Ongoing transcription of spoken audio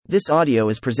This audio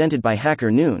is presented by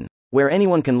Hacker Noon, where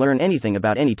anyone can learn anything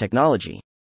about any technology.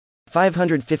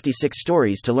 556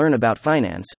 stories to learn about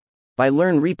finance by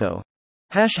Learn Repo.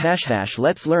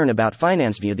 Let's learn about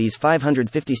finance. View these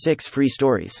 556 free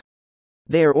stories.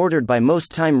 They are ordered by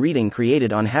most time reading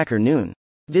created on Hacker Noon.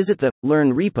 Visit the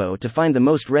Learn Repo to find the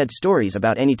most read stories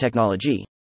about any technology.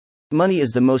 Money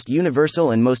is the most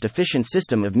universal and most efficient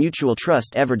system of mutual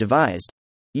trust ever devised.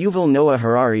 Yuval Noah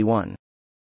Harari 1.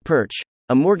 Perch,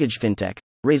 a mortgage fintech,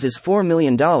 raises $4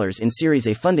 million in Series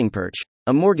A funding. Perch,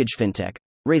 a mortgage fintech,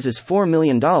 raises $4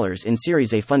 million in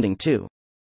Series A funding. 2.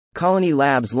 Colony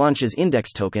Labs launches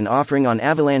index token offering on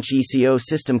Avalanche ECO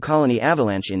system. Colony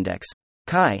Avalanche Index,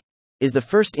 CAI, is the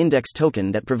first index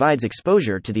token that provides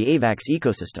exposure to the AVAX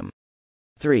ecosystem.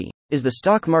 3. Is the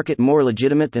stock market more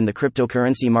legitimate than the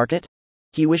cryptocurrency market?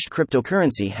 He wished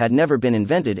cryptocurrency had never been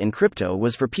invented and crypto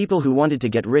was for people who wanted to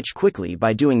get rich quickly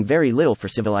by doing very little for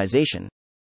civilization.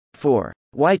 4.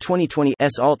 Why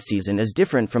 2020's alt season is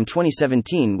different from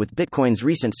 2017. With Bitcoin's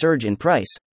recent surge in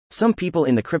price, some people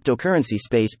in the cryptocurrency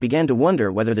space began to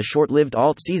wonder whether the short-lived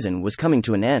alt season was coming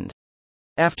to an end.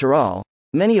 After all,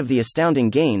 many of the astounding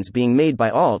gains being made by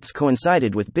alts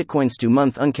coincided with Bitcoin's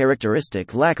 2-month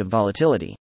uncharacteristic lack of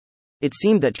volatility. It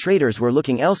seemed that traders were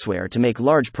looking elsewhere to make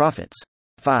large profits.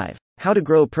 5. How to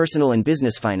grow personal and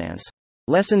business finance.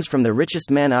 Lessons from the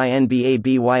Richest Man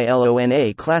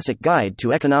INBABYLONA Classic Guide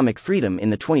to Economic Freedom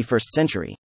in the 21st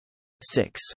Century.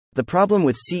 6. The problem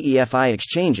with CEFI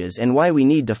exchanges and why we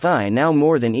need DeFi now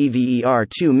more than ever.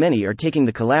 Too many are taking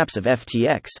the collapse of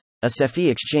FTX, a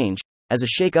CeFi exchange, as a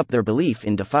shake-up their belief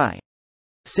in DeFi.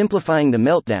 Simplifying the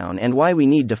meltdown and why we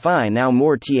need DeFi now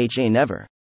more than ever.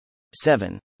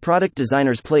 7. Product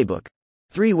Designer's Playbook.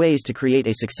 3 ways to create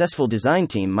a successful design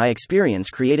team. My experience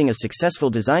creating a successful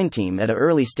design team at an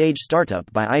early stage startup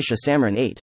by Aisha Samran.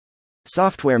 8.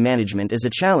 Software management is a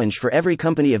challenge for every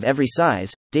company of every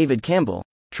size. David Campbell,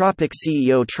 Tropic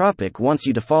CEO. Tropic wants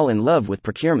you to fall in love with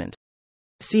procurement.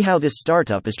 See how this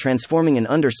startup is transforming an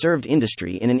underserved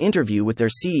industry in an interview with their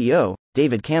CEO,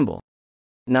 David Campbell.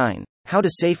 9. How to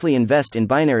safely invest in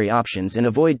binary options and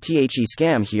avoid the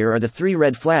scam. Here are the 3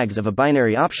 red flags of a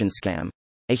binary options scam.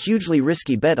 A hugely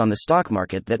risky bet on the stock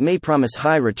market that may promise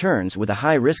high returns with a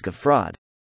high risk of fraud.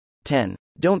 10.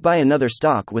 Don't buy another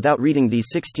stock without reading these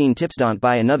 16 tips. Don't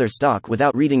buy another stock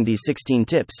without reading these 16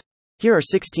 tips. Here are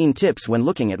 16 tips when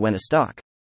looking at when a stock.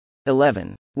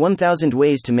 11. 1000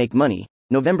 Ways to Make Money,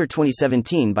 November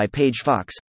 2017 by Paige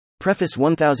Fox. Preface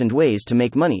 1000 Ways to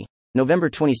Make Money, November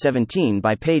 2017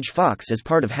 by Paige Fox as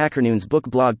part of HackerNoon's book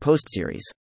blog post series.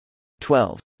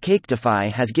 12. Cake DeFi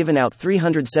has given out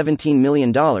 $317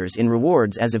 million in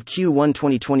rewards as of Q1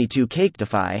 2022. Cake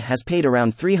DeFi has paid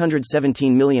around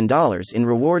 $317 million in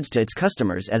rewards to its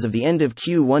customers as of the end of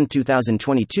Q1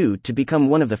 2022 to become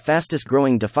one of the fastest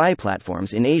growing DeFi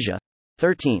platforms in Asia.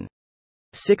 13.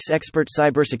 6 Expert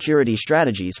cybersecurity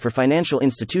strategies for financial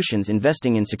institutions.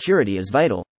 Investing in security is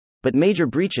vital, but major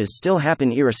breaches still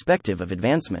happen irrespective of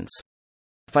advancements.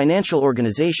 Financial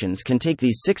organizations can take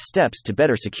these 6 steps to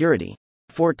better security.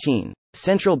 14.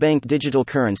 Central bank digital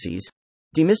currencies.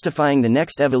 Demystifying the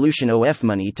next evolution of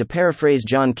money. To paraphrase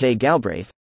John K. Galbraith,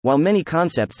 while many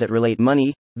concepts that relate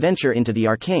money venture into the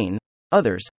arcane,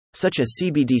 others, such as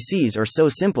CBDCs, are so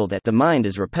simple that the mind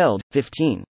is repelled.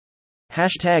 15.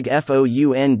 Hashtag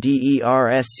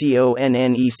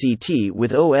FOUNDERSCONNECT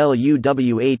with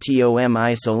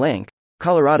OLUWATOMI. Solank,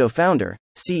 Colorado founder,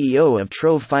 CEO of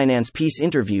Trove Finance. Peace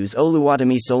interviews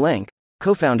Oluwatomi Solank,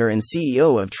 co-founder and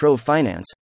CEO of Trove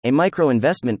Finance, a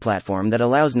micro-investment platform that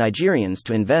allows Nigerians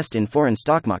to invest in foreign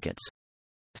stock markets.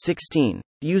 16.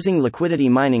 Using liquidity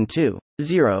mining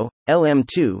 2.0,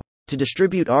 LM2, to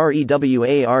distribute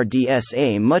REWARDS.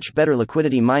 A much better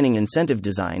liquidity mining incentive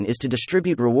design is to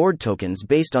distribute reward tokens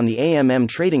based on the AMM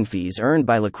trading fees earned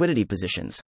by liquidity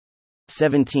positions.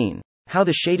 17. How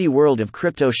the shady world of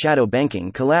crypto shadow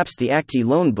banking collapsed. The Acti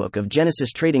loan book of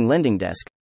Genesis Trading Lending Desk,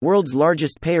 world's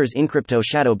largest payers in crypto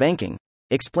shadow banking,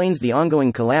 explains the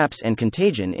ongoing collapse and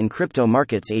contagion in crypto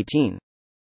markets. 18.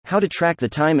 How to track the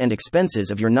time and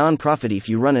expenses of your nonprofit. If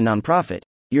you run a nonprofit,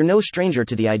 you're no stranger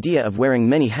to the idea of wearing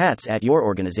many hats at your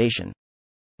organization.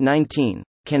 19.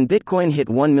 Can Bitcoin hit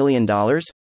 $1 million?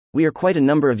 We are quite a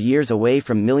number of years away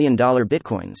from $1 million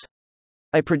Bitcoins.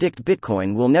 I predict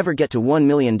Bitcoin will never get to $1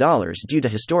 million due to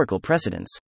historical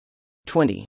precedents.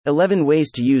 20. 11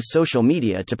 Ways to use social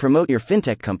media to promote your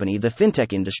fintech company. The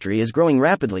fintech industry is growing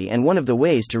rapidly, and one of the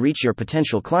ways to reach your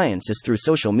potential clients is through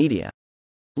social media.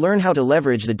 Learn how to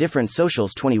leverage the different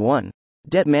socials. 21.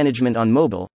 Debt management on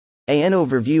mobile. An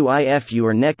overview. If you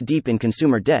are neck deep in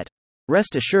consumer debt,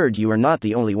 rest assured you are not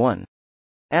the only one.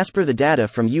 As per the data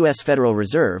from U.S. Federal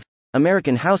Reserve,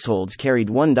 American households carried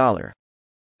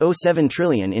 $1.07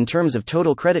 trillion in terms of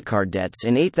total credit card debts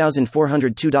and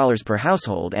 $8,402 per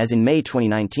household as in May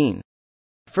 2019.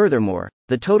 Furthermore,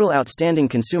 the total outstanding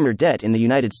consumer debt in the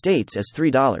United States is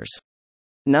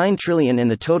 $3.9 trillion and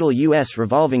the total U.S.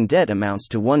 revolving debt amounts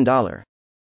to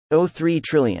 $1.03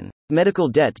 trillion. Medical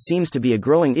debt seems to be a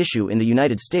growing issue in the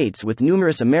United States, with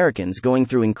numerous Americans going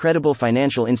through incredible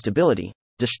financial instability,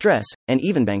 distress, and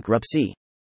even bankruptcy.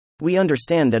 We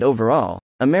understand that overall,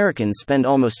 Americans spend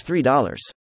almost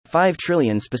 $3.5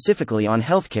 trillion specifically on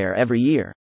healthcare every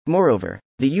year. Moreover,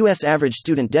 the U.S. average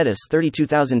student debt is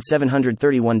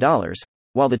 $32,731,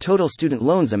 while the total student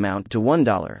loans amount to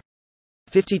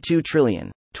 $1.52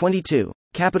 trillion. 22.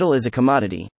 Capital is a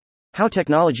commodity. How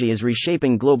technology is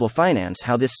reshaping global finance.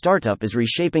 How this startup is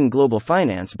reshaping global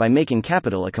finance by making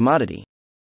capital a commodity.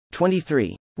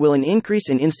 23. Will an increase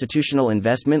in institutional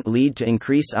investment lead to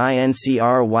increase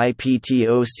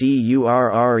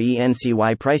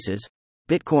INCRYPTOCURRENCY prices?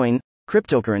 Bitcoin,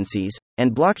 cryptocurrencies,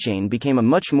 and blockchain became a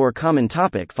much more common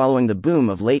topic following the boom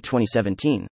of late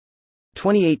 2017.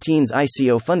 2018's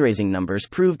ICO fundraising numbers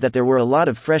proved that there were a lot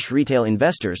of fresh retail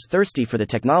investors thirsty for the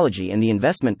technology and the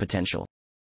investment potential.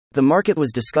 The market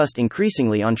was discussed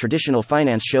increasingly on traditional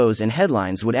finance shows, and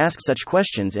headlines would ask such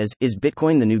questions as, "Is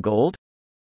Bitcoin the new gold?"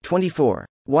 24.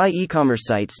 Why e-commerce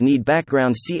sites need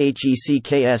background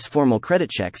checks. Formal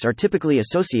credit checks are typically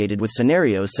associated with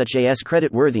scenarios such as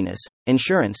creditworthiness,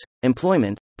 insurance,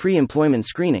 employment, pre-employment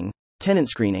screening, tenant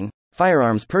screening,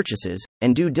 firearms purchases,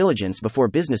 and due diligence before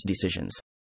business decisions.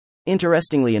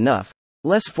 Interestingly enough,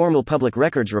 less formal public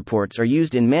records reports are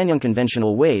used in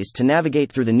unconventional ways to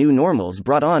navigate through the new normals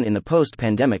brought on in the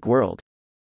post-pandemic world.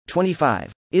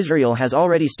 25. Israel has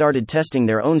already started testing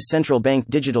their own central bank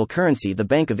digital currency. The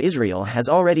Bank of Israel has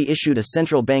already issued a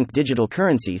central bank digital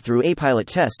currency through a pilot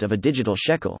test of a digital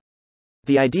shekel.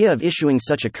 The idea of issuing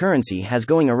such a currency has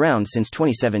going around since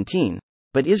 2017,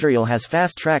 but Israel has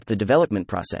fast-tracked the development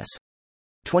process.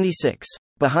 26.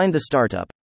 Behind the startup.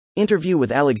 Interview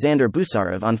with Alexander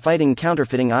Busarov on fighting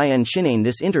counterfeiting in China.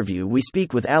 This interview we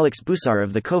speak with Alex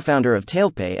Busarov, the co-founder of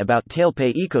TailPay, about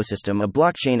TailPay ecosystem, a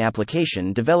blockchain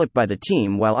application developed by the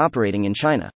team while operating in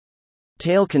China.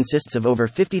 Tail consists of over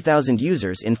 50,000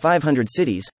 users in 500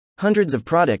 cities, hundreds of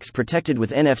products protected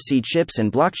with NFC chips and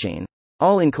blockchain,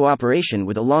 all in cooperation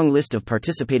with a long list of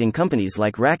participating companies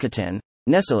like Rakuten,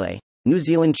 Nestlé, New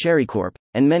Zealand Cherry Corp,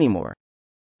 and many more.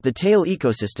 The Tail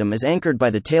ecosystem is anchored by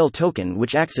the Tail token,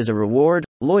 which acts as a reward,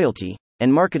 loyalty,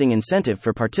 and marketing incentive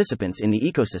for participants in the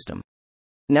ecosystem.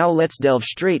 Now let's delve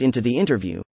straight into the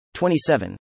interview.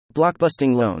 27.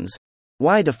 Blockbusting loans.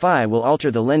 Why DeFi will alter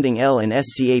the lending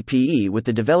landscape. With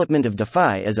the development of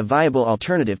DeFi as a viable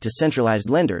alternative to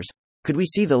centralized lenders, could we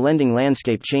see the lending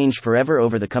landscape change forever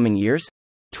over the coming years?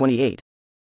 28.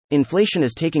 Inflation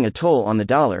is taking a toll on the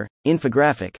dollar.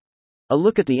 Infographic. A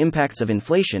look at the impacts of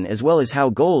inflation as well as how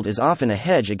gold is often a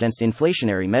hedge against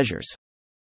inflationary measures.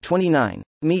 29.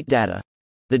 Meet data.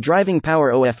 The driving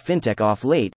power of fintech. Off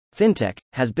late, fintech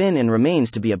has been and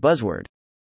remains to be a buzzword.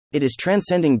 It is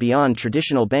transcending beyond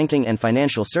traditional banking and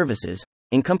financial services,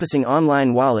 encompassing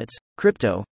online wallets,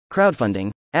 crypto,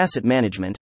 crowdfunding, asset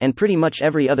management, and pretty much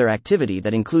every other activity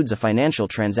that includes a financial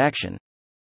transaction,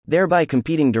 thereby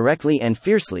competing directly and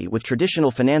fiercely with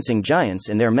traditional financing giants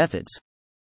and their methods.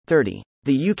 30.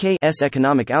 The UK's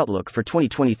economic outlook for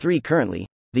 2023. Currently,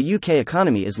 the UK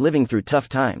economy is living through tough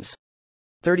times.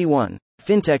 31.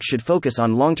 Fintech should focus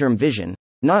on long-term vision,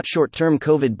 not short-term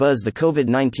COVID buzz. The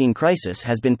COVID-19 crisis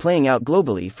has been playing out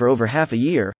globally for over half a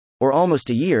year, or almost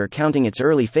a year counting its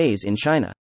early phase in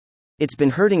China. It's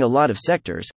been hurting a lot of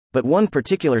sectors, but one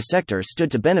particular sector stood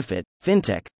to benefit,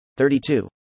 fintech. 32.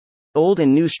 Old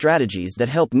and new strategies that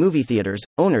help movie theaters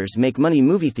owners make money.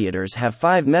 Movie theaters have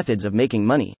 5 methods of making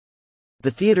money.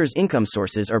 The theater's income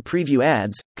sources are preview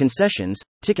ads, concessions,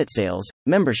 ticket sales,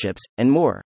 memberships, and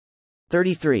more.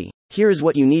 33. Here's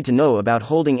what you need to know about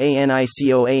holding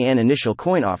ICO. An initial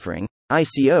coin offering,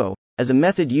 ICO, as a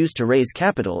method used to raise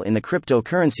capital in the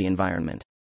cryptocurrency environment.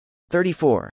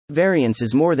 34. Variance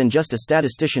is more than just a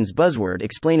statistician's buzzword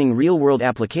explaining real-world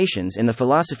applications in the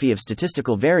philosophy of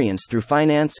statistical variance through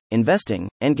finance, investing,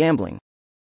 and gambling.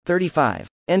 35.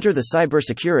 Enter the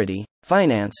cybersecurity,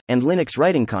 finance, and Linux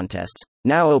writing contests,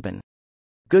 now open.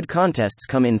 Good contests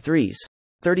come in threes.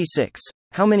 36.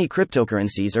 How many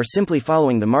cryptocurrencies are simply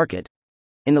following the market?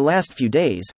 In the last few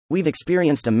days, we've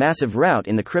experienced a massive rout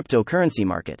in the cryptocurrency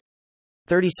market.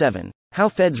 37. How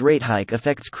Fed's rate hike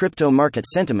affects crypto market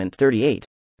sentiment. 38.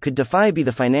 Could DeFi be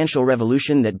the financial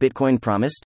revolution that Bitcoin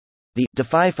promised? The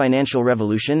DeFi financial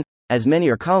revolution, as many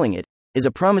are calling it, is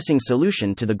a promising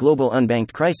solution to the global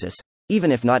unbanked crisis,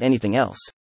 even if not anything else.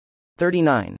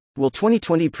 39. Will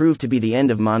 2020 prove to be the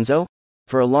end of Monzo?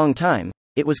 For a long time,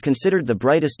 it was considered the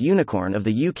brightest unicorn of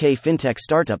the UK fintech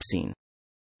startup scene.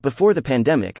 Before the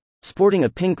pandemic, sporting a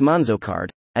pink Monzo card,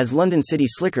 as London city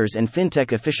slickers and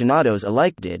fintech aficionados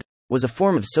alike did, was a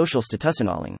form of social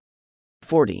statusignaling.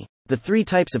 40. The 3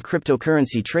 types of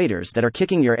cryptocurrency traders that are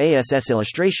kicking your ass.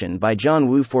 Illustration by John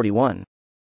Wu. 41.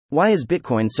 Why is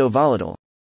Bitcoin so volatile?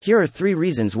 Here are 3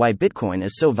 reasons why Bitcoin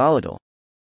is so volatile.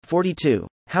 42.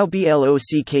 How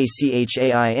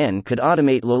blockchain could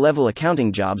automate low-level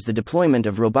accounting jobs. The deployment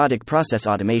of robotic process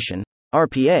automation,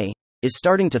 RPA, is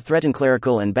starting to threaten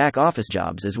clerical and back-office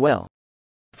jobs as well.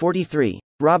 43.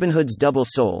 Robinhood's double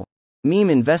soul. Meme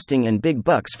investing and big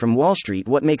bucks from Wall Street.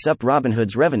 What makes up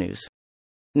Robinhood's revenues?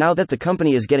 Now that the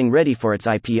company is getting ready for its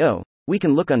IPO, we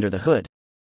can look under the hood.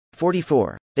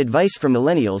 44. Advice for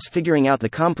millennials figuring out the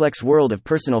complex world of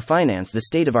personal finance. The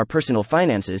state of our personal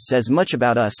finances says much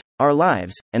about us, our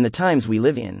lives, and the times we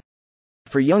live in.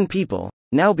 For young people,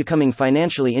 now becoming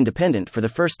financially independent for the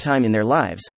first time in their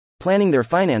lives, planning their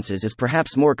finances is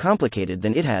perhaps more complicated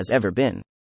than it has ever been.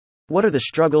 What are the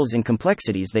struggles and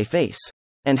complexities they face?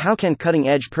 And how can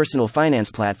cutting-edge personal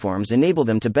finance platforms enable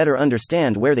them to better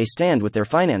understand where they stand with their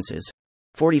finances?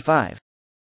 45.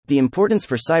 The importance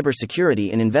for cybersecurity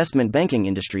in investment banking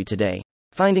industry today.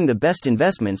 Finding the best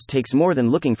investments takes more than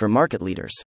looking for market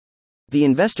leaders. The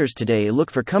investors today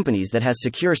look for companies that has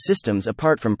secure systems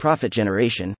apart from profit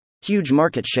generation, huge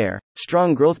market share,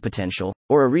 strong growth potential,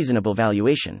 or a reasonable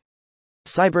valuation.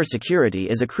 Cybersecurity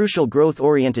is a crucial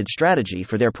growth-oriented strategy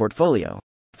for their portfolio.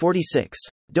 46.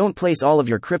 Don't place all of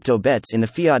your crypto bets in the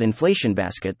fiat inflation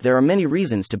basket. There are many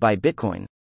reasons to buy Bitcoin.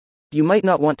 You might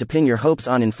not want to pin your hopes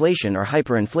on inflation or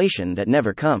hyperinflation that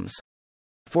never comes.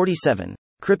 47.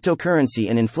 Cryptocurrency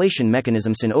and inflation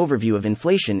mechanisms. An overview of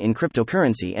inflation in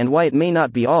cryptocurrency and why it may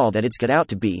not be all that it's cut out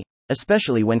to be,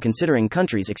 especially when considering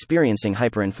countries experiencing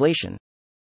hyperinflation.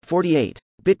 48.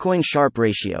 Bitcoin Sharpe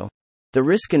ratio. The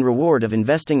risk and reward of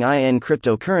investing in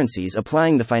cryptocurrencies.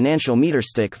 Applying the financial meter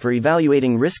stick for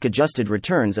evaluating risk-adjusted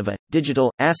returns of a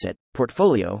digital asset,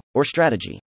 portfolio, or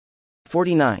strategy.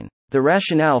 49. The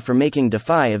rationale for making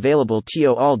DeFi available to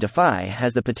all. DeFi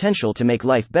has the potential to make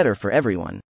life better for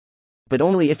everyone. But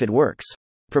only if it works.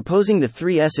 Proposing the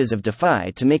 3 S's of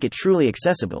DeFi to make it truly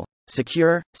accessible,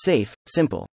 secure, safe,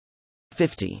 simple.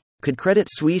 50. Could Credit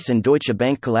Suisse and Deutsche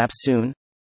Bank collapse soon?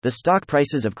 The stock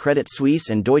prices of Credit Suisse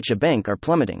and Deutsche Bank are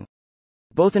plummeting.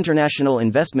 Both international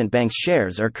investment banks'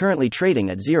 shares are currently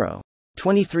trading at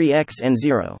 0.23x and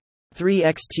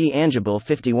 0.3x. Tangible.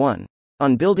 51.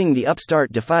 On building the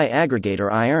upstart DeFi aggregator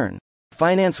Yearn.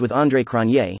 Finance with André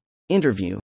Cronier.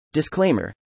 Interview.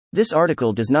 Disclaimer. This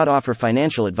article does not offer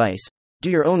financial advice.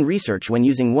 Do your own research when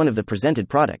using one of the presented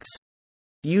products.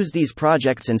 Use these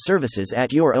projects and services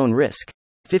at your own risk.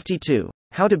 52.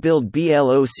 How to build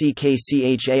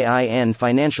blockchain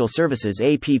financial services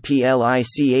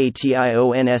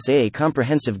APPLICATIONS. A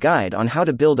comprehensive guide on how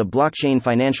to build a blockchain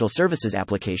financial services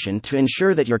application to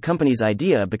ensure that your company's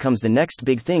idea becomes the next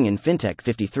big thing in fintech.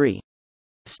 53.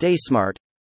 Stay smart.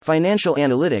 Financial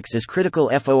analytics is critical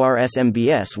for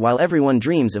SMBs. While everyone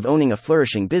dreams of owning a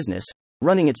flourishing business,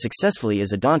 running it successfully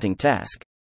is a daunting task.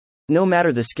 No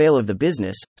matter the scale of the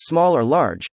business, small or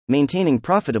large, maintaining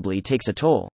profitably takes a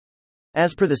toll.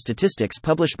 As per the statistics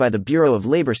published by the Bureau of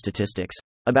Labor Statistics,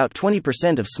 about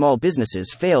 20% of small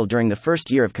businesses fail during the first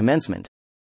year of commencement.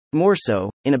 More so,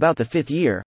 in about the 5th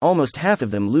year, almost half of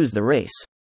them lose the race.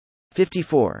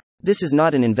 54. This is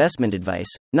not an investment advice,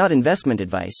 not investment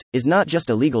advice, is not just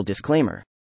a legal disclaimer.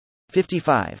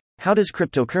 55. How does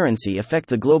cryptocurrency affect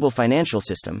the global financial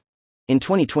system? In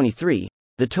 2023,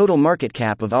 the total market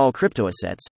cap of all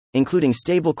cryptoassets, including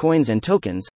stablecoins and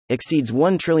tokens, exceeds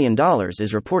 $1 trillion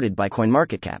as reported by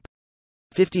CoinMarketCap.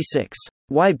 56.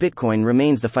 Why Bitcoin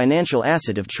remains the financial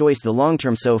asset of choice. The long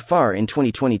term. So far in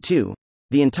 2022,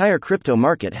 the entire crypto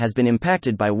market has been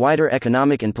impacted by wider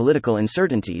economic and political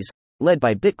uncertainties, led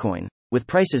by Bitcoin, with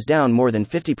prices down more than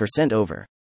 50% over.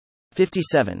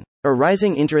 57. Are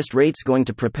rising interest rates going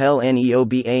to propel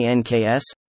NEOBANKS?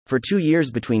 For 2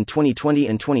 years between 2020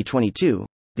 and 2022,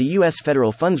 the U.S.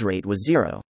 federal funds rate was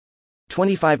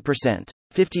 0.25%.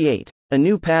 58. A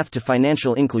new path to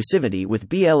financial inclusivity with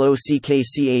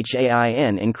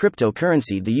blockchain and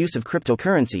cryptocurrency. The use of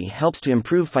cryptocurrency helps to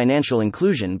improve financial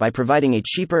inclusion by providing a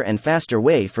cheaper and faster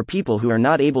way for people who are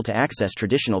not able to access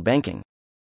traditional banking.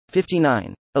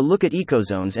 59. A look at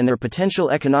ecozones and their potential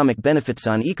economic benefits.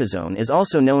 An ecozone is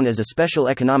also known as a special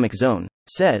economic zone,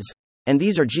 says, and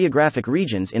these are geographic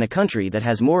regions in a country that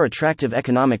has more attractive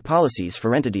economic policies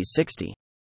for entities. 60.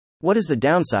 What is the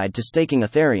downside to staking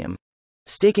Ethereum?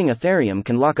 Staking Ethereum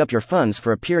can lock up your funds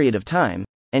for a period of time,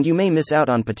 and you may miss out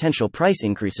on potential price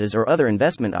increases or other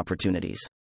investment opportunities.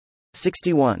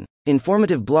 61.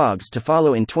 Informative blogs to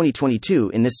follow in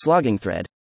 2022. In this slogging thread,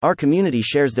 our community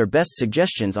shares their best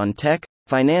suggestions on tech,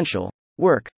 financial,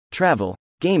 work, travel,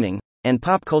 gaming, and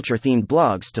pop culture themed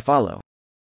blogs to follow.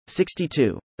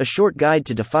 62. A short guide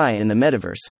to DeFi in the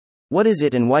metaverse. What is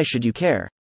it and why should you care?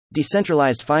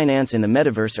 Decentralized finance in the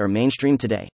metaverse are mainstream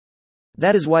today.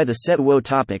 That is why the SETWO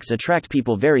topics attract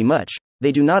people very much.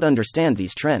 They do not understand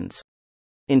these trends.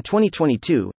 In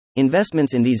 2022,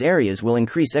 investments in these areas will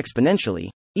increase exponentially,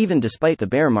 even despite the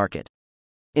bear market.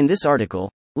 In this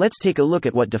article, let's take a look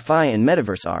at what DeFi and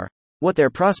metaverse are, what their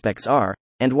prospects are,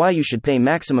 and why you should pay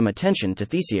maximum attention to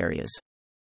these areas.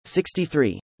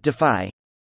 63. DeFi.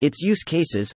 Its use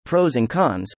cases, pros and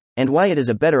cons, and why it is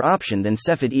a better option than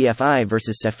Cepheid EFI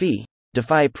versus Cephii.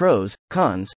 DeFi pros,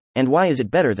 cons, and why is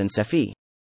it better than Cephii?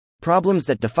 Problems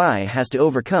that DeFi has to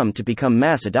overcome to become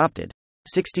mass adopted.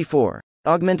 64.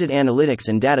 Augmented analytics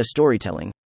and data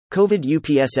storytelling. COVID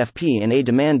UPSFP and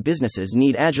demand businesses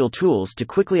need agile tools to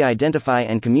quickly identify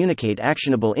and communicate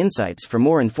actionable insights for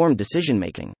more informed decision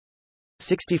making.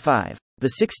 65. The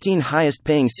 16 highest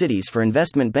paying cities for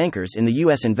investment bankers in the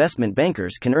US. Investment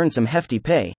bankers can earn some hefty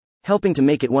pay, helping to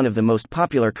make it one of the most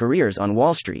popular careers on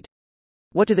Wall Street.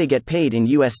 What do they get paid in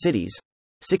US cities?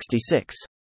 66.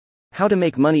 How to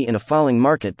make money in a falling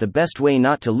market. The best way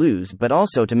not to lose but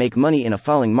also to make money in a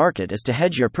falling market is to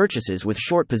hedge your purchases with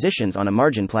short positions on a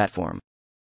margin platform.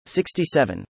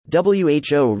 67.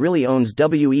 WHO really owns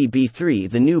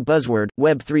Web3. The new buzzword,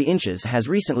 Web 3 inches, has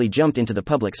recently jumped into the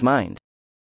public's mind.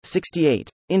 68.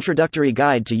 Introductory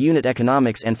Guide to Unit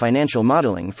Economics and Financial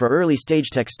Modeling for Early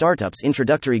Stage Tech Startups.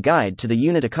 Introductory Guide to the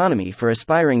Unit Economy for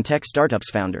Aspiring Tech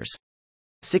Startups Founders.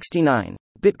 69.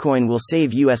 Bitcoin will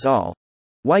save us all.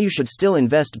 Why you should still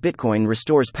invest. Bitcoin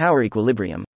restores power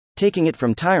equilibrium, taking it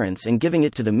from tyrants and giving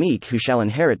it to the meek who shall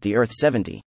inherit the earth.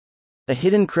 70. A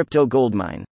hidden crypto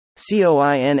goldmine.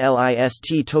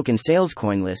 COINLIST token sales.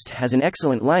 CoinList has an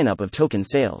excellent lineup of token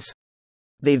sales.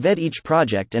 They vet each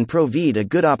project and provide a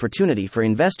good opportunity for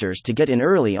investors to get in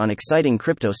early on exciting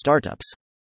crypto startups.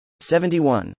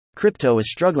 71. Crypto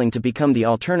is struggling to become the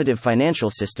alternative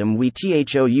financial system.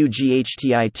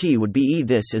 THOUGHTIT would be.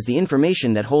 This is the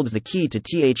information that holds the key to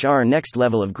THR next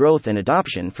level of growth and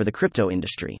adoption for the crypto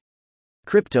industry.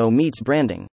 Crypto meets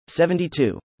branding.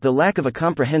 72. The lack of a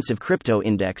comprehensive crypto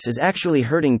index is actually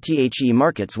hurting the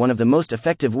markets. One of the most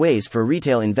effective ways for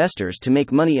retail investors to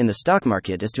make money in the stock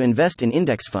market is to invest in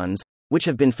index funds, which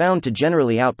have been found to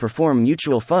generally outperform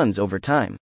mutual funds over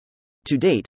time. To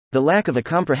date, the lack of a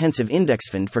comprehensive index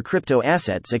fund for crypto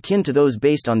assets akin to those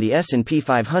based on the S&P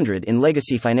 500 in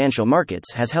legacy financial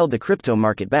markets has held the crypto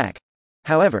market back.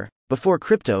 However, before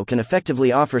crypto can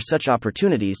effectively offer such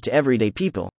opportunities to everyday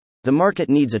people, the market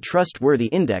needs a trustworthy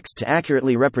index to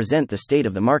accurately represent the state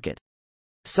of the market.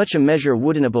 Such a measure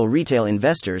would enable retail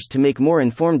investors to make more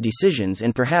informed decisions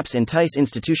and perhaps entice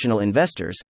institutional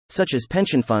investors, such as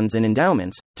pension funds and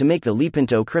endowments, to make the leap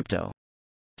into crypto.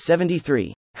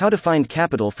 73. How to find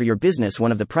capital for your business.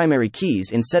 One of the primary keys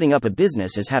in setting up a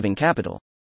business is having capital.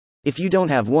 If you don't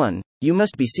have one, you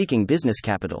must be seeking business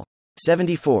capital.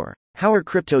 74. How are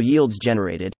crypto yields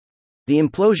generated? The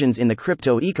implosions in the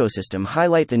crypto ecosystem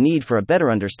highlight the need for a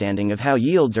better understanding of how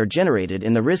yields are generated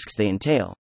and the risks they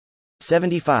entail.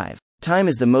 75. Time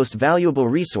is the most valuable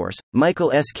resource.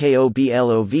 Michael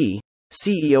Skoblov,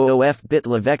 CEO of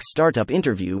Bitlevex. Startup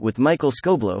interview with Michael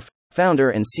Skoblov,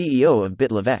 founder and CEO of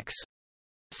Bitlevex.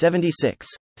 76.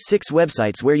 6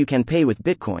 websites where you can pay with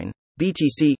Bitcoin.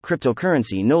 BTC,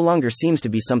 cryptocurrency no longer seems to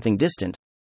be something distant.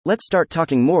 Let's start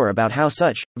talking more about how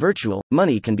such virtual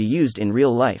money can be used in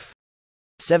real life.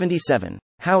 77.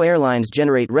 How airlines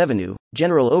generate revenue.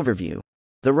 General overview.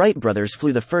 The Wright brothers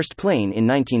flew the first plane in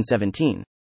 1917.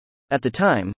 At the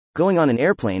time, going on an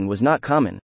airplane was not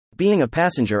common. Being a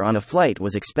passenger on a flight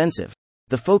was expensive.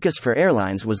 The focus for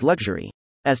airlines was luxury.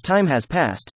 As time has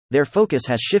passed, their focus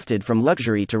has shifted from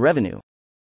luxury to revenue.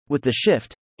 With the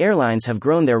shift, airlines have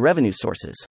grown their revenue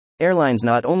sources. Airlines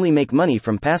not only make money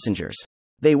from passengers,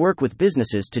 they work with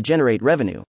businesses to generate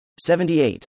revenue.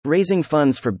 78. Raising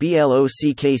funds for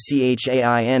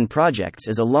blockchain projects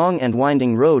is a long and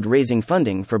winding road. Raising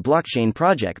funding for blockchain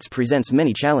projects presents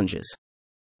many challenges.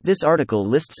 This article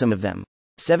lists some of them.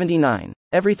 79.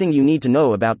 Everything you need to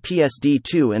know about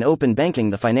PSD2 and open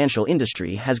banking. The financial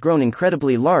industry has grown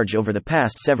incredibly large over the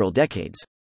past several decades.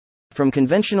 From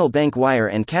conventional bank wire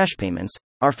and cash payments,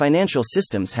 our financial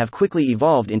systems have quickly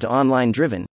evolved into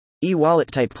online-driven,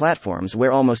 e-wallet type platforms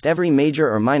where almost every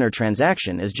major or minor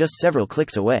transaction is just several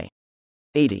clicks away.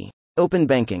 80. Open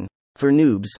banking. For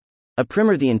noobs. A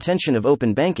primer. The intention of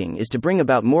open banking is to bring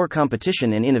about more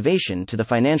competition and innovation to the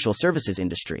financial services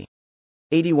industry.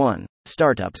 81.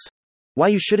 Startups. Why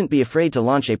you shouldn't be afraid to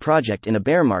launch a project in a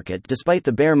bear market. Despite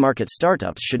the bear market,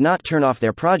 startups should not turn off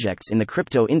their projects in the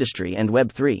crypto industry and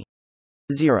Web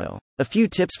 3.0. A few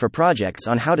tips for projects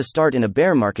on how to start in a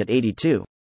bear market. 82.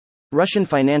 Russian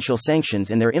financial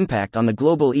sanctions and their impact on the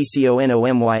global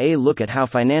economy. Look at how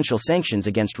financial sanctions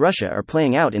against Russia are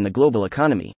playing out in the global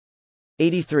economy.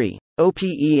 83.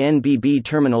 OpenBB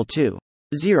Terminal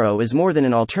 2.0 is more than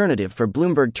an alternative for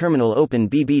Bloomberg Terminal.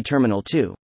 OpenBB Terminal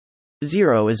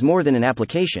 2.0 is more than an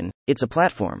application, it's a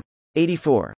platform.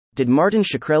 84. Did Martin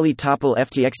Shkreli topple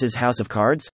FTX's House of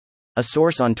Cards? A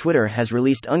source on Twitter has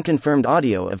released unconfirmed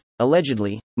audio of,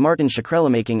 allegedly, Martin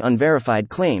Shkreli making unverified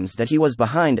claims that he was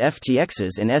behind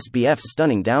FTX's and SBF's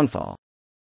stunning downfall.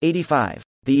 85.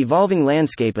 The evolving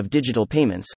landscape of digital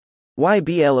payments. Why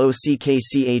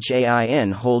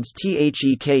BLOCKCHAIN holds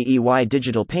THEKEY.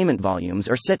 Digital payment volumes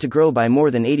are set to grow by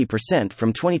more than 80%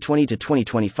 from 2020 to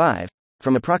 2025,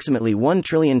 from approximately 1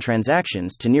 trillion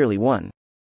transactions to nearly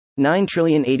 1.9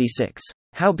 trillion. 86.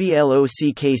 How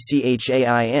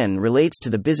BLOCKCHAIN relates to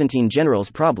the Byzantine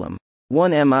generals problem.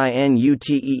 1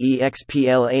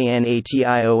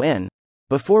 MINUTEXPLANATION.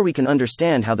 Before we can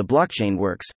understand how the blockchain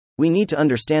works, we need to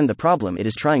understand the problem it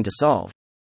is trying to solve.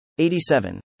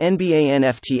 87. NBA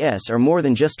NFTs are more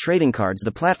than just trading cards.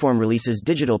 The platform releases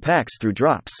digital packs through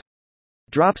drops.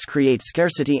 Drops create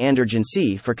scarcity and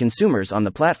urgency for consumers on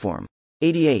the platform.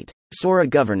 88. Sora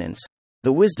governance.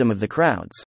 The wisdom of the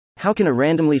crowds. How can a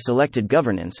randomly selected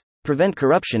governance prevent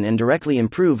corruption and directly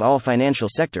improve all financial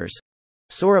sectors?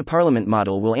 Sora Parliament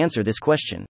model will answer this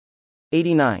question.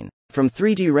 89. From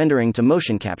 3D rendering to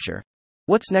motion capture.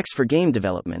 What's next for game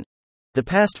development? The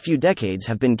past few decades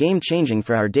have been game-changing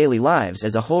for our daily lives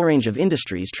as a whole range of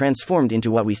industries transformed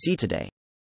into what we see today.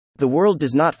 The world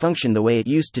does not function the way it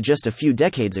used to just a few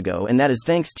decades ago, and that is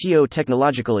thanks to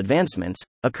technological advancements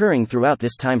occurring throughout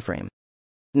this timeframe.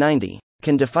 90.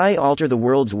 Can DeFi alter the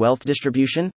world's wealth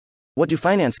distribution? What do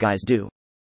finance guys do?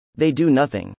 They do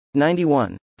nothing.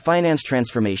 91. Finance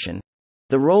transformation.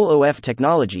 The role of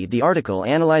technology. The article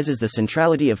analyzes the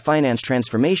centrality of finance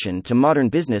transformation to modern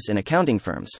business and accounting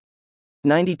firms.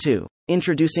 92.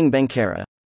 Introducing Bankera.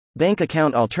 Bank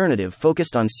account alternative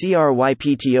focused on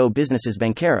CRYPTO businesses.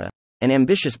 Bankera, an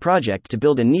ambitious project to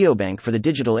build a neobank for the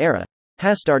digital era,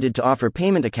 has started to offer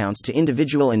payment accounts to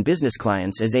individual and business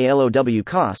clients as a low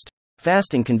cost,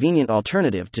 fast and convenient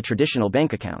alternative to traditional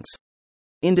bank accounts.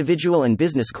 Individual and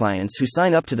business clients who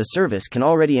sign up to the service can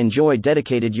already enjoy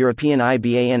dedicated European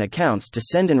IBAN accounts to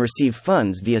send and receive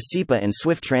funds via SEPA and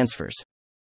SWIFT transfers.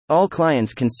 All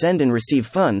clients can send and receive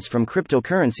funds from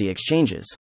cryptocurrency exchanges.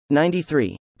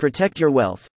 93. Protect your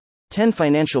wealth. 10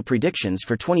 financial predictions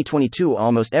for 2022.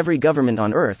 Almost every government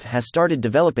on Earth has started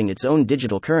developing its own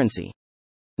digital currency.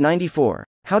 94.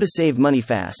 How to save money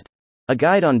fast. A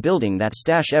guide on building that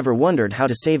stash. Ever wondered how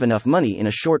to save enough money in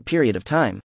a short period of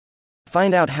time?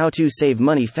 Find out how to save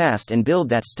money fast and build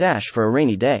that stash for a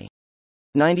rainy day.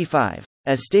 95.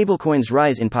 As stablecoins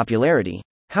rise in popularity,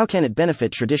 how can it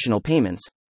benefit traditional payments?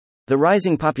 The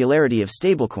rising popularity of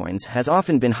stablecoins has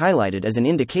often been highlighted as an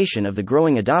indication of the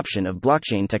growing adoption of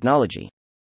blockchain technology.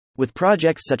 With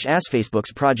projects such as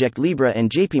Facebook's Project Libra and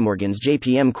JPMorgan's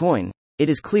JPM Coin, it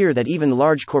is clear that even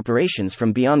large corporations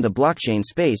from beyond the blockchain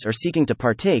space are seeking to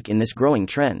partake in this growing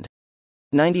trend.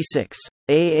 96.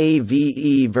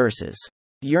 AAVE versus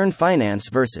Yearn Finance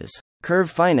versus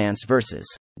Curve Finance versus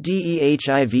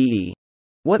DEHIVE.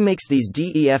 What makes these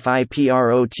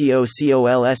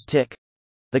DEFIPROTOCOLS tick?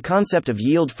 The concept of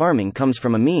yield farming comes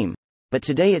from a meme, but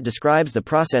today it describes the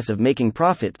process of making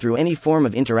profit through any form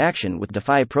of interaction with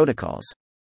DeFi protocols.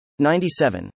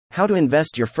 97. How to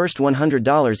invest your first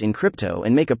 $100 in crypto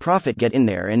and make a profit. Get in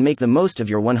there and make the most of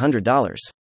your $100.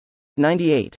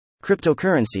 98.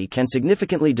 Cryptocurrency can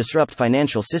significantly disrupt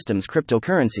financial systems.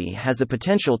 Cryptocurrency has the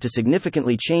potential to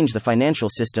significantly change the financial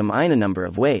system in a number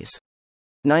of ways.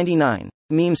 99.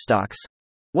 Meme stocks.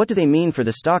 What do they mean for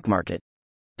the stock market?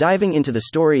 Diving into the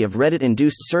story of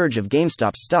Reddit-induced surge of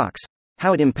GameStop stocks,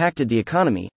 how it impacted the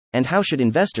economy, and how should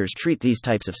investors treat these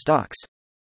types of stocks.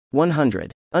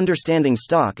 100. Understanding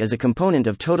stock as a component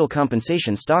of total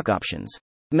compensation. Stock options.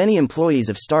 Many employees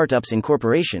of startups and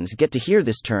corporations get to hear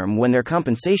this term when their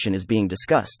compensation is being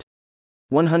discussed.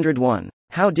 101.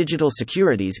 How digital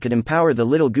securities could empower the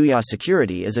little Guya.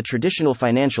 Security as a traditional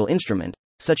financial instrument,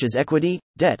 such as equity,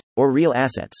 debt, or real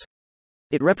assets.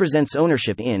 It represents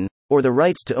ownership in, or the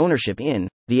rights to ownership in,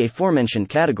 the aforementioned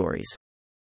categories.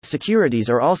 Securities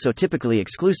are also typically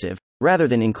exclusive, rather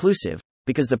than inclusive,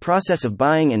 because the process of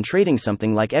buying and trading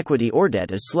something like equity or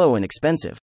debt is slow and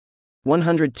expensive.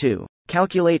 102.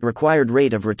 Calculate required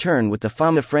rate of return with the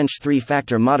FAMA French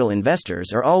 3-factor model.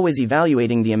 Investors are always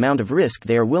evaluating the amount of risk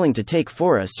they are willing to take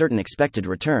for a certain expected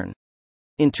return.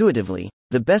 Intuitively,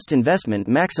 the best investment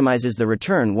maximizes the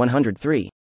return. 103.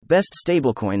 Best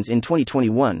stablecoins in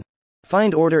 2021.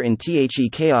 Find order in THE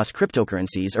chaos.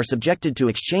 Cryptocurrencies are subjected to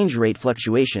exchange rate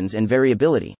fluctuations and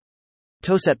variability.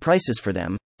 To set prices for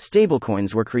them,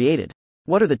 stablecoins were created.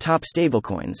 What are the top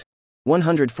stablecoins?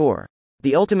 104.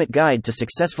 The Ultimate Guide to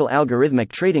Successful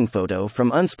Algorithmic Trading. Photo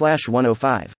from Unsplash.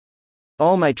 105.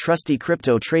 All my trusty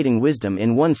crypto trading wisdom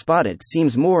in one spot. It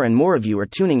seems more and more of you are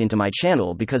tuning into my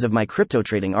channel because of my crypto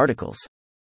trading articles.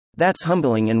 That's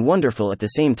humbling and wonderful at the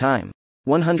same time.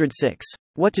 106.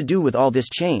 What to do with all this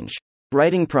change?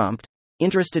 Writing prompt.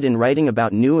 Interested in writing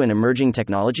about new and emerging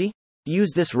technology?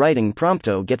 Use this writing prompt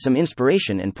to get some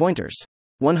inspiration and pointers.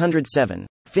 107.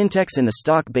 Fintechs in the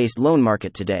stock-based loan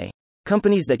market today.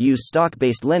 Companies that use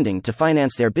stock-based lending to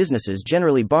finance their businesses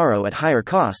generally borrow at higher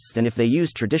costs than if they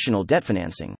used traditional debt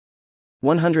financing.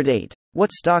 108.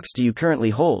 What stocks do you currently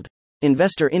hold?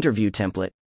 Investor interview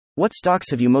template. What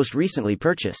stocks have you most recently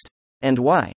purchased? And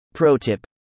why? Pro tip.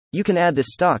 You can add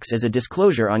this stocks as a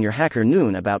disclosure on your Hacker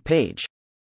Noon About page.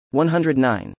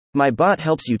 109. My bot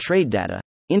helps you trade data.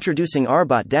 Introducing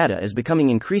RBot. Data is becoming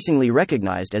increasingly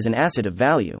recognized as an asset of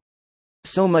value.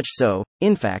 So much so,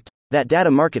 in fact, that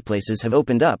data marketplaces have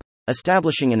opened up,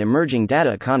 establishing an emerging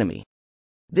data economy.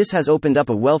 This has opened up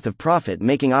a wealth of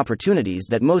profit-making opportunities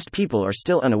that most people are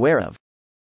still unaware of.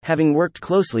 Having worked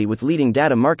closely with leading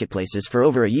data marketplaces for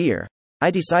over a year,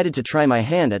 I decided to try my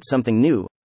hand at something new: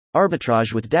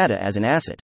 arbitrage with data as an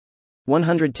asset.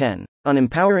 110. On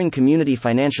empowering community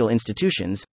financial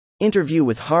institutions. Interview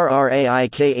with Har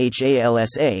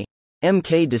Raikhalsa,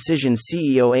 MK Decision's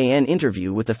CEO. An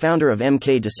interview with the founder of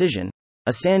MK Decision,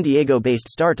 a San Diego-based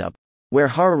startup, where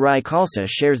Har Raikhalsa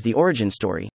shares the origin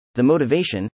story, the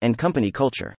motivation, and company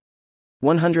culture.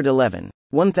 111.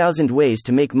 1000 Ways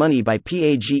to Make Money by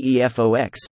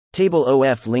PAGEFOX. Table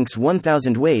OF links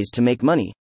 1000 Ways to Make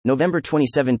Money, November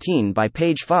 2017 by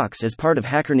Paige Fox as part of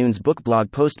HackerNoon's book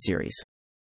blog post series.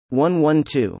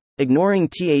 112. Ignoring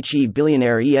THE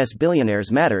billionaire.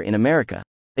 Billionaires matter in America.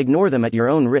 Ignore them at your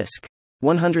own risk.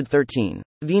 113.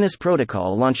 Venus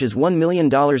Protocol launches $1 million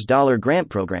grant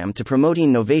program to promote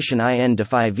innovation in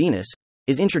DeFi. Venus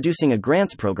is introducing a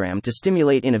grants program to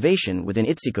stimulate innovation within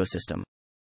its ecosystem.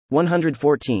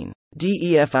 114.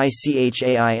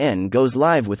 DEFICHAIN goes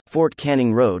live with Fort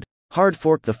Canning Road hard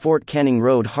fork. The Fort Canning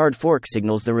Road hard fork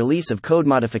signals the release of code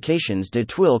modifications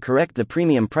that will correct the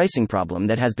premium pricing problem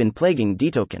that has been plaguing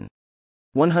DToken.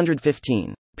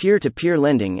 115. Peer-to-peer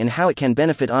lending and how it can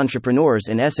benefit entrepreneurs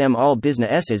and small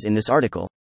businesses. In this article,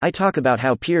 I talk about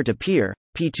how peer-to-peer,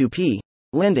 P2P,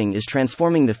 lending is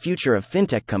transforming the future of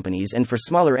fintech companies and for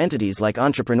smaller entities like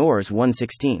entrepreneurs.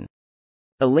 116.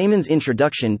 A layman's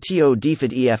introduction to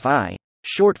DeFi,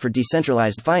 short for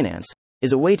decentralized finance,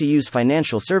 is a way to use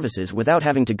financial services without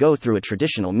having to go through a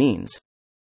traditional means.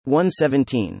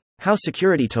 117. How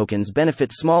security tokens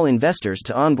benefit small investors.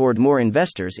 To onboard more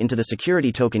investors into the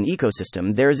security token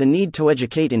ecosystem, there is a need to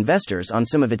educate investors on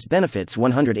some of its benefits.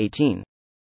 118.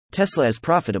 Tesla is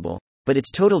profitable, but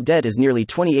its total debt is nearly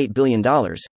 $28 billion.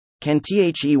 Can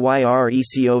THEYRECOVER?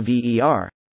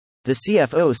 The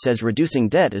CFO says reducing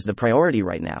debt is the priority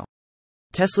right now.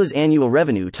 Tesla's annual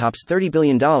revenue tops $30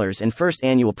 billion and first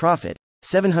annual profit,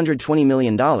 $720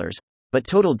 million, but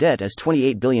total debt is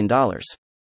 $28 billion.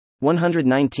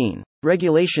 119.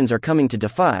 Regulations are coming to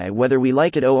DeFi whether we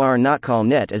like it or not.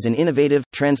 CalmNet is an innovative,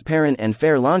 transparent, and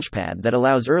fair launchpad that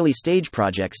allows early-stage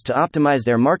projects to optimize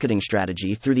their marketing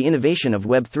strategy through the innovation of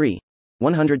Web3.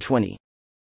 120.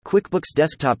 QuickBooks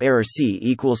Desktop error C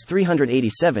equals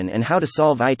 387 and how to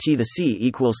solve it. The C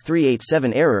equals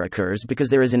 387 error occurs because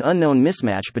there is an unknown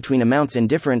mismatch between amounts in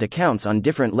different accounts on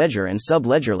different ledger and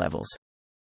sub-ledger levels.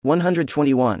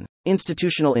 121.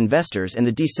 Institutional investors and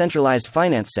the decentralized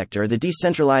finance sector. The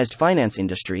decentralized finance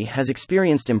industry has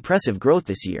experienced impressive growth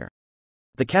this year.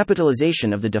 The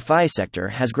capitalization of the DeFi sector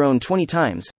has grown 20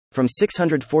 times, from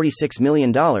 $646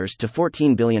 million to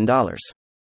 $14 billion.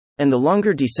 And the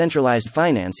longer decentralized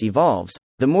finance evolves,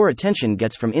 the more attention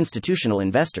gets from institutional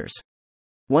investors.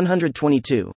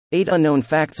 122. 8 Unknown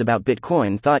Facts About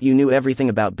Bitcoin. Thought you knew everything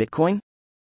about Bitcoin?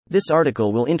 This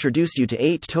article will introduce you to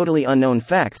 8 totally unknown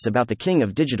facts about the king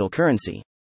of digital currency.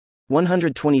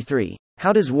 123.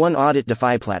 How does one audit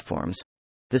DeFi platforms?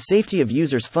 The safety of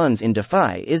users' funds in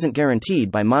DeFi isn't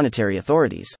guaranteed by monetary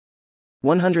authorities.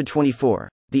 124.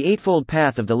 The Eightfold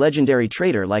Path of the Legendary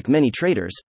Trader. Like many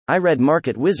traders, I read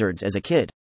Market Wizards as a kid.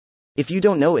 If you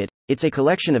don't know it, it's a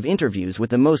collection of interviews with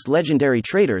the most legendary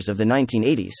traders of the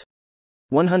 1980s.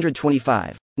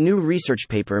 125. New research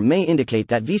paper may indicate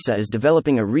that Visa is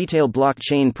developing a retail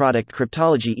blockchain product.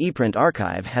 Cryptology ePrint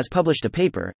Archive has published a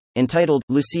paper, entitled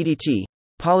Lucidity,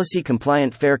 Policy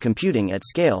Compliant Fair Computing at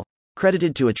Scale,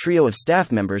 credited to a trio of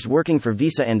staff members working for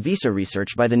Visa and Visa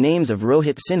Research by the names of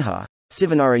Rohit Sinha,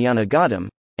 Sivanarayana Gautam,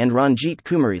 and Ranjit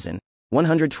Kumarisan.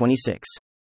 126.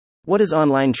 What is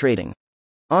online trading?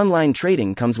 Online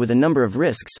trading comes with a number of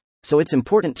risks, so it's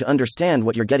important to understand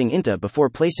what you're getting into before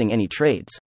placing any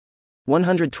trades.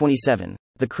 127.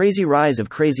 The crazy rise of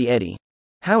Crazy Eddie.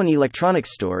 How an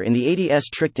electronics store in the 80s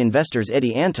tricked investors.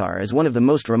 Eddie Antar is one of the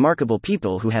most remarkable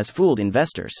people who has fooled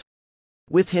investors.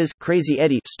 With his Crazy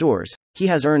Eddie stores, he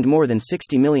has earned more than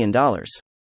 $60 million.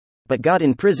 But got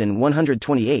in prison.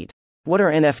 128. What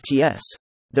are NFTs?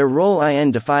 Their role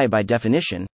in DeFi. By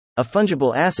definition, a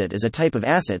fungible asset is a type of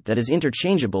asset that is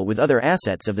interchangeable with other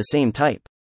assets of the same type.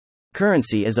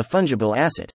 Currency is a fungible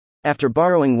asset. After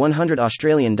borrowing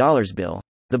 $100 bill,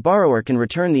 the borrower can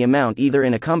return the amount either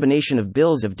in a combination of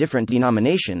bills of different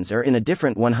denominations or in a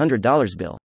different $100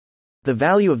 bill. The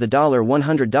value of the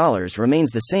 $100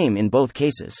 remains the same in both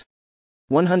cases.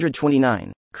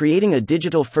 129. Creating a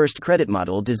digital-first credit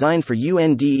model designed for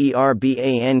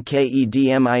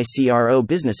UNDERBANKEDMICRO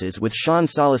businesses with Sean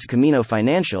Salas. Camino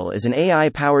Financial is an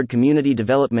AI-powered community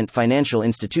development financial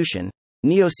institution,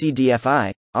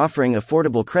 NEO-CDFI, offering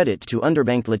affordable credit to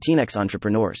underbanked Latinx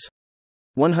entrepreneurs.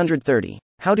 130.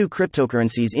 How do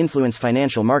cryptocurrencies influence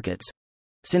financial markets?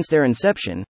 Since their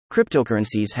inception,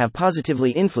 cryptocurrencies have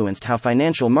positively influenced how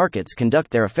financial markets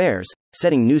conduct their affairs,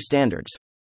 setting new standards.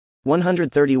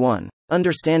 131.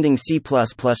 Understanding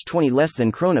C++20 less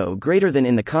than Chrono greater than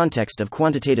in the context of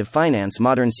quantitative finance.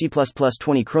 Modern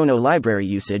C++20 Chrono library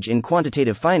usage in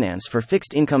quantitative finance for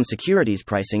fixed income securities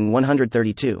pricing.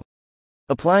 132.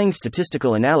 Applying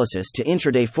statistical analysis to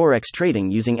intraday forex trading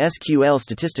using SQL.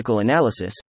 Statistical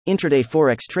analysis, intraday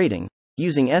forex trading,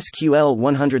 using SQL.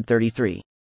 133.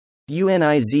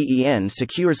 UNIZEN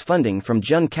secures funding from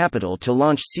Jun Capital to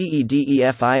launch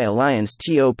CEDEFI Alliance.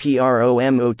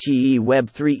 TOPROMOTE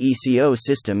Web3 ECO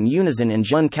system. Unizen and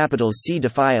Jun Capital's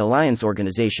CDeFi Alliance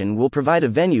organization will provide a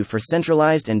venue for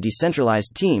centralized and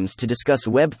decentralized teams to discuss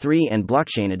Web3 and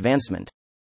blockchain advancement.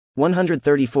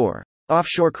 134.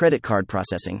 Offshore credit card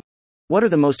processing. What are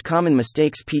the most common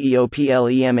mistakes?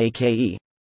 PEOPLEMAKE.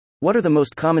 What are the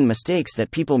most common mistakes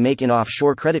that people make in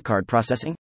offshore credit card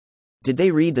processing? Did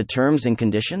they read the terms and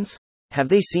conditions? Have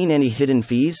they seen any hidden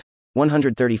fees?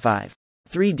 135.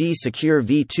 3D Secure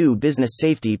v2 Business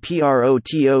Safety.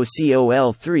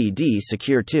 PROTOCOL 3D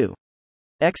Secure 2.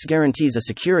 X guarantees a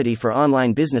security for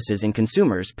online businesses and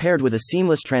consumers paired with a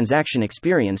seamless transaction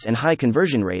experience and high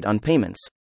conversion rate on payments.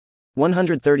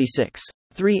 136.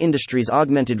 3 Industries.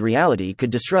 Augmented reality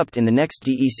could disrupt in the next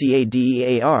DECA.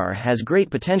 DEAR has great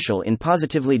potential in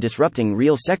positively disrupting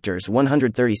real sectors.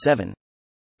 137.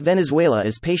 Venezuela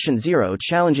is patient zero,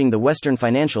 challenging the Western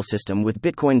financial system with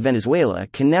Bitcoin. Venezuela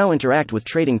can now interact with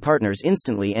trading partners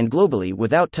instantly and globally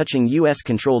without touching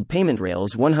US-controlled payment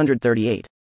rails. 138.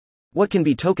 What can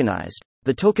be tokenized?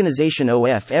 The tokenization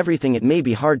of everything. It may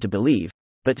be hard to believe,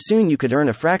 but soon you could earn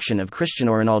a fraction of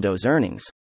Cristiano Ronaldo's earnings.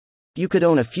 You could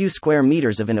own a few square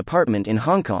meters of an apartment in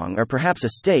Hong Kong or perhaps a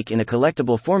stake in a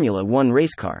collectible Formula One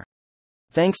race car.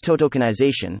 Thanks to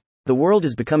tokenization, the world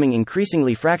is becoming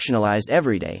increasingly fractionalized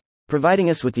every day,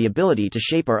 providing us with the ability to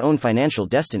shape our own financial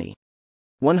destiny.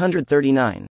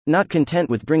 139. Not content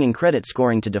with bringing credit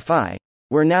scoring to DeFi,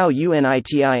 we're now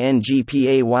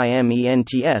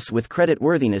UNITINGPAYMENTS with credit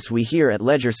worthiness. We here at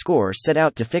Ledger Score set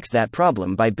out to fix that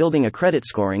problem by building a credit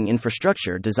scoring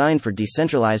infrastructure designed for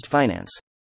decentralized finance.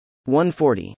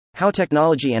 140. How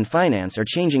technology and finance are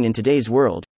changing in today's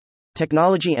world.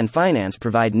 Technology and finance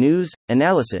provide news,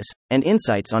 analysis, and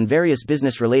insights on various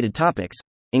business-related topics,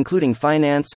 including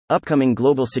finance, upcoming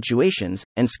global situations,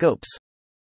 and scopes.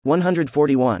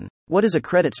 141. What is a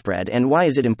credit spread and why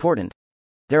is it important?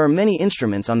 There are many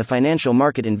instruments on the financial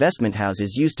market investment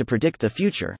houses use to predict the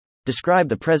future, describe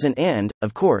the present and,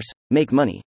 of course, make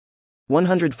money.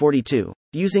 142.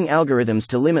 Using algorithms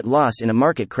to limit loss in a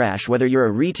market crash. Whether you're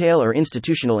a retail or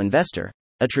institutional investor,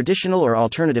 a traditional or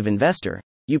alternative investor,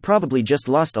 you probably just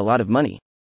lost a lot of money.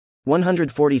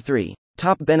 143.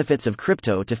 Top benefits of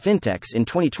crypto to fintechs in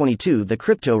 2022. The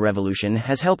crypto revolution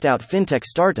has helped out fintech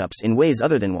startups in ways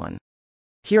other than one.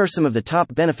 Here are some of the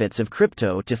top benefits of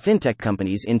crypto to fintech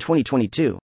companies in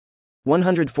 2022.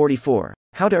 144.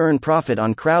 How to earn profit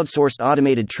on crowdsourced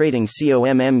automated trading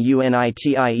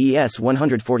COMMUNITIES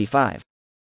 145.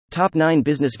 Top 9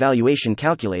 business valuation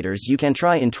calculators you can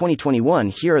try in 2021.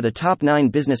 Here are the top 9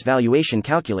 business valuation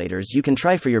calculators you can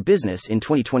try for your business in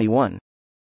 2021.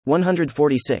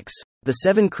 146. The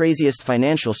 7 craziest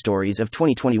financial stories of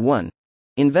 2021.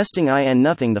 Investing in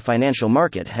nothing. The financial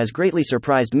market has greatly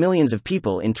surprised millions of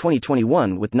people in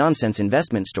 2021 with nonsense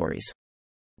investment stories.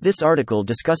 This article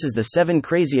discusses the 7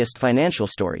 craziest financial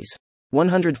stories.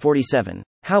 147.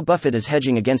 How Buffett is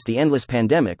hedging against the endless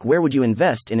pandemic. Where would you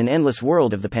invest in an endless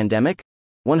world of the pandemic?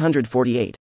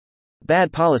 148.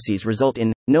 Bad policies result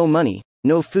in no money,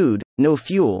 no food, no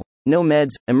fuel, no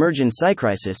meds. Emergency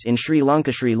crisis in Sri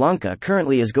Lanka. Sri Lanka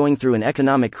currently is going through an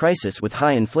economic crisis with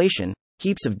high inflation,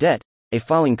 heaps of debt, a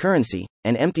falling currency,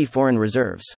 and empty foreign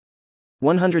reserves.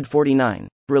 149.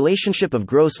 Relationship of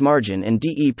gross margin and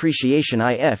depreciation.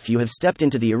 If you have stepped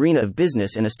into the arena of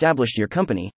business and established your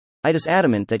company, it is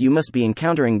adamant that you must be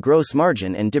encountering gross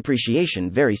margin and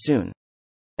depreciation very soon.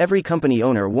 Every company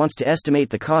owner wants to estimate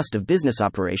the cost of business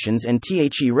operations and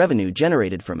the revenue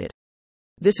generated from it.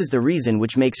 This is the reason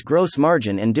which makes gross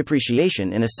margin and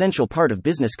depreciation an essential part of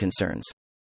business concerns.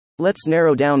 Let's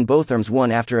narrow down both terms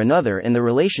one after another and the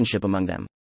relationship among them.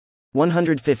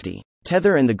 150.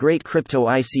 Tether and the great crypto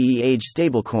ICE age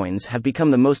stablecoins have become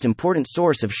the most important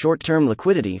source of short-term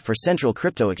liquidity for central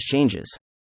crypto exchanges.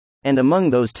 And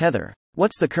among those Tether,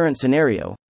 what's the current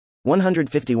scenario?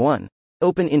 151.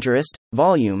 Open interest,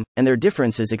 volume, and their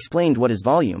differences explained. What is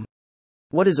volume?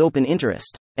 What is open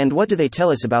interest? And what do they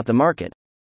tell us about the market?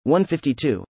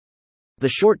 152. The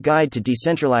short guide to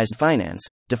decentralized finance,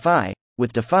 DeFi.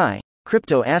 With DeFi,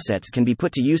 crypto assets can be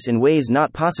put to use in ways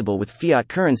not possible with fiat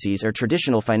currencies or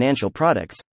traditional financial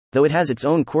products, though it has its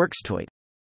own quirks.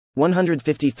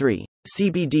 153.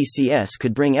 CBDCs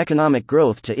could bring economic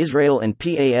growth to Israel and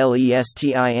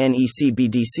Palestine.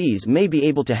 CBDCs may be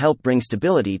able to help bring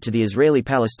stability to the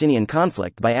Israeli-Palestinian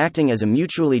conflict by acting as a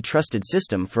mutually trusted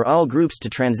system for all groups to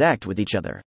transact with each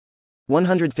other.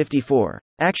 154.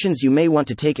 Actions you may want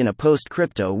to take in a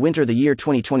post-crypto winter. The year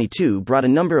 2022 brought a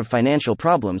number of financial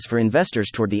problems for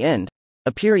investors toward the end,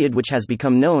 a period which has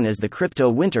become known as the crypto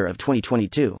winter of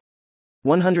 2022.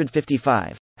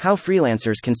 155. How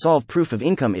freelancers can solve proof of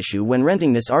income issue when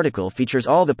renting. This article features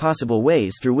all the possible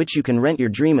ways through which you can rent your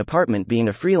dream apartment being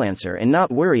a freelancer and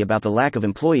not worry about the lack of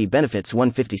employee benefits.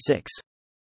 156.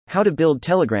 How to build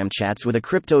Telegram chats with a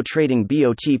crypto trading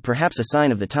bot. Perhaps a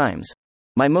sign of the times.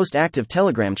 My most active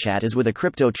Telegram chat is with a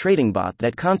crypto trading bot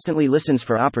that constantly listens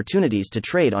for opportunities to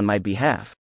trade on my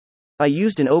behalf. I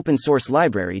used an open source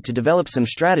library to develop some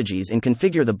strategies and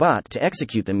configure the bot to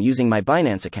execute them using my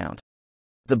Binance account.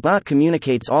 The bot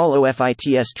communicates all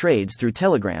OFITS trades through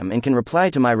Telegram and can reply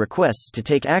to my requests to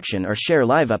take action or share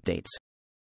live updates.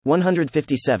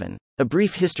 157. A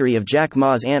brief history of Jack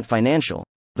Ma's Ant Financial,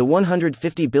 the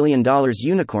 $150 billion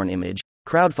unicorn image,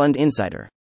 Crowdfund Insider.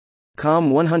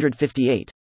 Com 158.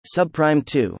 Subprime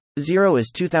 2.0 is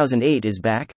 2008 is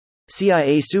back?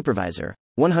 CIA Supervisor.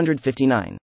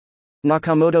 159.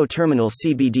 Nakamoto Terminal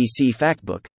CBDC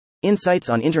Factbook. Insights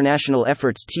on International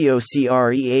Efforts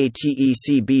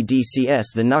TOCREATECBDCS.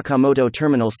 The Nakamoto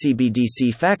Terminal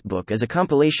CBDC Factbook is a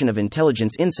compilation of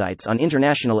intelligence insights on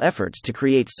international efforts to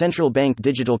create central bank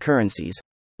digital currencies.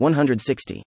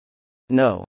 160.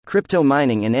 No. Crypto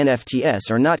mining and NFTs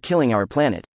are not killing our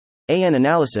planet. An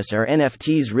analysis. Are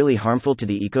NFTs really harmful to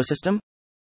the ecosystem?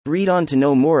 Read on to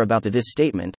know more about this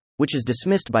statement, which is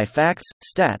dismissed by facts,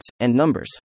 stats, and numbers.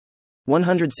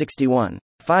 161.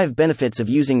 5 benefits of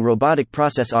using robotic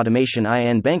process automation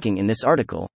in banking. In this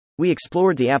article, we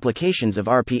explored the applications of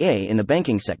RPA in the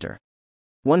banking sector.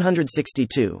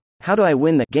 162. How do I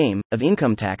win the game of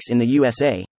income tax in the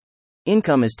USA?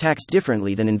 Income is taxed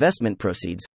differently than investment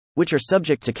proceeds, which are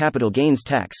subject to capital gains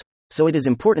tax, so it is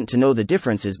important to know the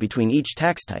differences between each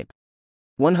tax type.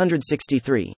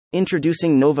 163.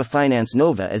 Introducing Nova Finance.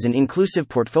 Nova is an inclusive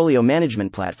portfolio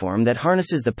management platform that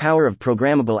harnesses the power of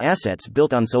programmable assets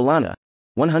built on Solana.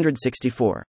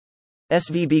 164.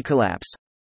 SVB collapse.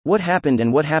 What happened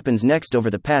and what happens next? Over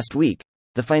the past week,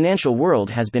 the financial world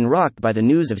has been rocked by the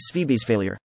news of SVB's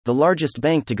failure, the largest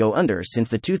bank to go under since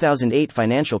the 2008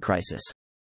 financial crisis.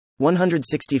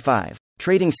 165.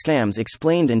 Trading scams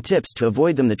explained and tips to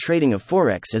avoid them. The trading of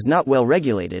Forex is not well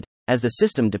regulated, as the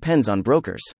system depends on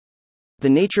brokers. The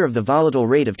nature of the volatile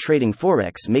rate of trading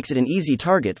Forex makes it an easy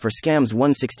target for scams.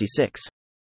 166.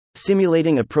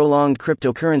 Simulating a prolonged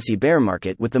cryptocurrency bear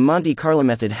market with the Monte Carlo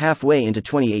method. Halfway into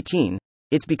 2018,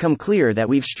 it's become clear that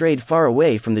we've strayed far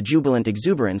away from the jubilant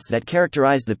exuberance that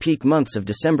characterized the peak months of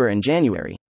December and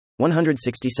January.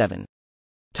 167.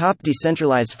 Top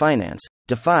Decentralized Finance,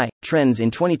 DeFi, Trends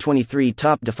in 2023.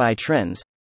 Top DeFi Trends.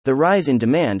 The rise in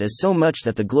demand is so much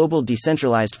that the global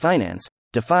decentralized finance,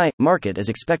 DeFi, market is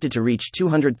expected to reach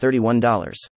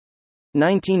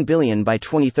 $231.19 billion by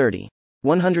 2030.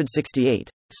 168.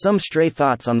 Some stray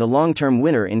thoughts on the long-term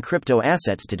winner in crypto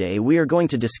assets. Today we are going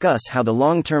to discuss how the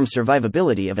long-term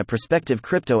survivability of a prospective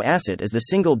crypto asset is the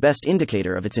single best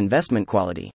indicator of its investment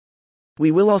quality.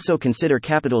 We will also consider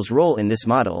capital's role in this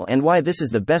model and why this is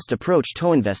the best approach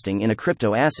to investing in a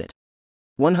crypto asset.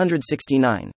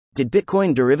 169. Did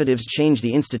Bitcoin derivatives change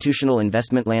the institutional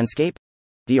investment landscape?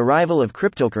 The arrival of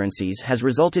cryptocurrencies has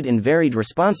resulted in varied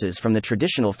responses from the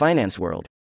traditional finance world.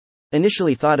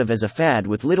 Initially thought of as a fad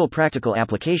with little practical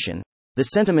application, the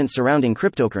sentiment surrounding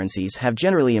cryptocurrencies have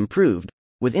generally improved,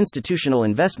 with institutional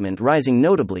investment rising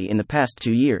notably in the past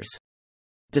 2 years.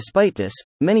 Despite this,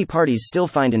 many parties still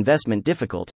find investment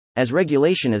difficult, as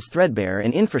regulation is threadbare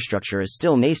and infrastructure is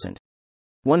still nascent.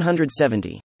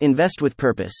 170. Invest with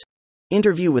purpose.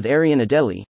 Interview with Arian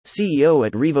Adeli, CEO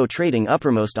at Revo Trading.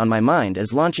 Uppermost on my mind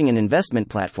is launching an investment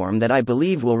platform that I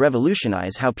believe will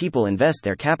revolutionize how people invest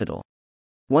their capital.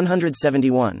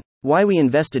 171. Why we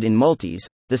invested in Multis,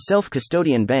 the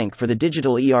self-custodian bank for the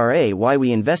digital era. Why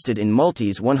we invested in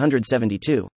Multis.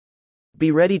 172.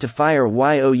 Be ready to fire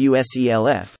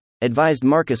YOUSELF, advised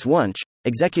Marcus Wunsch,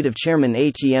 Executive Chairman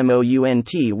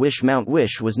ATMOUNT. Wish. Mount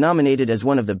Wish was nominated as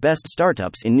one of the best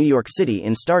startups in New York City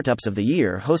in Startups of the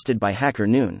Year, hosted by Hacker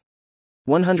Noon.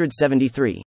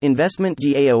 173. Investment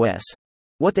DAOs.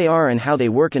 What they are and how they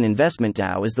work. An investment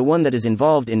DAO is the one that is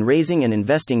involved in raising and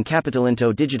investing capital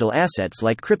into digital assets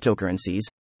like cryptocurrencies,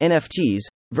 NFTs,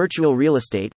 virtual real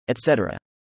estate, etc.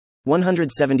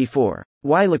 174.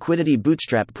 Why liquidity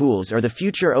bootstrap pools are the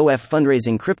future of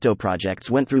fundraising. Crypto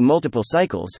projects went through multiple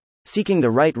cycles, seeking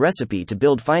the right recipe to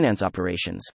build finance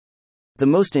operations. The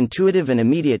most intuitive and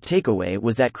immediate takeaway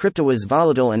was that crypto is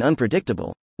volatile and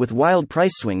unpredictable, with wild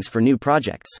price swings for new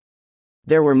projects.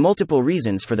 There were multiple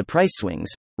reasons for the price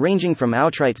swings, ranging from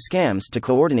outright scams to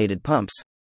coordinated pumps.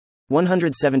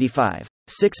 175.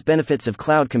 6 benefits of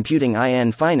cloud computing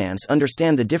in finance.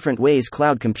 Understand the different ways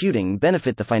cloud computing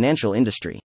benefit the financial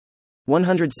industry.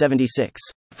 176.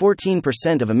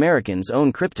 14% of Americans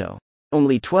own crypto.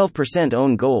 Only 12%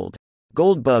 own gold.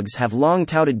 Gold bugs have long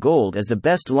touted gold as the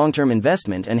best long-term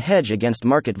investment and hedge against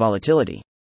market volatility.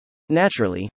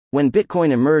 Naturally, when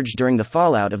Bitcoin emerged during the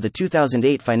fallout of the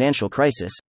 2008 financial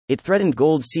crisis, it threatened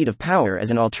gold's seat of power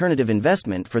as an alternative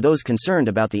investment for those concerned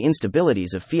about the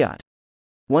instabilities of fiat.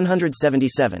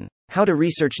 177. How to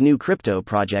research new crypto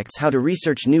projects. How to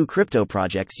research new crypto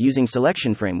projects using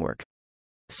selection framework.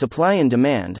 Supply and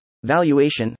demand,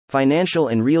 valuation, financial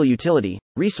and real utility,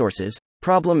 resources,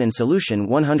 problem and solution.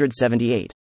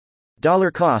 178.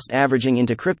 Dollar cost averaging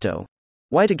into crypto.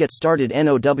 Why to get started.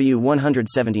 NOW.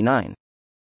 179.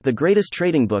 The greatest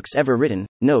trading books ever written.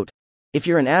 Note: if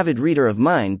you're an avid reader of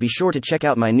mine, be sure to check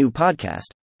out my new podcast,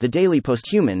 The Daily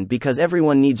Posthuman, because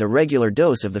everyone needs a regular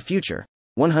dose of the future.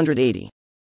 180.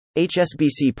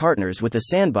 HSBC partners with the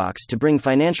Sandbox to bring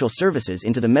financial services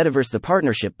into the metaverse. The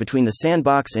partnership between the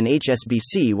Sandbox and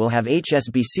HSBC will have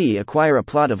HSBC acquire a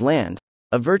plot of land,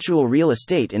 a virtual real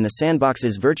estate in the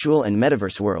Sandbox's virtual and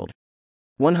metaverse world.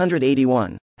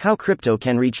 181. How crypto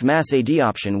can reach mass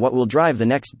adoption. What will drive the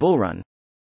next bull run?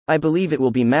 I believe it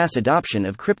will be mass adoption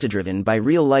of crypto driven by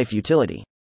real-life utility.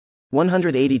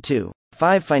 182.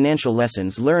 5 financial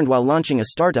lessons learned while launching a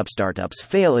startup. Startups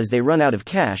fail as they run out of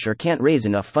cash or can't raise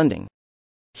enough funding.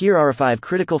 Here are 5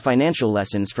 critical financial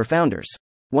lessons for founders.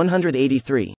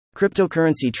 183.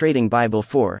 Cryptocurrency Trading Bible.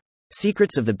 4.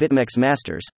 Secrets of the BitMEX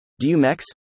Masters. Do you MEX?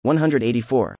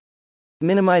 184.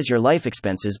 Minimize your life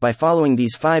expenses by following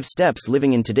these 5 steps.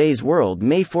 Living in today's world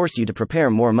may force you to prepare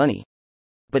more money.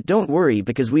 But don't worry,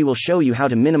 because we will show you how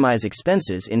to minimize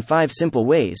expenses in 5 simple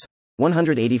ways.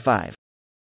 185.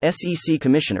 SEC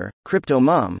Commissioner, Crypto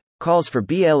Mom, calls for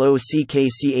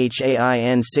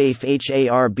BLOCKCHAIN SAFE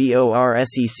HARBOR.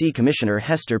 SEC Commissioner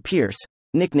Hester Peirce,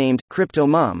 nicknamed Crypto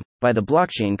Mom by the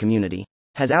blockchain community,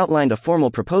 has outlined a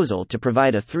formal proposal to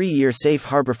provide a 3-year safe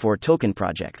harbor for token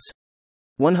projects.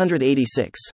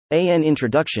 186. AN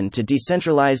Introduction to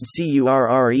Decentralized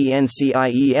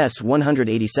CURRENCIES.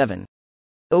 187.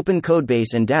 Open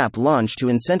Codebase and dApp launch to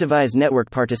incentivize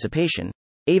network participation.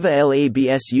 AVA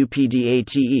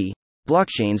LABSUPDATE.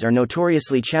 Blockchains are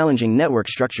notoriously challenging network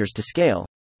structures to scale,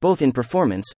 both in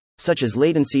performance, such as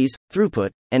latencies, throughput,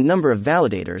 and number of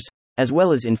validators, as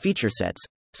well as in feature sets,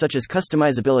 such as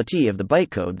customizability of the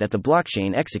bytecode that the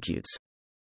blockchain executes.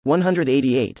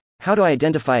 188. How to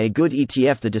identify a good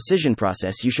ETF. The decision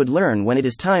process you should learn when it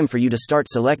is time for you to start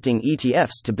selecting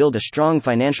ETFs to build a strong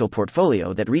financial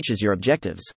portfolio that reaches your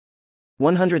objectives.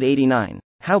 189.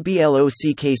 How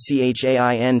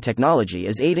blockchain technology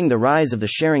is aiding the rise of the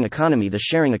sharing economy. The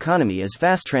sharing economy is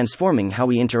fast transforming how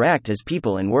we interact as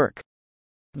people and work.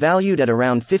 Valued at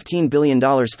around $15 billion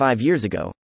 5 years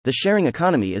ago, the sharing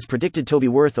economy is predicted to be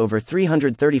worth over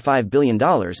 $335 billion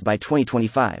by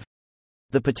 2025.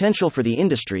 The potential for the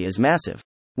industry is massive.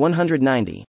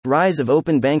 190. Rise of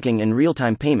open banking and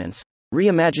real-time payments,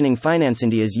 reimagining finance.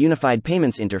 India's Unified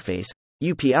Payments Interface,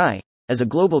 UPI, as a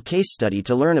global case study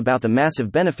to learn about the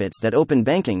massive benefits that open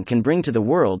banking can bring to the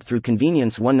world through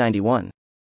convenience. 191.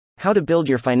 How to build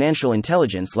your financial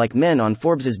intelligence like men on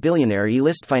Forbes's billionaire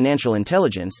list. Financial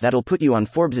intelligence that'll put you on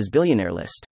Forbes's billionaire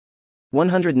list.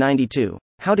 192.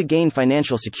 How to gain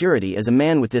financial security as a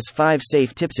man with this 5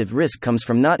 safe tips. If risk comes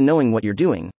from not knowing what you're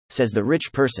doing, says the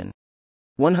rich person.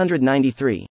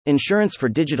 193. Insurance for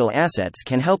digital assets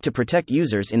can help to protect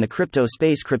users in the crypto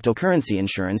space. Cryptocurrency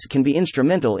insurance can be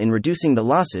instrumental in reducing the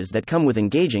losses that come with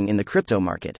engaging in the crypto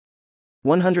market.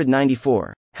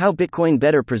 194. How Bitcoin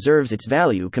better preserves its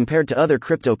value compared to other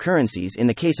cryptocurrencies. In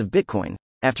the case of Bitcoin,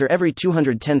 after every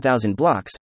 210,000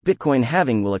 blocks, Bitcoin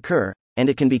halving will occur, and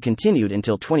it can be continued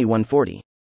until 2140.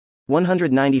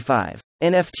 195.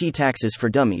 NFT taxes for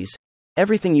dummies.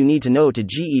 Everything you need to know to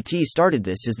get started.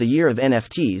 This is the year of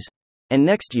NFTs, and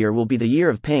next year will be the year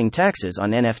of paying taxes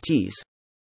on NFTs.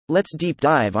 Let's deep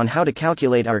dive on how to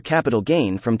calculate our capital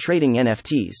gain from trading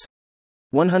NFTs.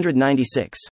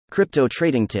 196. Crypto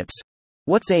trading tips.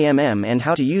 What's AMM and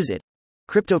how to use it?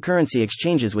 Cryptocurrency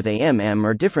exchanges with AMM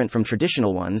are different from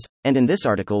traditional ones, and in this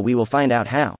article we will find out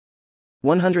how.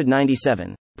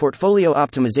 197. Portfolio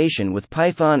optimization with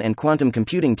Python and quantum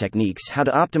computing techniques. How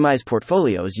to optimize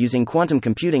portfolios using quantum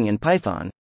computing and Python,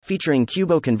 featuring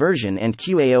Cubo conversion and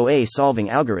QAOA solving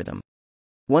algorithm.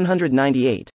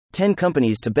 198. 10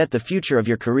 companies to bet the future of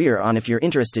your career on. If you're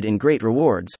interested in great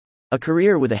rewards, a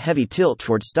career with a heavy tilt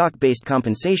toward stock-based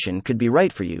compensation could be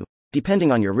right for you,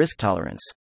 depending on your risk tolerance.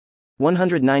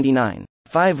 199.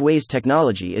 5 ways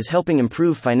technology is helping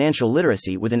improve financial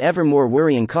literacy with an ever more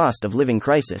worrying cost of living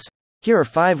crisis. Here are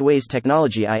 5 ways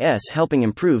technology is helping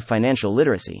improve financial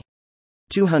literacy.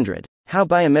 200. How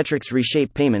biometrics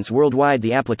reshape payments worldwide.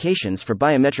 The applications for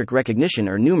biometric recognition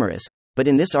are numerous, but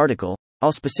in this article,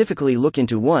 I'll specifically look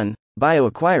into 1.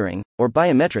 Bioacquiring, or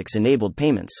biometrics-enabled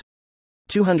payments.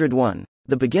 201.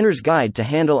 The Beginner's Guide to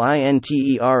Handle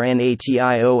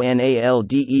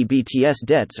INTERNATIONALDEBTS.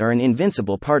 Debts are an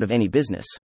invincible part of any business.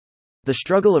 The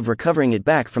struggle of recovering it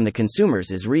back from the consumers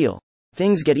is real.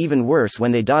 Things get even worse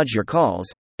when they dodge your calls,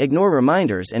 ignore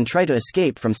reminders, and try to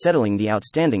escape from settling the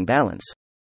outstanding balance.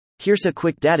 Here's a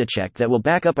quick data check that will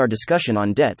back up our discussion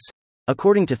on debts.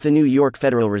 According to the New York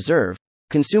Federal Reserve,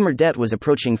 consumer debt was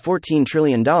approaching $14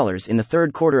 trillion in the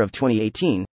third quarter of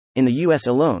 2018, in the US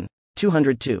alone.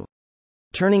 202.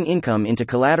 Turning income into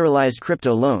collateralized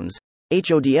crypto loans,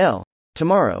 HODL.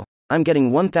 Tomorrow, I'm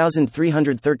getting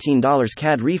 $1,313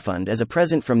 CAD refund as a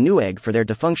present from Newegg for their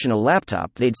defunctional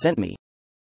laptop they'd sent me.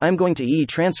 I'm going to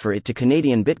transfer it to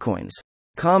Canadian Bitcoins.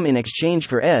 Com in exchange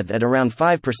for ETH at around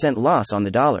 5% loss on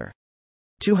the dollar.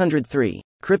 203.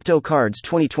 Crypto Cards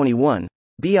 2021,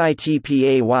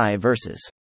 BITPAY versus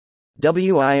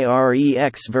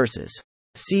WIREX versus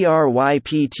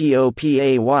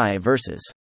CRYPTOPAY versus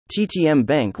TTM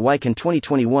Bank. Why can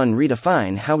 2021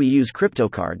 redefine how we use crypto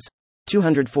cards?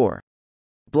 204.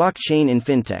 Blockchain in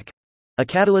fintech. A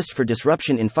catalyst for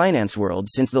disruption in finance world.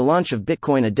 Since the launch of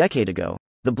Bitcoin a decade ago,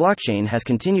 the blockchain has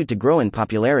continued to grow in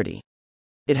popularity.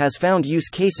 It has found use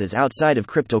cases outside of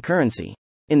cryptocurrency.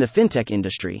 In the fintech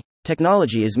industry,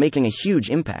 technology is making a huge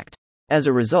impact. As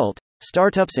a result,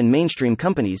 startups and mainstream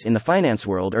companies in the finance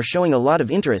world are showing a lot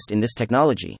of interest in this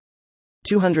technology.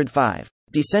 205.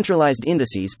 Decentralized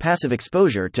indices. Passive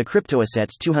exposure to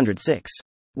cryptoassets. 206.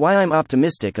 Why I'm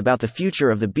optimistic about the future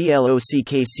of the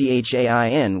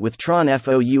blockchain with Tron.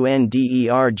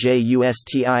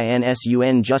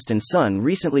 FOUNDERJUSTINSUN. Justin Sun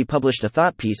recently published a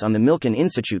thought piece on the Milken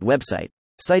Institute website,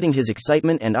 citing his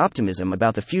excitement and optimism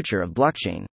about the future of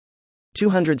blockchain.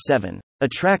 207. A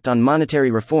tract on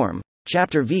monetary reform,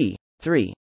 Chapter V.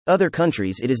 3. Other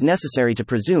countries. It is necessary to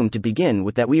presume to begin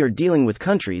with that we are dealing with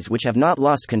countries which have not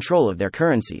lost control of their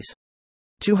currencies.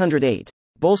 208.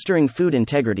 Bolstering food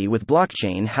integrity with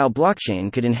blockchain. How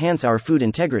blockchain could enhance our food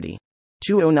integrity.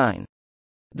 209.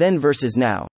 Then versus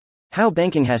now. How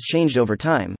banking has changed over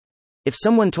time. If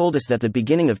someone told us that the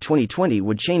beginning of 2020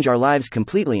 would change our lives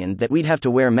completely and that we'd have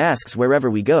to wear masks wherever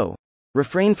we go,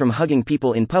 refrain from hugging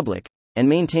people in public, and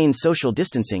maintain social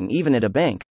distancing even at a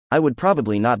bank, I would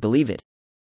probably not believe it.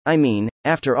 I mean,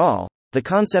 after all, the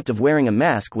concept of wearing a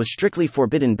mask was strictly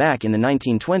forbidden back in the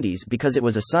 1920s because it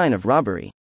was a sign of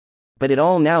robbery. But it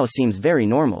all now seems very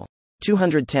normal.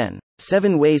 210.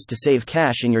 7 ways to save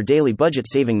cash in your daily budget.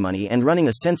 Saving money and running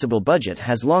a sensible budget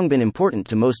has long been important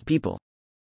to most people.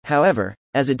 However,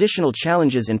 as additional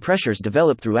challenges and pressures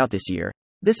develop throughout this year,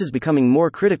 this is becoming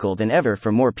more critical than ever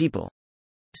for more people.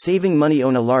 Saving money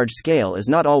on a large scale is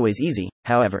not always easy,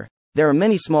 however. There are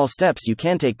many small steps you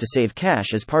can take to save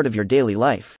cash as part of your daily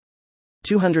life.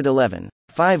 211.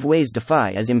 5 ways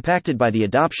DeFi is impacted by the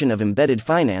adoption of embedded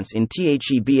finance in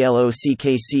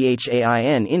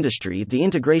THEBLOCKCHAIN industry. The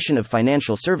integration of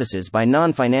financial services by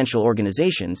non-financial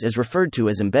organizations is referred to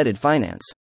as embedded finance.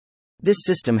 This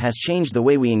system has changed the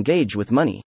way we engage with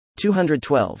money.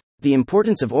 212. The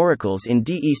importance of oracles in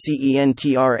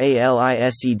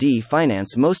DECENTRALISED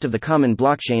finance. Most of the common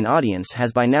blockchain audience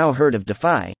has by now heard of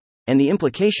DeFi, and the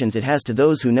implications it has to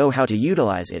those who know how to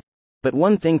utilize it. But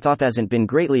one thing thought hasn't been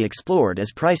greatly explored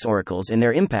is price oracles and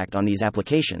their impact on these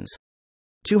applications.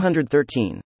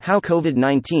 213. How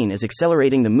COVID-19 is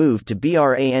accelerating the move to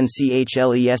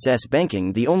BRANCHLESS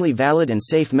banking. The only valid and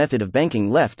safe method of banking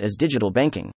left is digital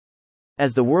banking.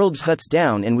 As the world shuts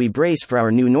down and we brace for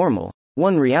our new normal,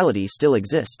 one reality still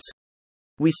exists.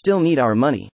 We still need our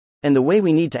money. And the way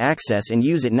we need to access and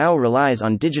use it now relies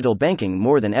on digital banking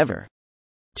more than ever.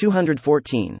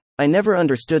 214. I never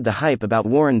understood the hype about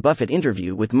Warren Buffett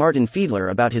interview with Martin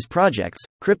Fiedler about his projects,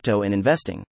 crypto and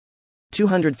investing.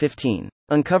 215.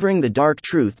 Uncovering the dark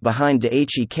truth behind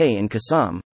DHEK and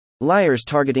Kasam. Liars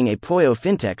targeting a Poyo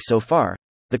fintech. So far,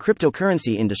 the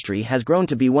cryptocurrency industry has grown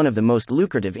to be one of the most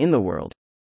lucrative in the world.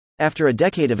 After a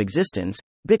decade of existence,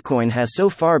 Bitcoin has so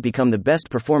far become the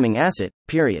best performing asset,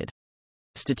 period.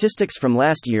 Statistics from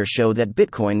last year show that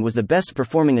Bitcoin was the best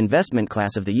performing investment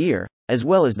class of the year, as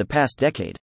well as the past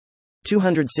decade.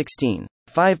 216.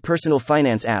 5 personal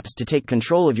finance apps to take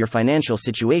control of your financial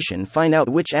situation. Find out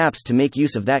which apps to make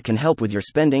use of that can help with your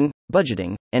spending,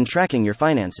 budgeting, and tracking your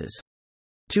finances.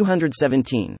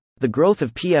 217. The growth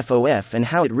of PFOF and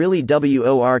how it really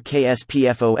works.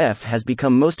 PFOF has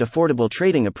become most affordable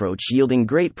trading approach, yielding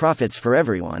great profits for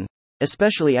everyone,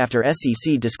 especially after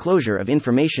SEC Disclosure of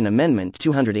Information Amendment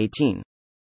 218.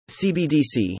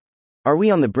 CBDC. Are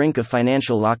we on the brink of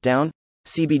financial lockdown?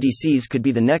 CBDCs could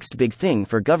be the next big thing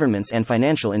for governments and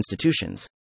financial institutions.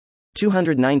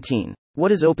 219.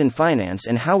 What is open finance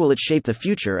and how will it shape the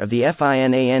future of the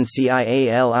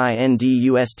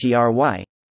FINANCIALINDUSTRY?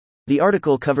 The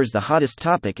article covers the hottest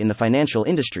topic in the financial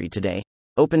industry today: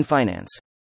 open finance.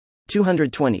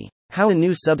 220. How a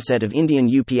new subset of Indian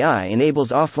UPI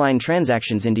enables offline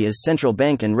transactions. India's central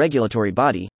bank and regulatory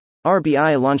body,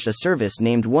 RBI, launched a service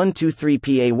named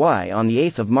 123PAY on the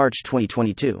 8th of March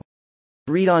 2022.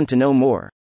 Read on to know more.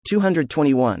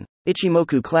 221.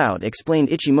 Ichimoku Cloud explained.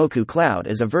 Ichimoku Cloud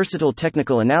is a versatile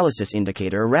technical analysis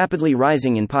indicator rapidly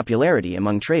rising in popularity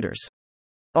among traders.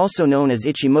 Also known as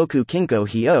Ichimoku Kinko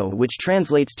Hyo, which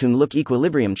translates to Look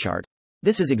Equilibrium Chart.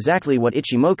 This is exactly what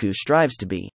Ichimoku strives to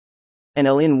be. An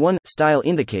all-in-one style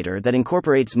indicator that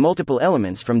incorporates multiple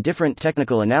elements from different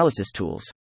technical analysis tools.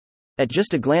 At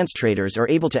just a glance, traders are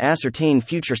able to ascertain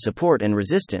future support and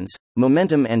resistance,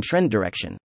 momentum and trend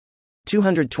direction.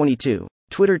 222.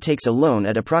 Twitter takes a loan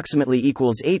at approximately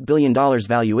equals $8 billion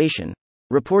valuation,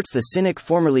 reports the Cynic,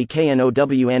 formerly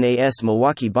KNOWNAS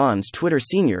Milwaukee Bonds. Twitter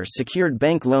seniors secured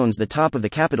bank loans the top of the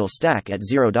capital stack at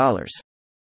 $0.60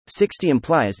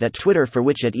 implies that Twitter, for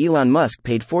which at Elon Musk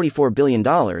paid $44 billion,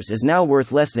 is now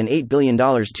worth less than $8 billion.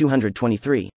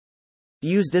 223.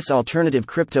 Use this alternative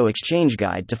crypto exchange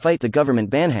guide to fight the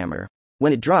government banhammer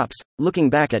when it drops.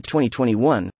 Looking back at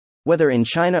 2021, whether in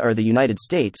China or the United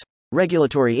States,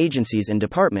 regulatory agencies and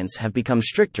departments have become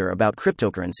stricter about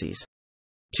cryptocurrencies.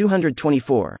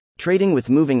 224. Trading with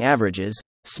moving averages.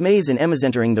 SMAs and EMAs.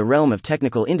 Entering the realm of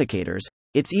technical indicators,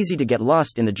 it's easy to get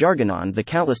lost in the jargon on the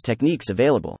countless techniques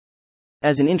available.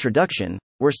 As an introduction,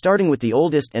 we're starting with the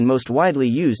oldest and most widely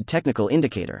used technical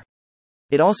indicator.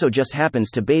 It also just happens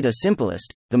to be the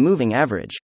simplest, the moving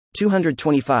average.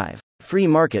 225. Free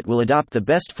market will adopt the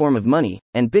best form of money,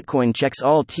 and Bitcoin checks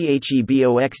all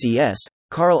THEBOXES.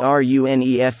 Carl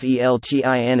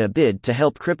Runefeltin. A bid to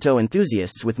help crypto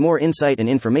enthusiasts with more insight and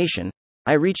information.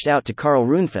 I reached out to Carl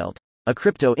Runefelt, a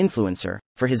crypto influencer,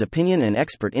 for his opinion and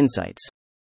expert insights.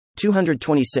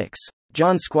 226.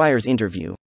 John Squires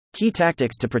interview. Key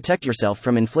tactics to protect yourself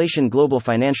from inflation. Global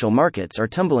financial markets are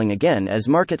tumbling again as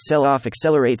market sell-off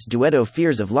accelerates. Duetto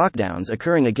fears of lockdowns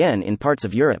occurring again in parts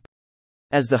of Europe.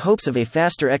 As the hopes of a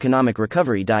faster economic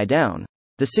recovery die down,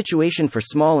 The situation for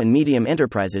small and medium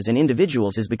enterprises and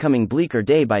individuals is becoming bleaker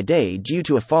day by day due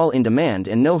to a fall in demand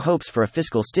and no hopes for a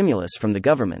fiscal stimulus from the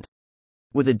government.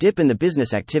 With a dip in the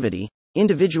business activity,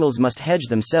 individuals must hedge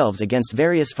themselves against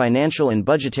various financial and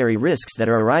budgetary risks that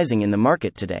are arising in the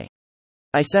market today.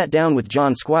 I sat down with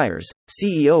John Squires,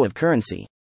 CEO of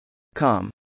Currency.com,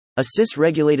 a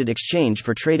CIS-regulated exchange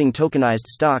for trading tokenized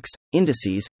stocks,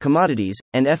 indices, commodities,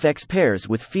 and FX pairs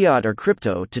with fiat or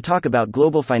crypto to talk about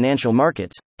global financial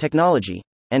markets, technology,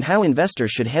 and how investors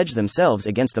should hedge themselves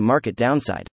against the market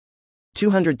downside.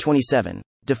 227.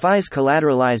 DeFi's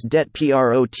collateralized debt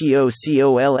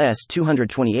PROTOCOLS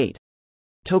 228.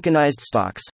 Tokenized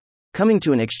stocks. Coming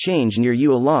to an exchange near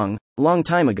you a long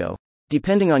time ago,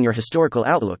 depending on your historical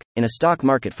outlook, in a stock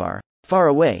market far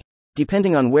away.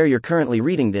 Depending on where you're currently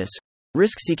reading this,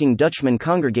 risk-seeking Dutchmen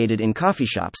congregated in coffee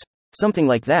shops, something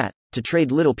like that, to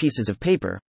trade little pieces of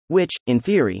paper, which, in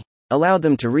theory, allowed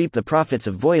them to reap the profits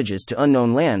of voyages to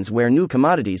unknown lands where new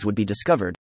commodities would be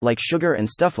discovered, like sugar and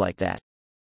stuff like that.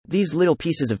 These little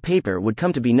pieces of paper would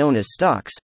come to be known as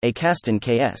stocks, a Kasten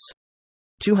KS.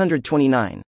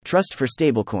 229. Trust for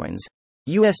stablecoins.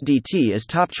 USDT is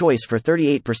top choice for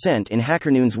 38% in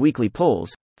HackerNoon's weekly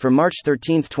polls. For March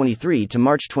 13, 23 to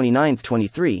March 29,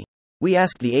 23, we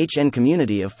asked the HN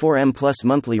community of 4M Plus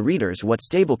monthly readers what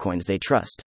stablecoins they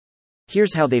trust.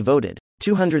 Here's how they voted.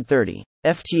 230.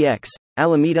 FTX,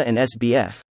 Alameda and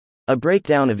SBF. A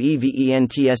breakdown of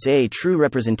EVENTSA true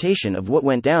representation of what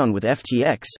went down with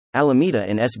FTX, Alameda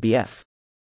and SBF.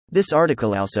 This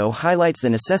article also highlights the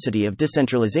necessity of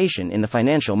decentralization in the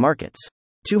financial markets.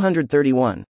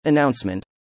 231. Announcement.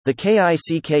 The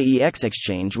KICKEX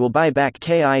exchange will buy back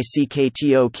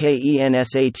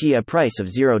KICKTOKENSAT a price of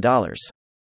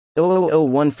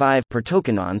 $0.00015 per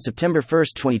token on September 1,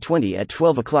 2020 at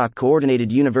 12 o'clock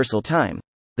Coordinated Universal Time.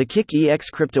 The KICKEX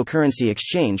cryptocurrency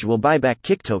exchange will buy back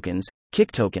KIC tokens,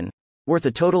 KIC token, worth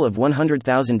a total of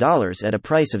 $100,000 at a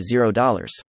price of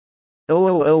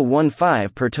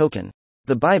 $0.00015 per token.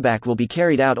 The buyback will be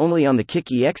carried out only on the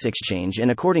KICKEX exchange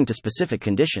and according to specific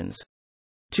conditions.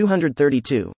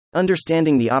 232.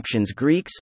 Understanding the options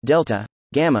Greeks, Delta,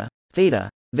 Gamma, Theta,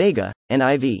 Vega, and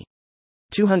IV.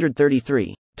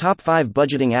 233. Top 5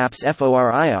 budgeting apps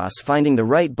for iOS. Finding the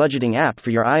right budgeting app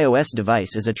for your iOS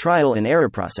device is a trial and error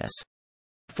process.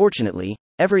 Fortunately,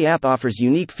 every app offers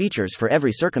unique features for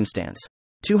every circumstance.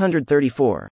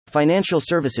 234. Financial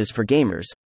services for gamers.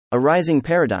 A rising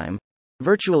paradigm.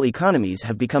 Virtual economies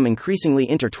have become increasingly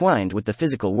intertwined with the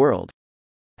physical world.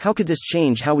 How could this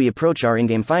change how we approach our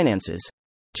in-game finances?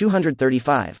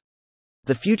 235.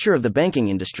 The future of the banking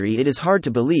industry. It is hard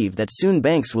to believe that soon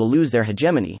banks will lose their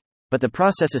hegemony, but the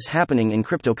processes happening in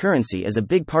cryptocurrency is a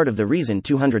big part of the reason.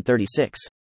 236.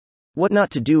 What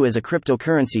not to do as a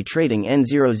cryptocurrency trading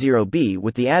N00B.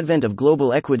 With the advent of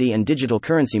global equity and digital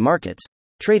currency markets,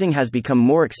 trading has become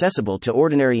more accessible to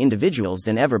ordinary individuals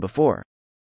than ever before.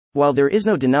 While there is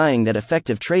no denying that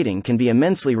effective trading can be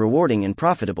immensely rewarding and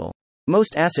profitable,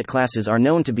 most asset classes are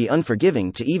known to be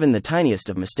unforgiving to even the tiniest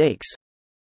of mistakes.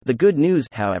 The good news,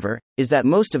 however, is that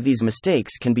most of these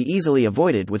mistakes can be easily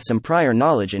avoided with some prior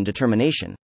knowledge and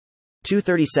determination.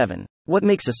 237. What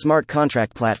makes a smart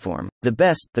contract platform the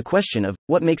best? The question of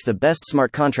what makes the best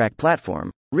smart contract platform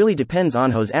really depends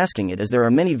on who's asking it, as there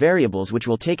are many variables which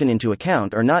will taken into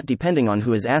account or not depending on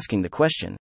who is asking the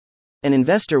question. An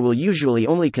investor will usually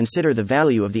only consider the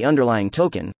value of the underlying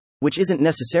token, which isn't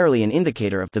necessarily an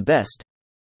indicator of the best.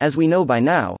 As we know by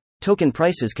now, token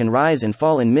prices can rise and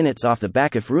fall in minutes off the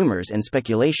back of rumors and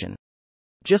speculation.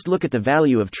 Just look at the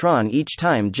value of Tron each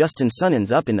time Justin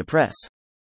Sun's up in the press.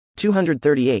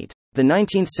 238. The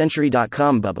 19th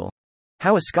century.com bubble.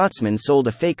 How a Scotsman sold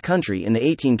a fake country in the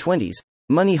 1820s.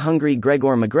 Money-hungry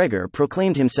Gregor MacGregor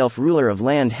proclaimed himself ruler of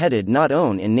land headed not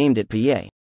own and named it PA.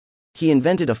 He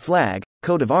invented a flag,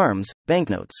 coat of arms,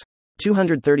 banknotes.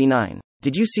 239.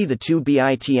 Did you see the 2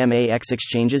 BITMAX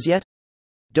exchanges yet?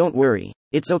 Don't worry,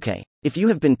 it's okay. If you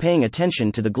have been paying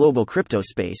attention to the global crypto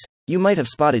space, you might have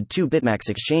spotted 2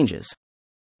 BitMax exchanges.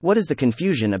 What is the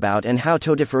confusion about and how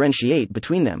to differentiate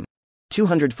between them?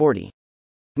 240.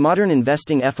 Modern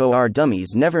investing for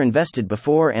dummies never invested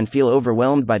before and feel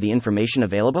overwhelmed by the information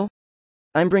available?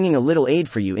 I'm bringing a little aid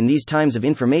for you in these times of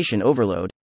information overload.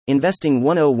 Investing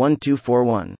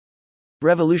 101241.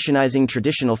 Revolutionizing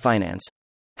traditional finance.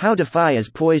 How DeFi is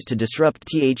poised to disrupt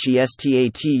the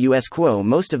status quo.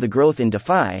 Most of the growth in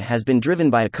DeFi has been driven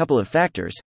by a couple of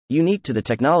factors, unique to the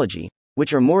technology,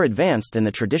 which are more advanced than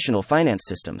the traditional finance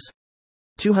systems.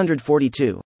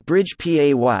 242. Bridge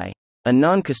Pay, a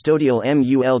non-custodial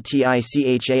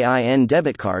multichain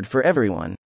debit card for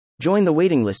everyone. Join the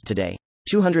waiting list today.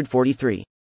 243.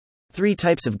 3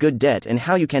 types of good debt and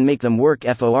how you can make them work.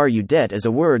 FORU debt is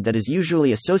a word that is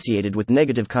usually associated with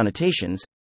negative connotations.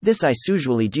 This is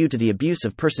usually due to the abuse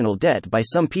of personal debt by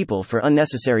some people for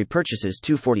unnecessary purchases.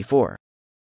 244.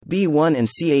 B1 and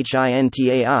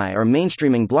CHINTAI are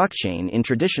mainstreaming blockchain in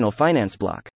traditional finance.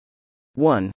 Block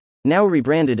 1, now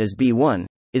rebranded as B1,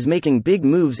 is making big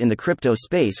moves in the crypto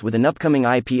space with an upcoming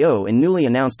IPO and newly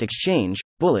announced exchange.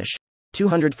 Bullish.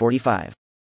 245.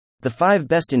 The 5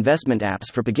 best investment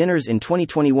apps for beginners in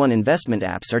 2021. Investment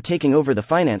apps are taking over the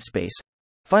finance space.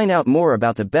 Find out more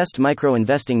about the best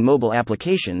micro-investing mobile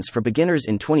applications for beginners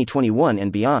in 2021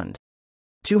 and beyond.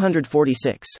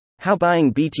 246. How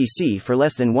buying BTC for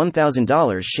less than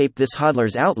 $1,000 shaped this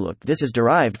hodler's outlook. This is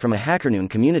derived from a HackerNoon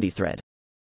community thread.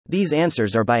 These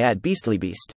answers are by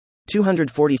 @BeastlyBeast.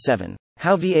 247.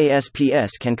 How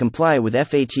VASPS can comply with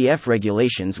FATF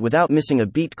regulations without missing a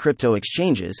beat. Crypto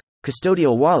exchanges,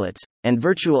 custodial wallets, and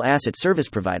virtual asset service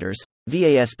providers,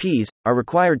 VASPs, are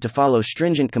required to follow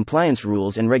stringent compliance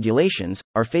rules and regulations,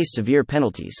 or face severe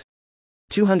penalties.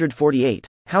 248.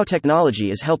 How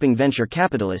technology is helping venture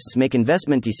capitalists make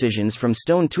investment decisions. From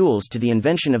stone tools to the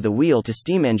invention of the wheel to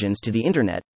steam engines to the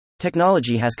internet,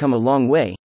 technology has come a long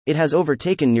way. It has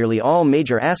overtaken nearly all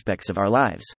major aspects of our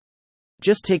lives.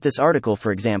 Just take this article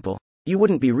for example. You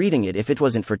wouldn't be reading it if it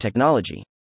wasn't for technology.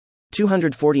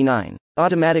 249.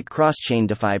 Automatic cross-chain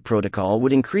DeFi protocol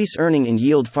would increase earning in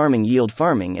yield farming. Yield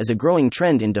farming is a growing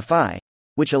trend in DeFi,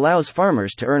 which allows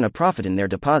farmers to earn a profit in their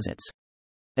deposits.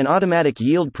 An automatic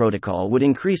yield protocol would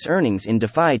increase earnings in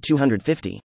DeFi.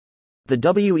 250. The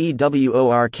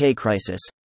WEWORK crisis.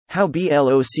 How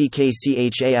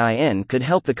BLOCKCHAIN could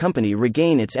help the company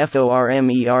regain its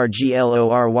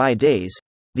FORMERGLORY days.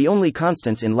 The only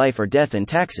constants in life are death and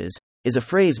taxes, is a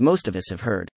phrase most of us have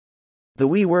heard. The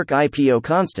WeWork IPO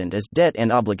constant is debt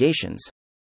and obligations.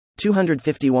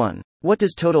 251. What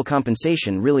does total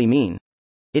compensation really mean?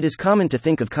 It is common to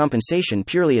think of compensation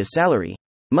purely as salary,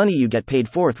 money you get paid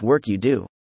for the work you do.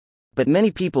 But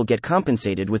many people get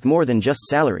compensated with more than just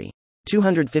salary.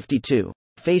 252.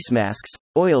 Face masks,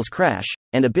 oil's crash,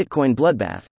 and a Bitcoin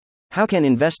bloodbath. How can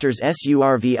investors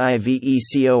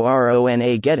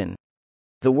survivecORONA get in?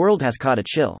 The world has caught a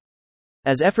chill.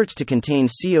 As efforts to contain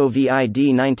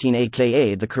COVID-19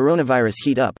 aka the coronavirus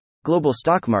heat up global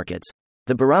stock markets,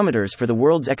 the barometers for the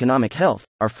world's economic health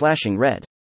are flashing red.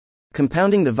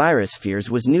 Compounding the virus fears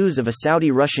was news of a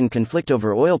Saudi-Russian conflict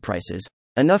over oil prices,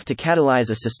 enough to catalyze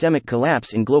a systemic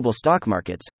collapse in global stock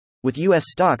markets, with U.S.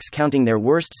 stocks counting their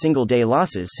worst single-day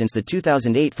losses since the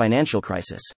 2008 financial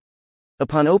crisis.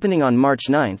 Upon opening on March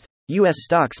 9, U.S.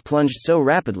 stocks plunged so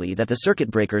rapidly that the circuit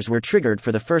breakers were triggered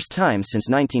for the first time since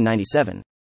 1997.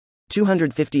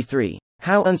 253.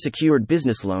 How unsecured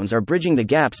business loans are bridging the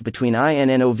gaps between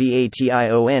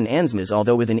INNOVATION and SMEs.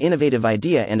 Although with an innovative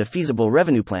idea and a feasible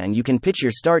revenue plan you can pitch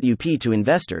your start UP to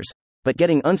investors, but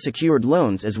getting unsecured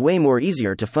loans is way more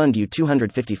easier to fund you.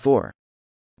 254.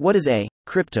 What is a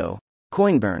crypto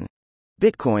coin?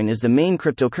 Bitcoin is the main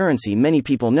cryptocurrency many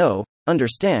people know,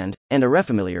 understand, and are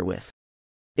familiar with.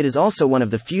 It is also one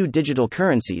of the few digital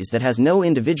currencies that has no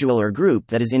individual or group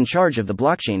that is in charge of the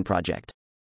blockchain project.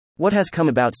 What has come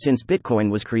about since Bitcoin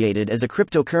was created as a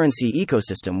cryptocurrency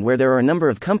ecosystem where there are a number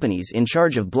of companies in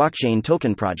charge of blockchain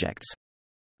token projects.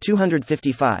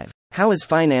 255. How is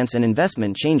finance and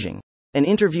investment changing? An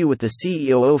interview with the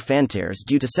CEO of Fantares.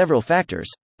 Due to several factors,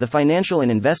 the financial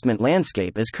and investment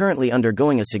landscape is currently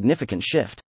undergoing a significant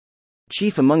shift.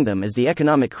 Chief among them is the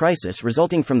economic crisis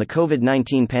resulting from the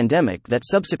COVID-19 pandemic that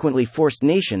subsequently forced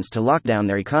nations to lock down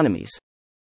their economies.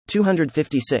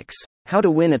 256. How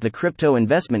to win at the crypto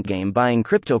investment game. Buying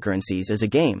cryptocurrencies is a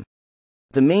game.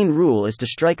 The main rule is to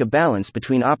strike a balance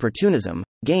between opportunism,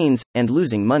 gains, and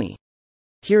losing money.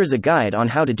 Here is a guide on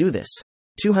how to do this.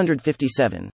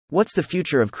 257. What's the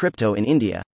future of crypto in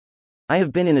India? I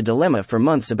have been in a dilemma for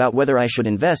months about whether I should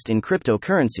invest in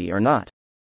cryptocurrency or not.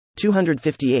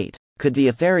 258. Could the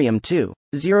Ethereum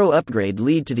 2.0 upgrade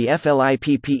lead to the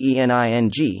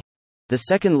FLIPPENING? The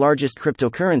second largest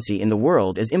cryptocurrency in the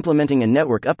world is implementing a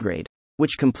network upgrade,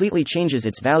 which completely changes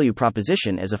its value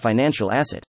proposition as a financial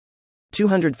asset.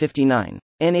 259.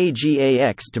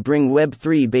 NAGAX to bring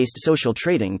Web3-based social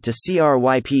trading to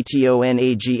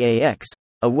CRYPTONAGAX,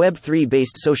 a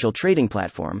Web3-based social trading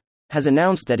platform, has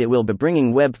announced that it will be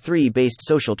bringing Web3-based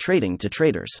social trading to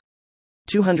traders.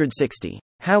 260.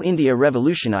 How India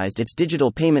revolutionized its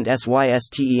digital payment.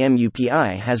 SYSTEM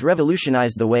UPI has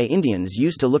revolutionized the way Indians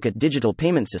used to look at digital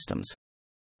payment systems.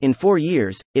 In 4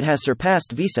 years, it has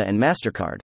surpassed Visa and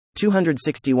MasterCard.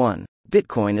 261.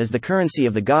 Bitcoin is the currency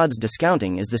of the gods.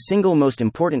 Discounting is the single most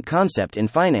important concept in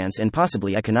finance and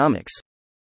possibly economics.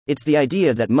 It's the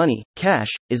idea that money, cash,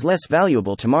 is less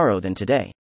valuable tomorrow than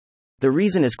today. The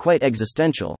reason is quite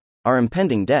existential: our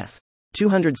impending death.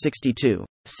 262.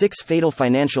 6 fatal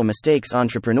financial mistakes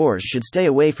entrepreneurs should stay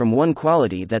away from. One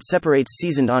quality that separates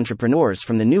seasoned entrepreneurs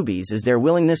from the newbies is their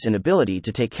willingness and ability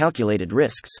to take calculated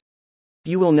risks.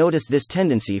 You will notice this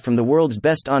tendency from the world's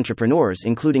best entrepreneurs,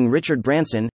 including Richard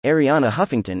Branson, Arianna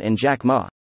Huffington, and Jack Ma.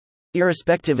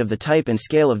 Irrespective of the type and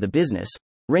scale of the business,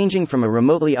 ranging from a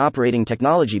remotely operating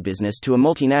technology business to a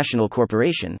multinational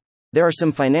corporation, there are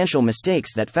some financial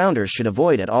mistakes that founders should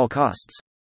avoid at all costs.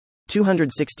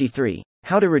 263.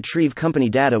 How to retrieve company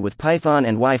data with Python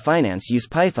and why finance. Use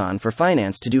Python for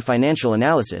finance to do financial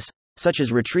analysis, such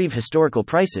as retrieve historical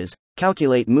prices,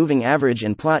 calculate moving average,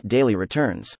 and plot daily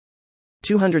returns.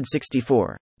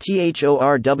 264.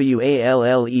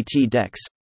 THORWALLET DEX.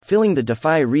 Filling the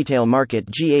DeFi retail market.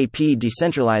 GAP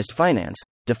Decentralized finance,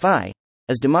 DeFi,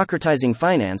 is democratizing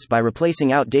finance by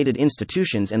replacing outdated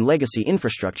institutions and legacy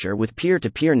infrastructure with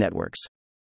peer-to-peer networks.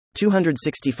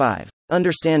 265.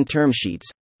 Understand term sheets.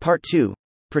 Part 2.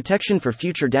 Protection for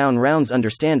future down rounds.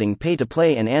 Understanding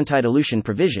pay-to-play and anti-dilution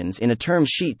provisions in a term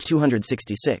sheet.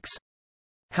 266.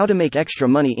 How to make extra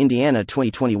money. Indiana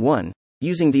 2021.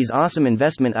 Using these awesome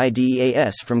investment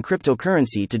ideas, from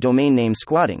cryptocurrency to domain name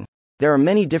squatting, there are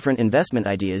many different investment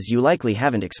ideas you likely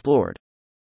haven't explored.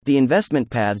 The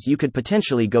investment paths you could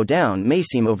potentially go down may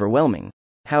seem overwhelming.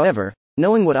 However,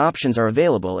 knowing what options are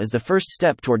available is the first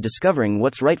step toward discovering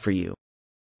what's right for you.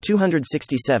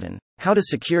 267. How to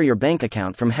secure your bank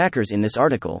account from hackers. In this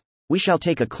article, we shall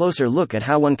take a closer look at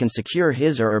how one can secure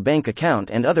his or her bank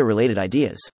account and other related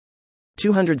ideas.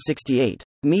 268.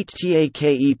 Meet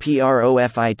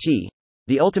TAKEPROFIT,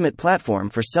 the ultimate platform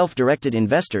for self-directed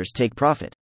investors. Take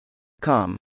profit.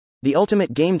 Com. The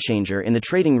ultimate game changer in the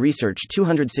trading research.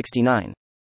 269.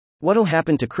 What'll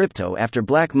happen to crypto after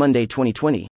Black Monday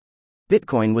 2020?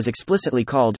 Bitcoin was explicitly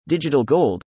called digital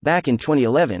gold back in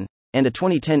 2011, and a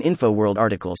 2010 InfoWorld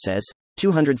article says.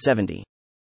 270.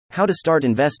 How to start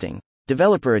investing.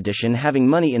 Developer Edition. Having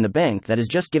money in the bank that is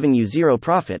just giving you zero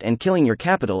profit and killing your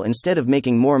capital instead of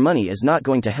making more money is not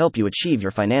going to help you achieve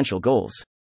your financial goals.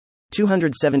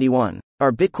 271.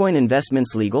 Are Bitcoin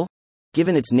investments legal?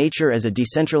 Given its nature as a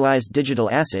decentralized digital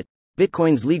asset,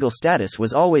 Bitcoin's legal status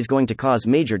was always going to cause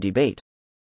major debate.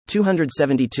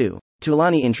 272.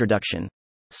 Tulani Introduction.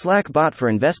 Slack bot for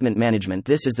investment management.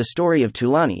 This is the story of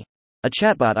Tulani, a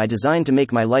chatbot I designed to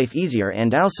make my life easier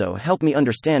and also help me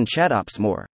understand ChatOps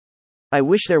more. I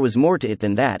wish there was more to it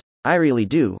than that, I really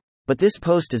do, but this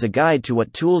post is a guide to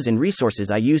what tools and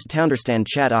resources I used to understand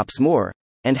ChatOps more,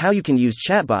 and how you can use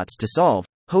chatbots to solve,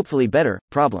 hopefully better,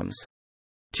 problems.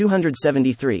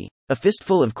 273. A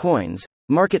Fistful of Coins,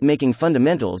 Market-Making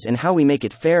Fundamentals and How We Make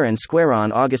It Fair and Square.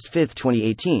 On August 5,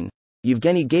 2018,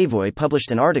 Yevgeny Gavoy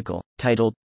published an article,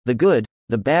 titled, The Good,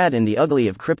 the Bad and the Ugly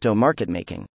of Crypto Market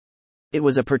Making. It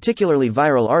was a particularly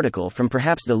viral article from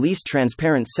perhaps the least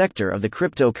transparent sector of the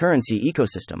cryptocurrency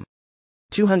ecosystem.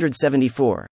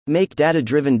 274. Make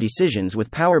data-driven decisions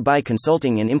with Power BI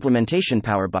Consulting and Implementation.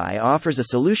 Power BI offers a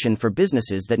solution for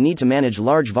businesses that need to manage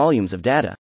large volumes of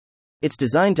data. It's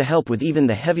designed to help with even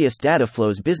the heaviest data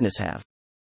flows business have.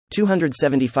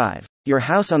 275. Your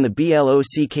house on the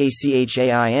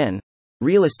blockchain.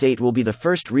 Real estate will be the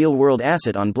first real-world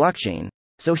asset on blockchain,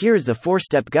 so here is the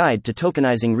 4-step guide to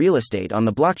tokenizing real estate on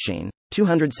the blockchain.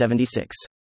 276.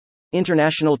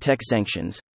 International tech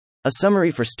sanctions. A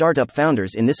summary for startup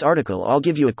founders. In this article, I'll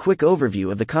give you a quick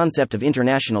overview of the concept of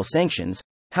international sanctions,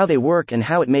 how they work and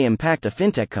how it may impact a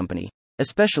fintech company,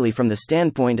 especially from the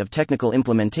standpoint of technical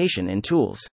implementation and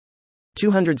tools.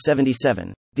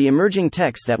 277. The emerging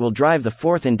techs that will drive the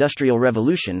fourth industrial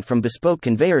revolution, from bespoke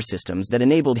conveyor systems that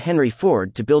enabled Henry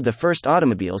Ford to build the first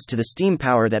automobiles to the steam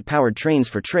power that powered trains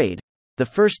for trade. The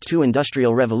first 2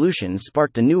 industrial revolutions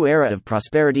sparked a new era of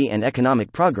prosperity and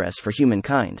economic progress for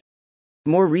humankind.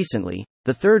 More recently,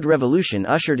 the third revolution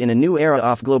ushered in a new era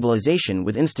of globalization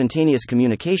with instantaneous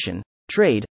communication,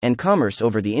 trade, and commerce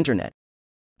over the internet.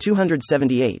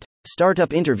 278.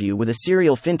 Startup interview with a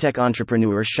serial fintech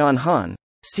entrepreneur. Sean Han,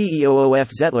 CEO of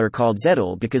Zettlr, called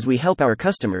Zettle because we help our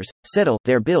customers settle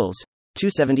their bills.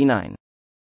 279.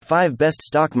 5 best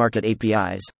stock market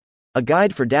APIs. A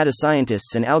guide for data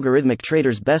scientists and algorithmic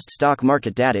traders. Best stock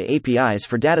market data APIs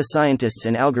for data scientists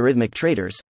and algorithmic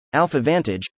traders: Alpha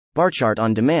Vantage, Barchart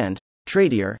on Demand,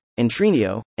 Tradier,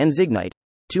 Intrinio, and Zignite.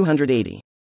 280.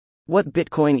 What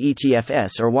Bitcoin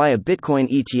ETFs or why a Bitcoin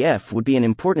ETF would be an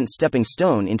important stepping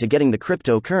stone into getting the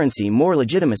cryptocurrency more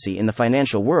legitimacy in the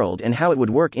financial world and how it would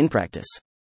work in practice.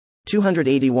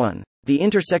 281. The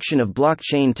intersection of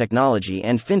blockchain technology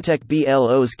and fintech.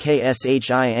 BLOS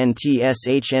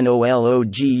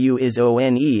KSHINTSHNOLOGU is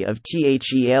ONE of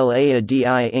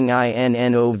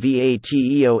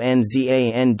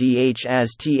THELADININOVATEONZANDH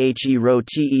as THERO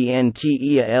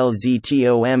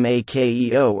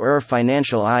TENTEALZTOMAKEO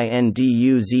financial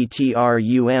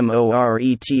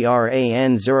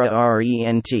INDUZTRUMORETRAN Zura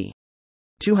RENT.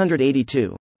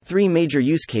 282. Three major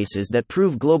use cases that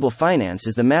prove global finance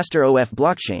is the master OF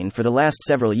blockchain. For the last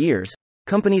several years,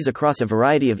 companies across a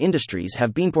variety of industries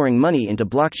have been pouring money into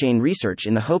blockchain research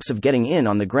in the hopes of getting in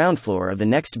on the ground floor of the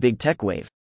next big tech wave.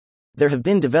 There have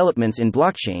been developments in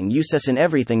blockchain uses in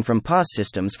everything from POS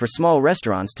systems for small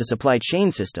restaurants to supply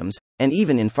chain systems, and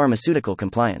even in pharmaceutical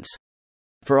compliance.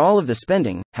 For all of the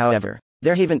spending, however,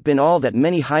 there haven't been all that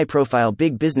many high-profile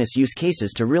big business use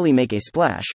cases to really make a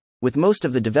splash, with most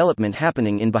of the development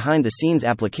happening in behind-the-scenes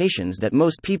applications that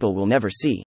most people will never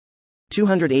see.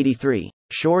 283.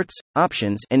 Shorts,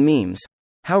 options, and memes.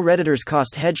 How Redditors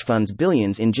cost hedge funds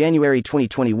billions. In January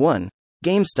 2021,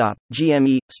 GameStop,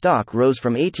 GME, stock rose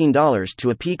from $18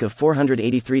 to a peak of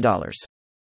 $483.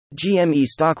 GME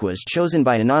stock was chosen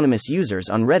by anonymous users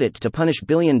on Reddit to punish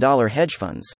billion-dollar hedge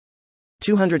funds.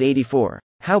 284.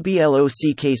 How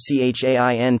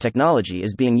blockchain technology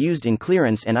is being used in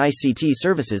clearance and ICT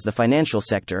services. The financial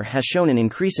sector has shown an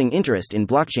increasing interest in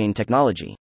blockchain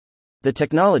technology. The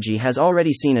technology has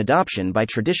already seen adoption by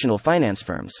traditional finance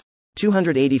firms.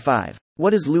 285.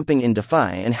 What is looping in DeFi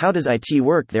and how does it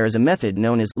work? There is a method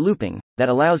known as looping that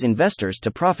allows investors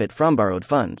to profit from borrowed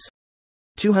funds.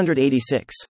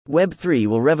 286. Web3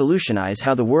 will revolutionize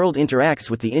how the world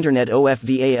interacts with the Internet.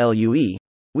 OFVALUE.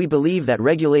 We believe that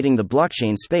regulating the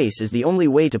blockchain space is the only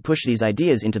way to push these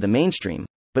ideas into the mainstream,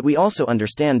 but we also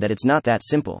understand that it's not that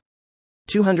simple.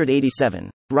 287.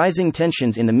 Rising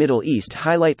tensions in the Middle East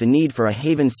highlight the need for a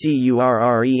haven.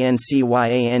 CURRENCYAND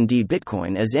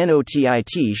Bitcoin as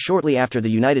NOTIT. Shortly after the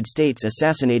United States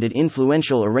assassinated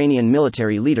influential Iranian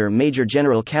military leader Major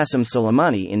General Qasem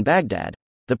Soleimani in Baghdad,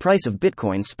 the price of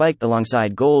Bitcoin spiked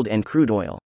alongside gold and crude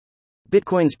oil.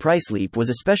 Bitcoin's price leap was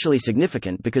especially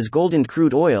significant because gold and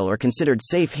crude oil are considered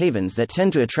safe havens that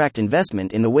tend to attract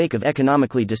investment in the wake of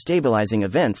economically destabilizing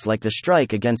events like the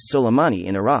strike against Soleimani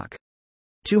in Iraq.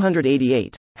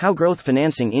 288. How growth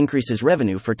financing increases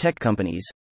revenue for tech companies.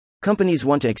 Companies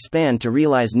want to expand to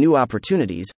realize new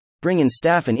opportunities, bring in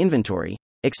staff and inventory,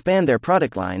 expand their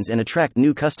product lines, and attract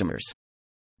new customers.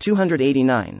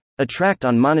 289. A tract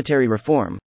on monetary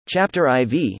reform. Chapter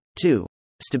IV, 2.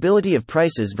 Stability of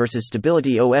prices versus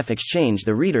stability of exchange.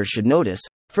 The reader should notice,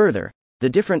 further, the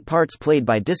different parts played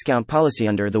by discount policy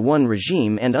under the one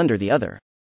regime and under the other.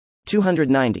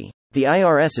 290. The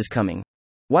IRS is coming.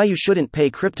 Why you shouldn't pay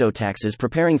crypto taxes.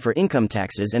 Preparing for income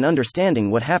taxes and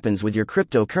understanding what happens with your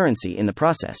cryptocurrency in the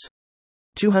process.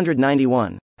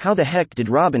 291. How the heck did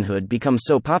Robinhood become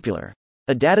so popular?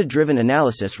 A data-driven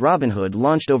analysis. Robinhood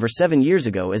launched over 7 years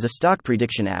ago as a stock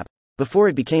prediction app, before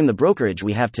it became the brokerage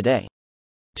we have today.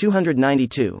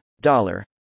 292. Dollar.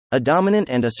 A dominant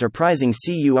and a surprising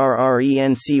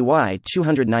CURRENCY.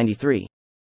 293.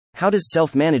 How does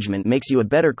self-management makes you a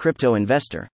better crypto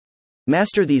investor?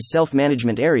 Master these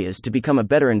self-management areas to become a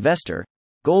better investor: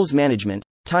 goals management,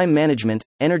 time management,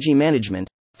 energy management,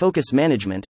 focus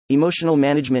management, emotional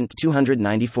management.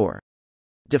 294.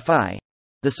 DeFi.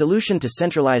 The solution to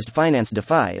centralized finance.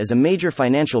 DeFi is a major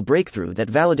financial breakthrough that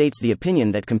validates the opinion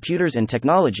that computers and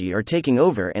technology are taking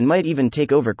over and might even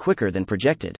take over quicker than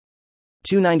projected.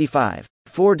 295.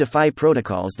 4 DeFi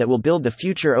protocols that will build the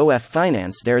future of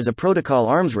finance. There is a protocol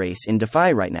arms race in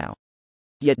DeFi right now.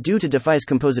 Yet due to DeFi's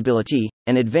composability,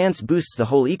 an advance boosts the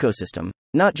whole ecosystem,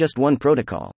 not just one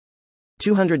protocol.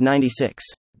 296.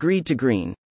 Greed to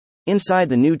green. Inside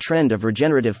the new trend of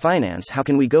regenerative finance, how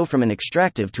can we go from an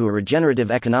extractive to a regenerative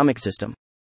economic system?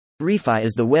 ReFi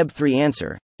is the Web3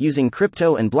 answer, using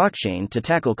crypto and blockchain to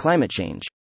tackle climate change.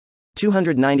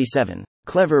 297.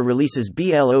 Clever releases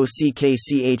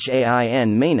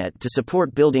BLOCKCHAIN mainnet to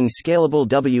support building scalable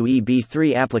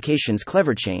Web3 applications.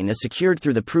 Cleverchain is secured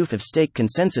through the proof-of-stake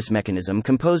consensus mechanism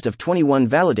composed of 21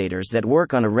 validators that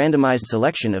work on a randomized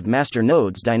selection of master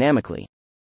nodes dynamically.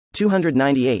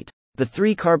 298. The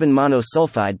 3-carbon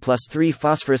monosulfide plus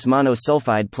 3-phosphorus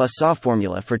monosulfide plus SAW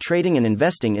formula for trading and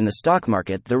investing in the stock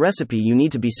market. The recipe you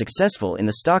need to be successful in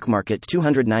the stock market.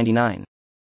 299.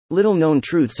 Little known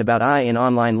truths about AI in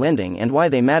online lending and why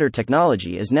they matter.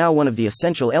 Technology is now one of the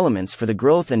essential elements for the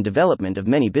growth and development of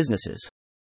many businesses.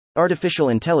 Artificial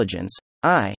intelligence,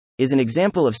 AI, is an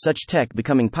example of such tech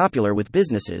becoming popular with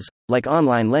businesses, like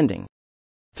online lending.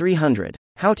 300.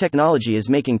 How technology is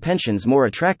making pensions more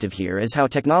attractive. Here is how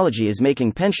technology is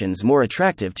making pensions more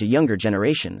attractive to younger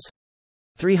generations.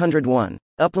 301.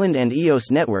 Upland and EOS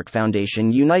Network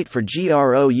Foundation unite for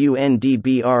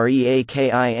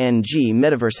GROUNDBREAKING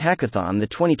Metaverse Hackathon. The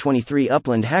 2023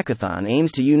 Upland Hackathon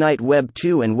aims to unite Web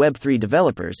 2 and Web 3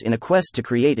 developers in a quest to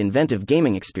create inventive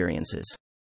gaming experiences.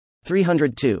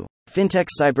 302. Fintech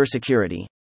Cybersecurity.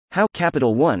 How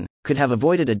Capital One could have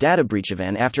avoided a data breach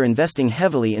event after investing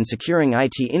heavily in securing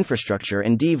IT infrastructure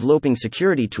and developing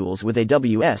security tools with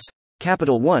AWS.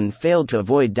 Capital One failed to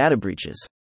avoid data breaches.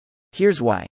 Here's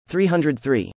why.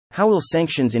 303. How will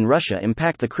sanctions in Russia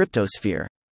impact the crypto sphere?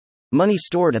 Money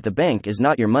stored at the bank is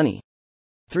not your money.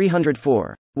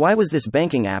 304. Why was this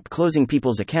banking app closing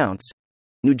people's accounts?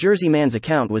 New Jersey man's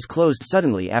account was closed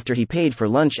suddenly after he paid for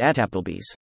lunch at Applebee's.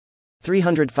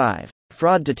 305.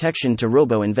 Fraud detection to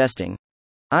robo-investing.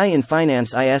 I in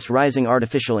finance is rising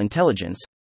artificial intelligence.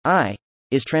 I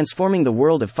is transforming the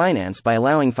world of finance by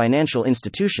allowing financial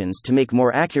institutions to make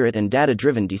more accurate and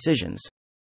data-driven decisions.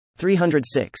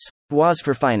 306. WAS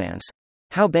for finance.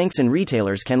 How banks and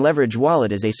retailers can leverage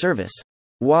Wallet as a Service.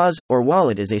 WAS, or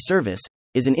Wallet as a Service,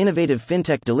 is an innovative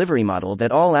fintech delivery model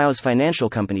that allows financial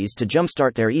companies to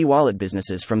jumpstart their e-wallet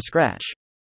businesses from scratch.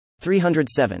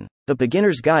 307. A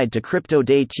Beginner's Guide to Crypto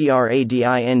Day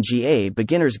Trading.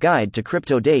 Beginner's Guide to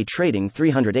Crypto Day Trading.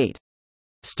 308.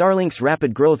 Starlink's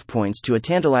rapid growth points to a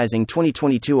tantalizing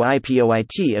 2022 IPO.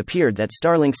 It appeared that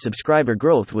Starlink's subscriber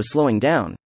growth was slowing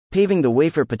down, paving the way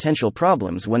for potential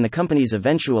problems when the company's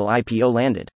eventual IPO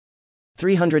landed.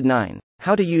 309.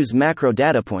 How to use macro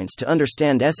data points to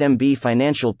understand SMB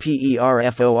financial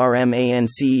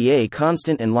performance. A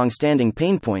constant and long-standing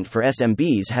pain point for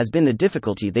SMBs has been the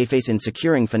difficulty they face in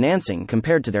securing financing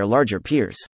compared to their larger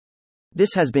peers.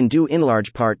 This has been due in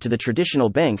large part to the traditional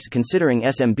banks considering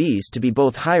SMBs to be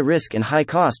both high risk and high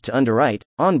cost to underwrite,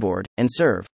 onboard, and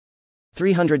serve.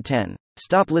 310.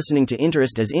 Stop listening to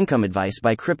interest as income advice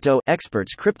by crypto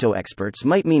experts. Crypto experts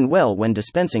might mean well when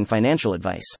dispensing financial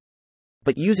advice,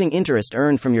 but using interest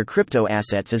earned from your crypto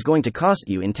assets is going to cost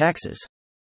you in taxes.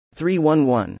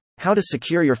 311. How to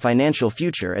secure your financial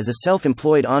future as a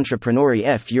self-employed entrepreneur.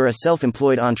 If you're a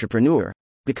self-employed entrepreneur,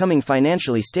 becoming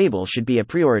financially stable should be a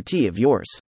priority of yours.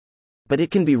 But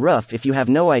it can be rough if you have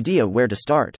no idea where to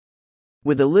start.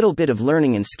 With a little bit of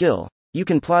learning and skill, you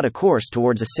can plot a course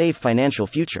towards a safe financial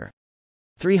future.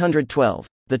 312.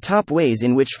 The top ways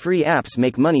in which free apps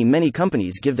make money. Many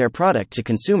companies give their product to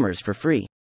consumers for free.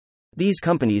 These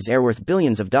companies are worth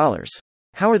billions of dollars.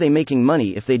 How are they making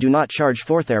money if they do not charge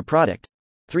for their product?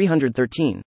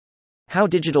 313. How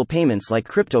digital payments like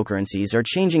cryptocurrencies are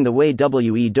changing the way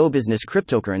we do business.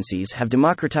 Cryptocurrencies have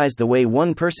democratized the way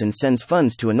one person sends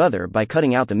funds to another by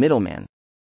cutting out the middleman.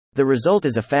 The result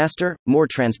is a faster, more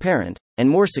transparent, and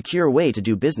more secure way to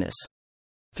do business.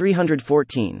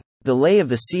 314. The Lay of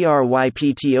the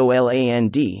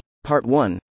Cryptoland, Part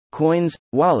 1. Coins,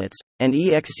 Wallets, and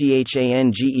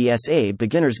Exchanges.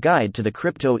 Beginner's Guide to the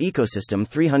Crypto Ecosystem.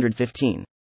 315.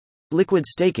 Liquid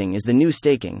Staking is the new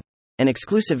staking. An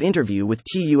exclusive interview with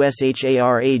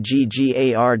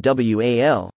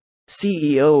TUSHARAGGARWAL,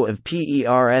 CEO of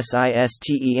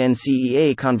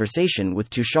PERSISTENCEA. Conversation with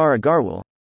Tushar Agarwal,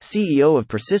 CEO of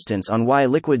Persistence, on why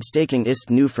liquid staking is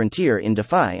the new frontier in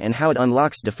DeFi and how it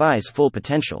unlocks DeFi's full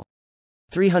potential.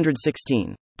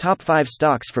 316. Top 5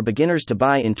 stocks for beginners to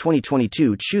buy in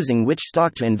 2022. Choosing which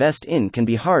stock to invest in can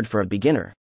be hard for a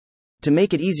beginner. To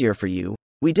make it easier for you,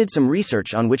 we did some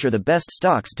research on which are the best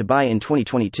stocks to buy in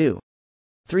 2022.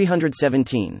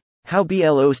 317. How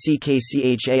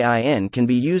blockchain can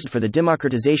be used for the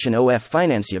democratization of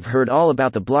finance. You've heard all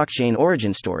about the blockchain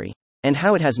origin story, and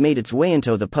how it has made its way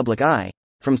into the public eye,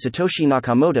 from Satoshi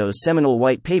Nakamoto's seminal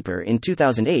white paper in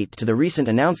 2008 to the recent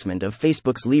announcement of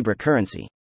Facebook's Libra currency.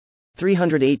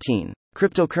 318.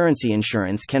 Cryptocurrency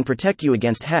insurance can protect you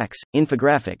against hacks.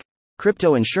 Infographic.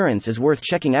 Crypto insurance is worth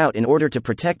checking out in order to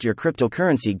protect your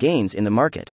cryptocurrency gains in the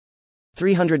market.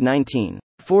 319.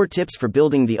 4 tips for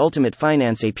building the ultimate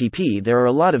finance app. There are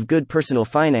a lot of good personal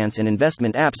finance and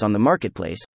investment apps on the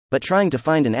marketplace, but trying to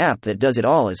find an app that does it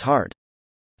all is hard.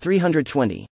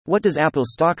 320. What does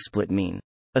Apple's stock split mean?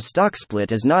 A stock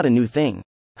split is not a new thing.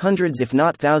 Hundreds if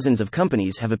not thousands of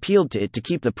companies have appealed to it to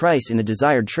keep the price in the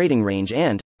desired trading range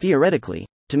and, theoretically,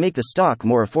 to make the stock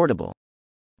more affordable.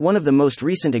 One of the most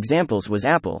recent examples was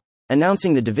Apple,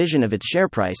 announcing the division of its share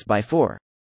price by 4.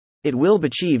 It will be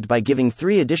achieved by giving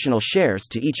 3 additional shares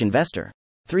to each investor.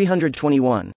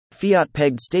 321.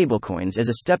 Fiat-pegged stablecoins as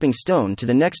a stepping stone to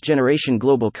the next generation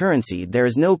global currency. There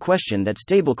is no question that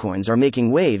stablecoins are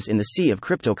making waves in the sea of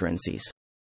cryptocurrencies.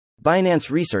 Binance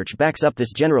Research backs up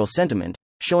this general sentiment,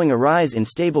 showing a rise in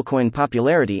stablecoin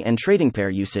popularity and trading pair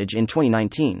usage in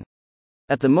 2019.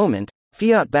 At the moment,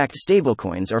 fiat-backed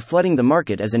stablecoins are flooding the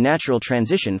market as a natural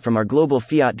transition from our global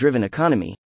fiat-driven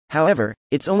economy. However,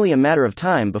 it's only a matter of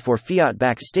time before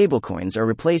fiat-backed stablecoins are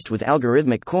replaced with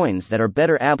algorithmic coins that are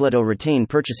better able to retain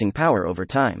purchasing power over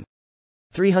time.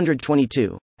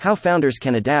 322. How founders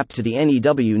can adapt to the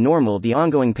new normal. The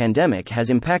ongoing pandemic has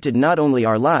impacted not only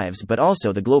our lives but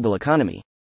also the global economy.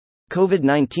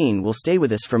 COVID-19 will stay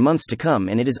with us for months to come,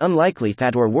 and it is unlikely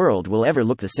that our world will ever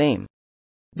look the same.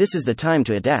 This is the time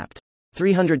to adapt.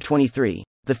 323.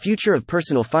 The future of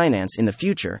personal finance. In the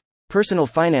future, personal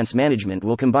finance management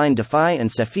will combine DeFi and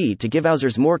CeFi to give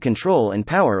users more control and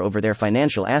power over their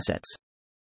financial assets.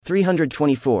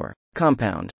 324.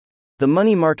 Compound. The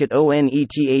money market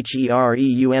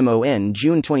ONETHEREUMON.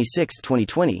 June 26,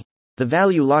 2020, the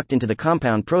value locked into the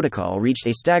Compound protocol reached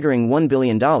a staggering $1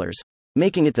 billion,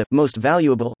 making it the most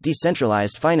valuable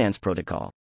decentralized finance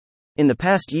protocol. In the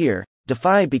past year,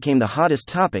 DeFi became the hottest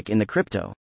topic in the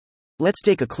crypto. Let's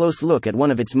take a close look at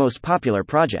one of its most popular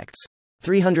projects.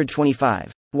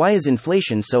 325. Why is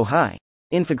inflation so high?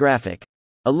 Infographic.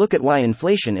 A look at why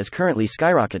inflation is currently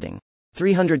skyrocketing.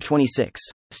 326.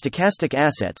 Stochastic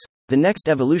assets. The next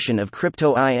evolution of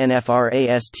crypto.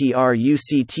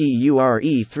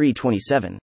 INFRASTRUCTURE.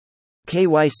 327.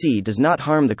 KYC does not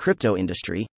harm the crypto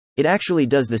industry, it actually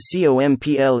does. The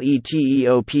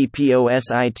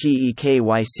COMPLETEOPPOSITE.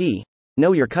 KYC,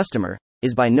 know your customer,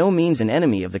 is by no means an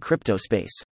enemy of the crypto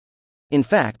space. In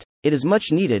fact, it is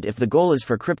much needed if the goal is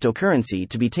for cryptocurrency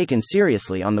to be taken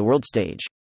seriously on the world stage.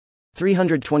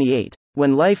 328.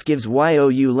 When life gives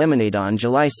you lemonade. On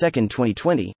July 2,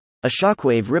 2020, a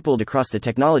shockwave rippled across the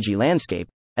technology landscape,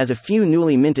 as a few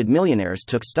newly minted millionaires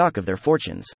took stock of their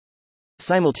fortunes.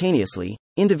 Simultaneously,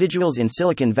 individuals in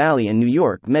Silicon Valley and New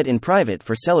York met in private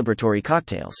for celebratory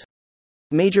cocktails.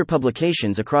 Major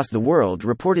publications across the world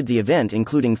reported the event,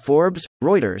 including Forbes,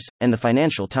 Reuters, and the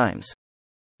Financial Times.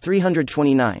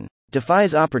 329.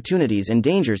 DeFi's opportunities and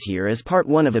dangers. Here is part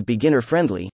 1 of a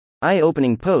beginner-friendly,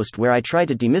 eye-opening post where I try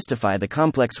to demystify the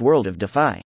complex world of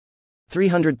DeFi.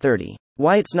 330.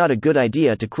 Why it's not a good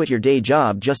idea to quit your day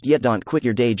job just yet. Don't quit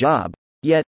your day job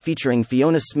yet, featuring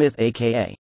Fiona Smith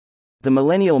aka The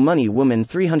Millennial Money Woman.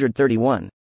 331.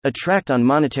 A tract on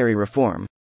monetary reform.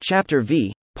 Chapter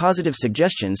V. Positive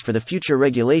suggestions for the future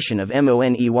regulation of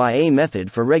MONEY. A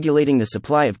method for regulating the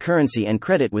supply of currency and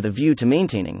credit with a view to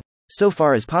maintaining, so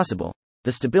far as possible,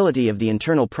 the stability of the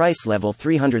internal price level.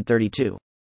 332.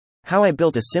 How I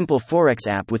built a simple Forex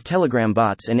app with Telegram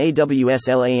bots and AWS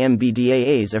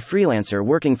Lambda. As a freelancer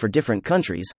working for different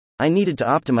countries, I needed to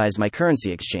optimize my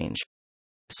currency exchange.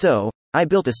 So, I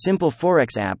built a simple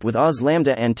Forex app with Oz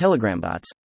Lambda and Telegram bots.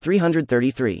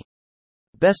 333.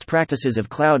 Best practices of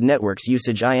cloud networks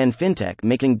usage. In fintech,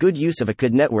 making good use of a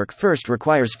CUD network first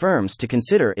requires firms to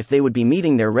consider if they would be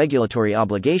meeting their regulatory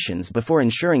obligations before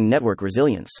ensuring network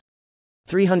resilience.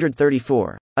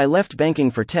 334. I left banking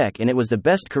for tech and it was the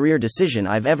best career decision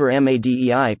I've ever made.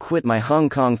 I quit my Hong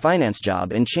Kong finance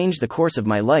job and changed the course of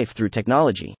my life through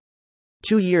technology.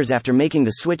 2 years after making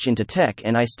the switch into tech,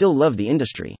 and I still love the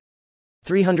industry.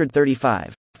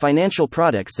 335. Financial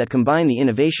products that combine the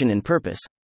innovation and purpose.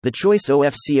 The choice of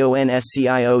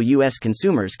CONSCIOUS.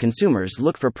 Consumers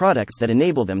look for products that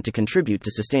enable them to contribute to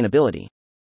sustainability.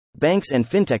 Banks and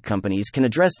fintech companies can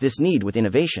address this need with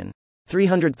innovation.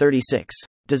 336.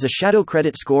 Does a shadow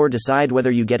credit score decide whether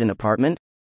you get an apartment?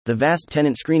 The vast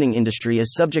tenant screening industry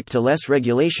is subject to less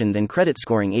regulation than credit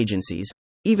scoring agencies,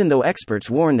 even though experts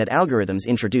warn that algorithms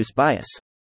introduce bias.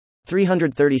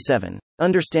 337.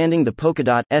 Understanding the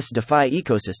Polkadot's DeFi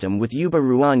ecosystem with Yuba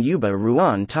Ruan. Yuba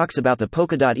Ruan talks about the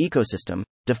Polkadot ecosystem,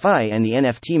 DeFi, and the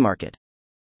NFT market.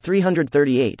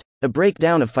 338. A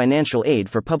breakdown of financial aid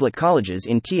for public colleges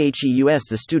in THEUS.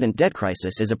 The student debt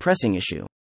crisis is a pressing issue.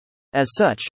 As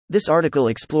such, this article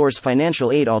explores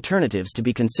financial aid alternatives to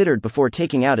be considered before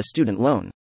taking out a student loan.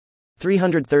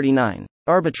 339.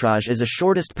 Arbitrage is a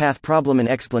shortest path problem. An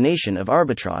explanation of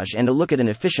arbitrage and a look at an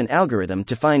efficient algorithm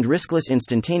to find riskless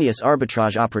instantaneous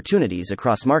arbitrage opportunities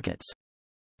across markets.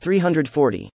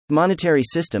 340. Monetary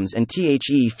systems and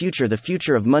future. The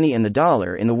future of money and the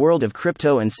dollar in the world of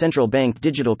crypto and central bank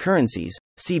digital currencies,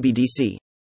 CBDC.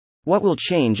 What will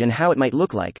change and how it might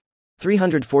look like.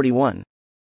 341.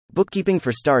 Bookkeeping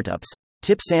for startups.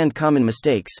 Tips and common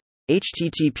mistakes.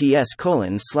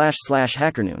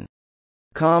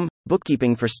 https://hackernoon.com.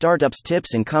 Bookkeeping for startups.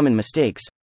 Tips and common mistakes.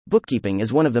 Bookkeeping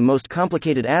is one of the most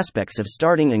complicated aspects of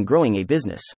starting and growing a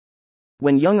business.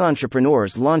 When young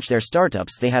entrepreneurs launch their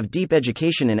startups, they have deep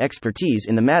education and expertise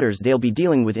in the matters they'll be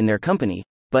dealing with in their company,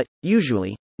 but,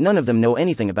 usually, none of them know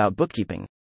anything about bookkeeping.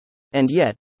 And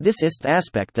yet, this is the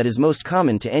aspect that is most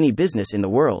common to any business in the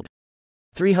world.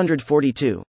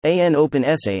 342. An open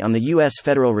essay on the U.S.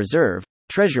 Federal Reserve,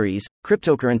 Treasuries,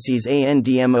 Cryptocurrencies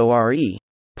and more.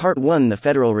 Part 1. The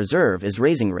Federal Reserve is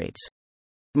raising rates.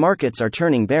 Markets are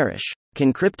turning bearish.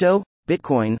 Can crypto,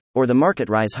 Bitcoin, or the market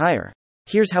rise higher?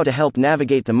 Here's how to help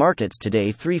navigate the markets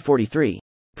today. 343.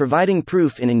 Providing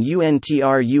proof in an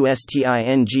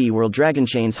UNTRUSTING world.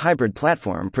 DragonChain's hybrid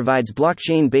platform provides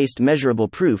blockchain-based measurable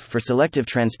proof for selective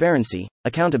transparency,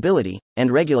 accountability,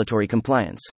 and regulatory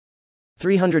compliance.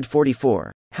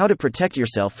 344. How to protect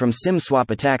yourself from SIM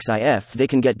swap attacks. If they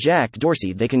can get Jack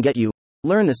Dorsey, they can get you.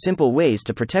 Learn the simple ways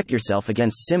to protect yourself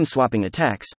against SIM swapping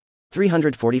attacks.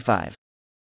 345.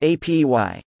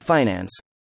 APY Finance.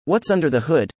 What's under the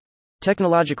hood?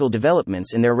 Technological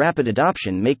developments and their rapid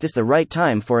adoption make this the right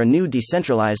time for a new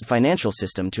decentralized financial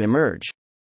system to emerge.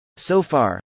 So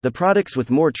far, the products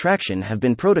with more traction have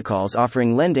been protocols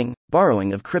offering lending,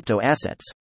 borrowing of crypto assets.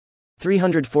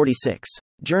 346.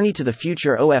 Journey to the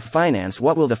future of finance.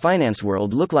 What will the finance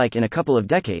world look like in a couple of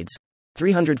decades?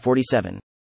 347.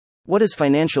 What is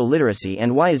financial literacy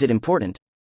and why is it important?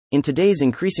 In today's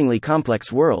increasingly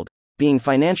complex world, being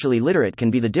financially literate can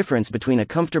be the difference between a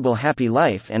comfortable, happy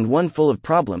life and one full of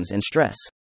problems and stress.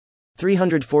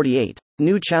 348.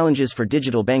 New challenges for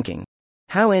digital banking.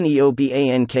 How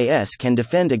neobanks can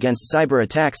defend against cyber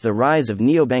attacks. The rise of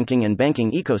neobanking and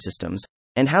banking ecosystems,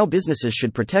 and how businesses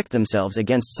should protect themselves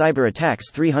against cyber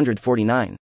attacks.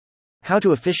 349. How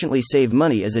to efficiently save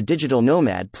money as a digital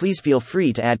nomad. Please feel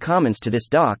free to add comments to this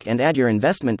doc and add your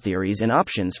investment theories and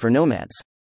options for nomads.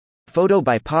 Photo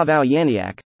by Pavel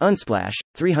Yaniak, Unsplash.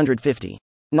 350.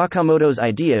 Nakamoto's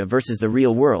idea versus the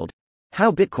real world.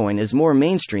 How Bitcoin is more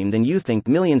mainstream than you think.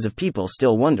 Millions of people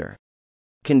still wonder.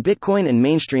 Can Bitcoin and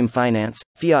mainstream finance,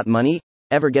 fiat money,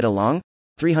 ever get along?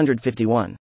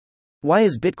 351. Why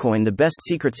is Bitcoin the best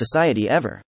secret society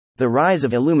ever? The rise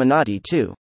of Illuminati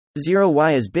 2.0.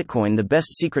 Why is Bitcoin the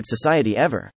best secret society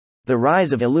ever? The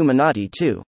rise of Illuminati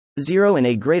 2.0 and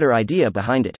a greater idea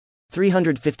behind it.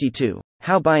 352.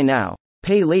 How buy now,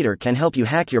 pay later can help you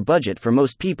hack your budget. For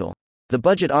most people, the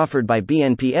budget offered by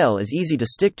BNPL is easy to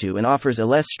stick to and offers a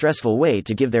less stressful way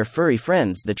to give their furry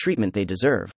friends the treatment they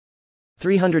deserve.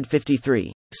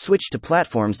 353. Switch to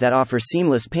platforms that offer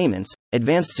seamless payments,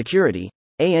 advanced security,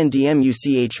 and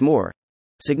much more.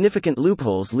 Significant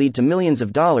loopholes lead to millions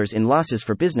of dollars in losses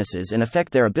for businesses and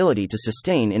affect their ability to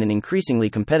sustain in an increasingly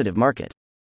competitive market.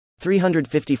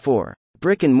 354.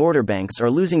 Brick-and-mortar banks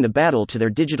are losing the battle to their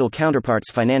digital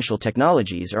counterparts. Financial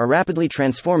technologies are rapidly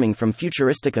transforming from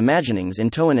futuristic imaginings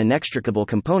into an inextricable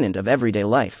component of everyday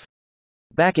life.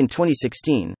 Back in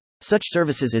 2016, such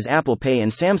services as Apple Pay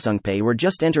and Samsung Pay were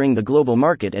just entering the global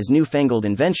market as newfangled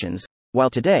inventions,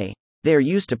 while today, they are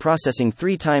used to processing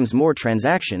 3 times more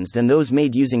transactions than those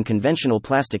made using conventional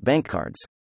plastic bank cards.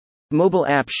 Mobile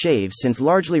app Shave since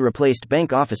largely replaced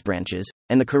bank office branches,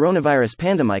 and the coronavirus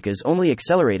pandemic has only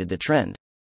accelerated the trend.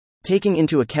 Taking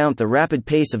into account the rapid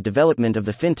pace of development of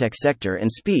the fintech sector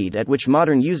and speed at which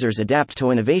modern users adapt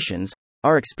to innovations,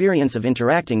 our experience of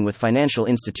interacting with financial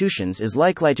institutions is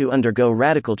likely to undergo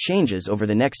radical changes over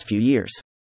the next few years.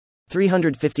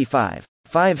 355.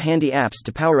 5 handy apps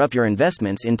to power up your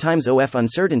investments in times of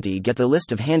uncertainty. Get the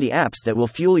list of handy apps that will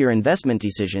fuel your investment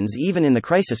decisions even in the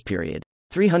crisis period.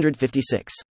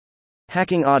 356.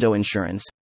 Hacking auto insurance.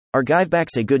 Are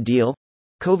givebacks a good deal?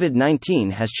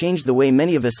 COVID-19 has changed the way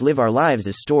many of us live our lives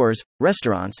as stores,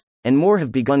 restaurants, and more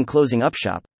have begun closing up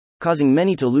shop, causing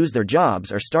many to lose their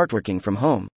jobs or start working from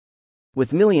home.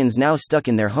 With millions now stuck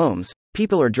in their homes,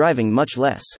 people are driving much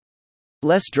less.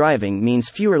 Less driving means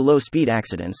fewer low-speed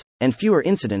accidents, and fewer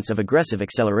incidents of aggressive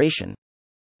acceleration.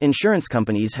 Insurance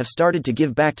companies have started to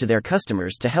give back to their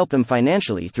customers to help them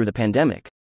financially through the pandemic.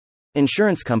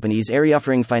 Insurance companies are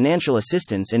offering financial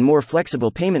assistance in more flexible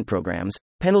payment programs,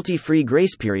 penalty-free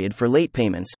grace period for late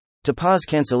payments, to pause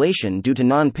cancellation due to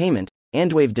non-payment,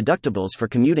 and waive deductibles for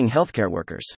commuting healthcare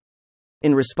workers.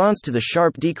 In response to the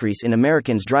sharp decrease in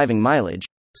Americans' driving mileage,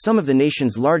 some of the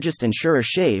nation's largest insurers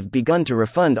have begun to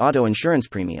refund auto insurance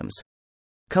premiums.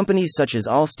 Companies such as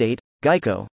Allstate,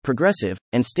 Geico, Progressive,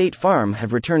 and State Farm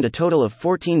have returned a total of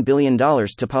 $14 billion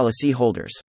to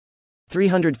policyholders.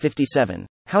 357.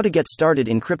 How to get started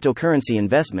in cryptocurrency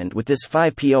investment with this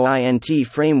 5-point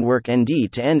framework.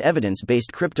 End-to-end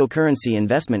evidence-based cryptocurrency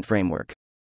investment framework.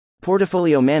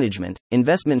 Portfolio management,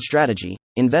 investment strategy,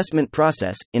 investment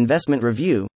process, investment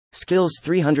review, skills.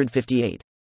 358.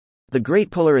 The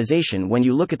great polarization. When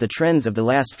you look at the trends of the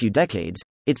last few decades,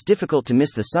 it's difficult to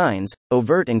miss the signs,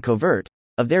 overt and covert,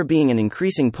 of there being an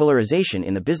increasing polarization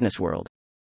in the business world.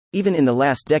 Even in the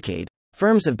last decade,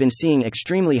 firms have been seeing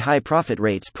extremely high profit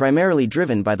rates primarily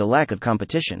driven by the lack of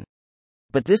competition.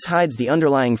 But this hides the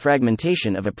underlying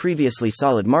fragmentation of a previously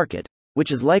solid market,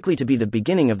 which is likely to be the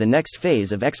beginning of the next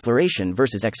phase of exploration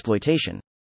versus exploitation.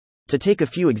 To take a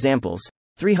few examples,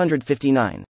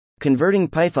 359. Converting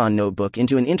Python Notebook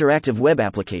into an interactive web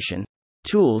application.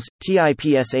 Tools,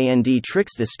 TIPSAND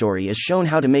tricks. This story is shown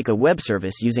how to make a web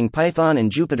service using Python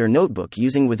and Jupyter Notebook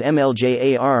using with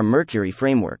MLJAR Mercury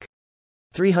framework.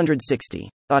 360.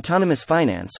 Autonomous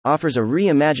Finance offers a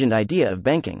reimagined idea of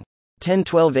banking.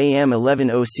 10:12 a.m. 11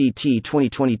 OCT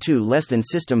 2022 less than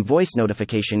system voice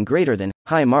notification greater than,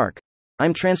 "Hi Mark.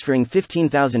 I'm transferring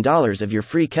 $15,000 of your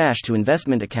free cash to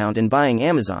investment account and buying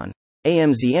Amazon,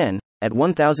 AMZN, at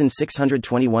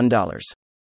 $1,621.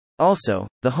 Also,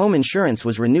 the home insurance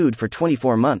was renewed for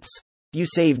 24 months. You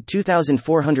saved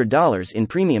 $2,400 in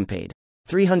premium paid."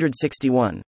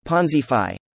 361. Ponzi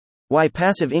Fi. Why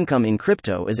passive income in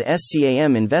crypto is a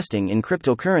scam. Investing in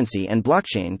cryptocurrency and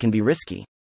blockchain can be risky.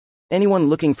 Anyone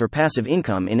looking for passive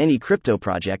income in any crypto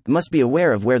project must be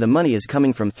aware of where the money is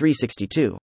coming from.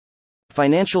 362.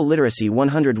 Financial Literacy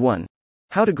 101.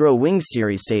 How to grow Wings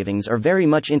series. Savings are very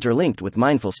much interlinked with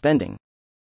mindful spending.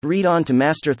 Read on to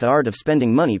master the art of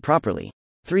spending money properly.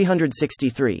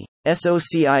 363.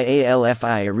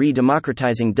 SOCIALFI.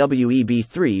 Re-democratizing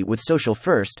WEB3 with social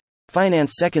first,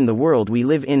 finance second. The world we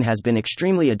live in has been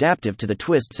extremely adaptive to the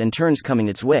twists and turns coming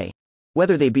its way,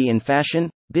 whether they be in fashion,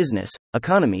 business,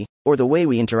 economy, or the way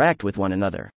we interact with one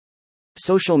another.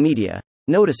 Social media,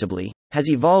 noticeably, has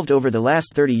evolved over the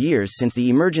last 30 years since the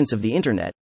emergence of the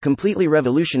internet, completely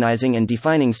revolutionizing and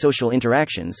defining social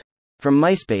interactions, from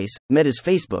MySpace, Meta's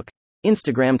Facebook,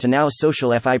 Instagram to now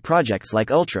social FI projects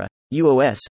like Ultra,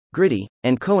 UOS, Gritty,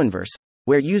 and Coinverse,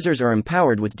 where users are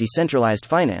empowered with decentralized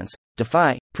finance,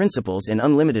 DeFi, principles and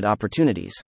unlimited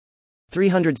opportunities.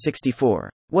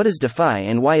 364. What is DeFi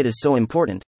and why it is so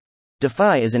important?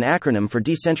 DeFi is an acronym for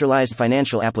Decentralized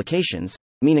Financial Applications,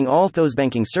 meaning all those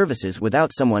banking services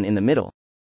without someone in the middle.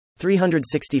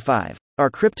 365. Are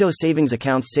crypto savings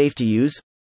accounts safe to use?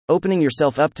 Opening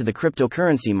yourself up to the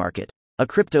cryptocurrency market. A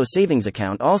crypto savings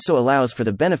account also allows for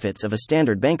the benefits of a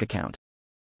standard bank account.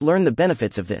 Learn the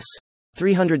benefits of this.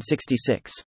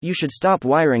 366. You should stop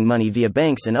wiring money via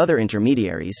banks and other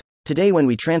intermediaries. Today, when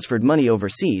we transferred money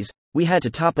overseas, we had to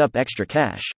top up extra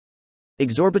cash.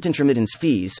 Exorbitant remittance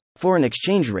fees, foreign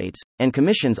exchange rates, and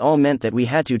commissions all meant that we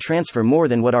had to transfer more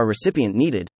than what our recipient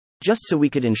needed, just so we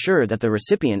could ensure that the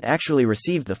recipient actually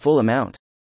received the full amount.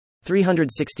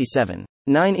 367.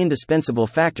 9 indispensable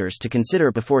factors to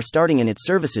consider before starting in its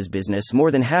services business. More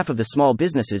than half of the small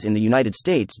businesses in the United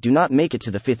States do not make it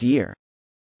to the 5th year.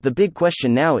 The big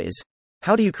question now is,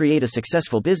 how do you create a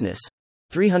successful business?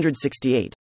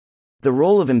 368. The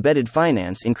role of embedded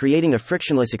finance in creating a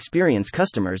frictionless experience.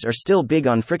 Customers are still big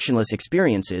on frictionless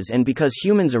experiences, and because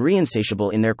humans are insatiable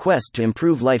in their quest to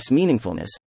improve life's meaningfulness,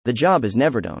 the job is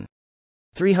never done.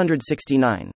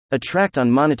 369. A tract on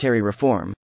monetary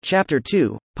reform. Chapter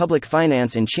 2, Public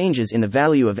Finance and Changes in the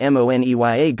Value of Money.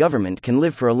 A government can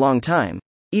live for a long time,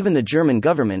 even the German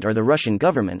government or the Russian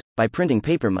government, by printing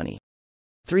paper money.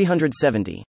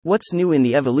 370. What's new in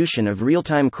the evolution of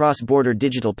real-time cross-border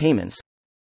digital payments?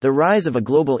 The rise of a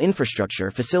global infrastructure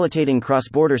facilitating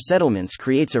cross-border settlements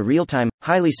creates a real-time,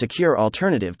 highly secure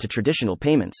alternative to traditional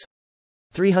payments.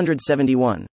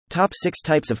 371. Top 6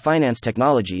 types of finance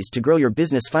technologies to grow your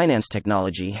business. Finance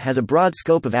technology has a broad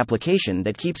scope of application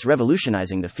that keeps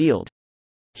revolutionizing the field.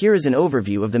 Here is an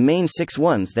overview of the main 6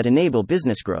 ones that enable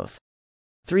business growth.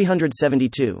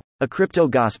 372. A crypto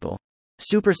gospel.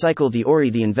 Supercycle theory.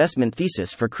 The investment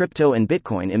thesis for crypto and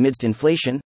Bitcoin amidst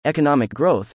inflation, economic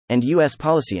growth, and U.S.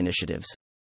 policy initiatives.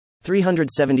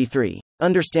 373.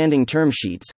 Understanding term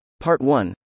sheets. Part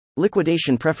 1.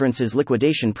 Liquidation preferences.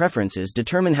 Liquidation preferences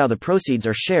determine how the proceeds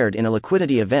are shared in a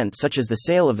liquidity event such as the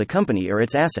sale of the company or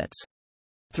its assets.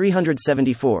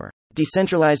 374.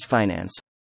 Decentralized finance.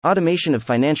 Automation of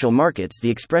financial markets. The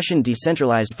expression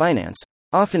decentralized finance,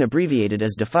 often abbreviated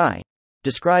as DeFi,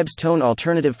 describes Tone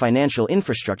alternative financial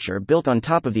infrastructure built on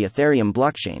top of the Ethereum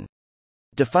blockchain.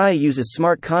 DeFi uses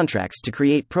smart contracts to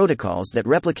create protocols that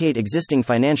replicate existing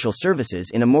financial services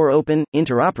in a more open,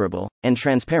 interoperable, and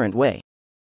transparent way.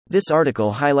 This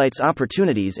article highlights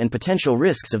opportunities and potential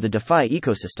risks of the DeFi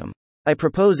ecosystem. I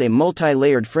propose a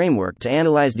multi-layered framework to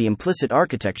analyze the implicit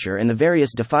architecture and the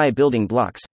various DeFi building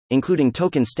blocks, including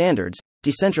token standards,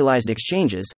 decentralized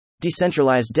exchanges,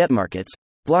 decentralized debt markets,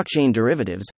 blockchain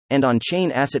derivatives, and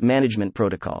on-chain asset management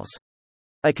protocols.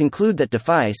 I conclude that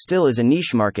DeFi still is a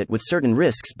niche market with certain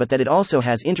risks, but that it also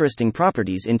has interesting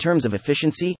properties in terms of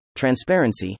efficiency,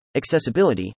 transparency,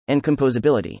 accessibility, and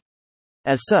composability.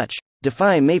 As such,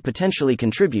 DeFi may potentially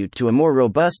contribute to a more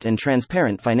robust and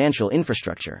transparent financial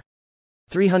infrastructure.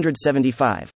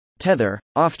 375. Tether,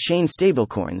 off-chain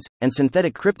stablecoins, and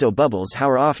synthetic crypto bubbles. How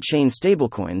are off-chain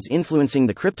stablecoins influencing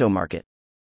the crypto market?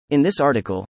 In this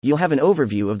article, you'll have an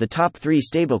overview of the top 3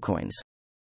 stablecoins.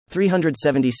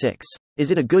 376.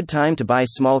 Is it a good time to buy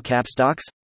small-cap stocks?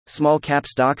 Small-cap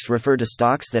stocks refer to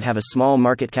stocks that have a small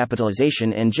market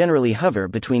capitalization and generally hover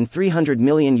between $300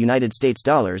 million and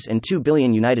 $2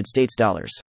 billion.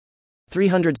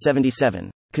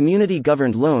 377.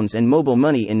 Community-governed loans and mobile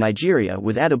money in Nigeria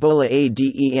with Adebola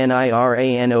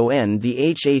Adeniran.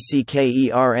 The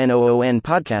HACKERNOON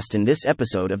podcast. In this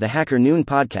episode of the Hacker Noon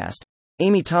podcast,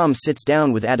 Amy Tom sits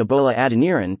down with Adebola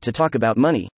Adeniran to talk about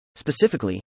money,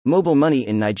 specifically, mobile money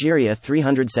in Nigeria.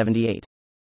 378.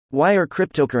 Why are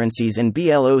cryptocurrencies and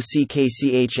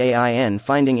blockchain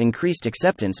finding increased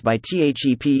acceptance by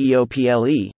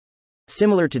THEPEOPLE?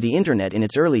 Similar to the internet in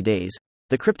its early days,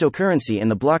 the cryptocurrency and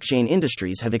the blockchain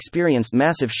industries have experienced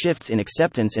massive shifts in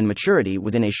acceptance and maturity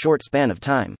within a short span of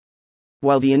time.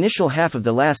 While the initial half of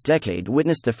the last decade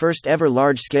witnessed the first ever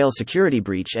large-scale security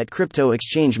breach at crypto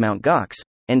exchange Mt. Gox,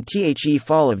 and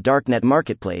fall of darknet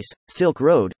marketplace, Silk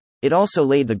Road, it also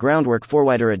laid the groundwork for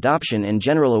wider adoption and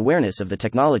general awareness of the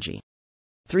technology.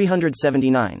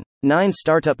 379. 9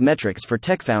 startup metrics for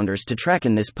tech founders to track.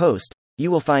 In this post,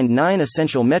 you will find 9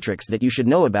 essential metrics that you should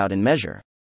know about and measure.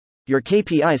 Your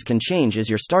KPIs can change as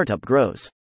your startup grows.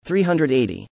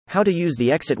 380. How to use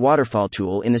the exit waterfall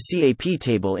tool in the CAP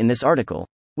table. In this article,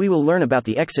 we will learn about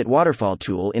the exit waterfall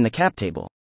tool in the cap table.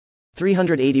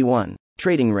 381.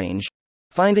 Trading range.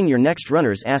 Finding your next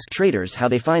runners. Ask traders how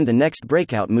they find the next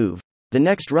breakout move, the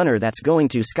next runner that's going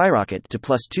to skyrocket to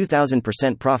plus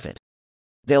 2000% profit.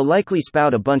 They'll likely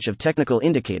spout a bunch of technical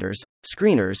indicators,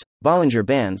 screeners, Bollinger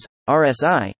Bands,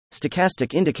 RSI,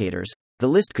 stochastic indicators, the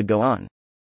list could go on.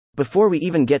 Before we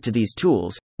even get to these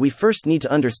tools, we first need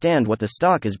to understand what the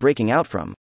stock is breaking out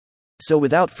from. So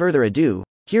without further ado,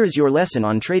 here is your lesson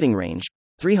on trading range.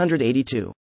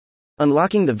 382.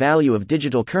 Unlocking the value of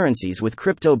digital currencies with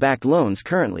crypto-backed loans.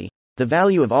 Currently, the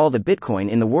value of all the Bitcoin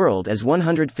in the world is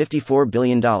 $154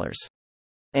 billion.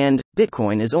 And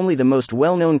Bitcoin is only the most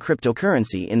well-known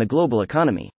cryptocurrency in the global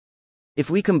economy. If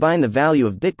we combine the value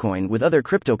of Bitcoin with other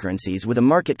cryptocurrencies with a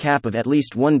market cap of at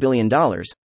least $1 billion,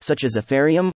 such as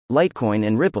Ethereum, Litecoin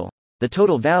and Ripple, the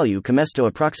total value comes to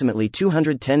approximately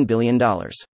 $210 billion.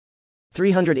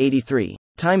 383.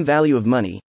 Time value of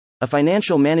money. A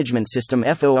financial management system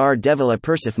for develop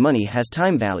Persif. Money has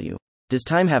time value. Does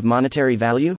time have monetary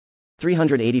value?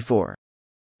 384.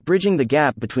 Bridging the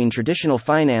gap between traditional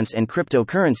finance and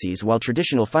cryptocurrencies. While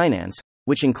traditional finance,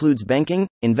 which includes banking,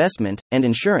 investment, and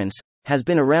insurance, has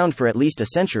been around for at least a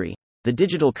century, the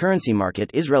digital currency market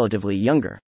is relatively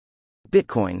younger.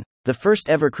 Bitcoin, the first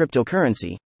ever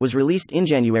cryptocurrency, was released in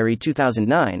January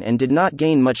 2009 and did not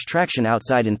gain much traction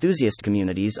outside enthusiast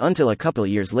communities until a couple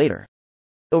years later.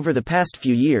 Over the past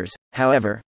few years,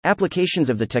 however, applications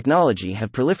of the technology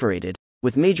have proliferated,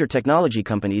 with major technology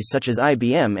companies such as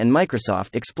IBM and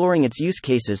Microsoft exploring its use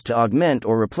cases to augment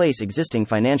or replace existing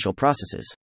financial processes.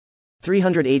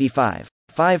 385.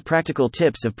 5 practical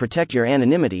tips of protect your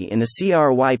anonymity in the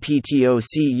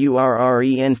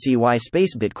CRYPTOCURRENCY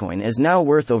space. Bitcoin is now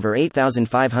worth over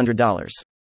 $8,500.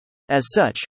 As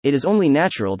such, it is only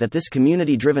natural that this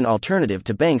community-driven alternative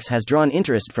to banks has drawn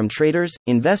interest from traders,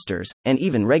 investors, and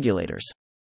even regulators.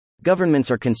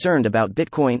 Governments are concerned about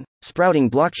Bitcoin,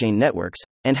 sprouting blockchain networks,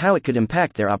 and how it could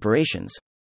impact their operations.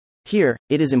 Here,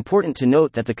 it is important to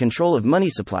note that the control of money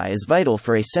supply is vital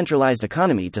for a centralized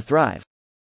economy to thrive.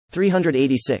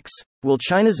 386. Will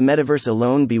China's metaverse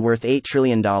alone be worth $8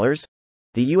 trillion?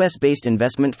 The US-based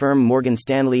investment firm Morgan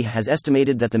Stanley has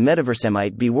estimated that the metaverse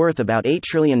might be worth about $8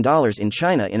 trillion in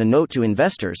China in a note to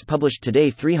investors published today.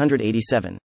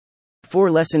 387.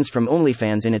 4 lessons from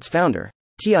OnlyFans. In its founder,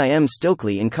 Tim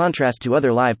Stokely. In contrast to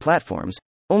other live platforms,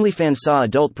 OnlyFans saw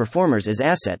adult performers as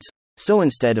assets, so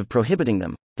instead of prohibiting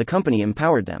them, the company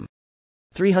empowered them.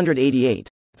 388.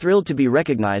 Thrilled to be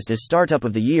recognized as Startup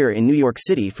of the Year in New York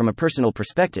City. From a personal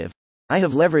perspective, I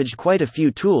have leveraged quite a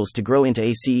few tools to grow into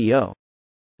a CEO.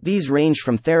 These range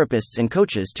from therapists and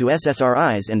coaches to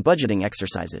SSRIs and budgeting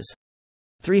exercises.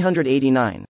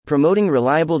 389. Promoting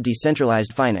reliable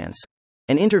decentralized finance.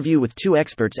 An interview with 2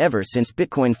 experts. Ever since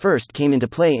Bitcoin first came into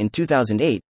play in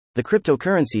 2008, the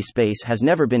cryptocurrency space has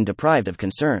never been deprived of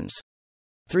concerns.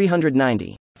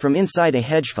 390. From inside a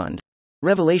hedge fund.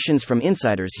 Revelations from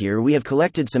insiders. Here we have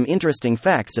collected some interesting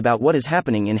facts about what is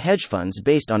happening in hedge funds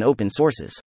based on open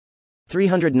sources.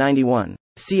 391.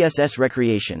 CSS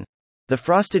Recreation. The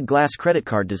frosted glass credit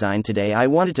card design. Today I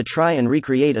wanted to try and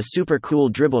recreate a super cool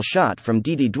dribble shot from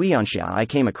Didi Duyonxia I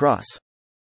came across.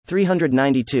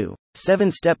 392.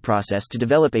 7-step process to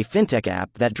develop a fintech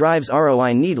app that drives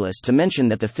ROI. Needless to mention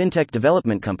that the fintech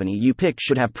development company you pick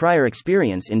should have prior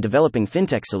experience in developing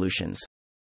fintech solutions.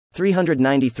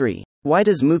 393. Why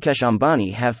does Mukesh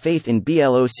Ambani have faith in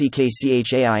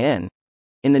Blockchain?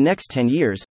 In the next 10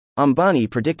 years, Ambani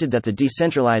predicted that the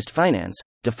decentralized finance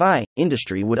 (DeFi)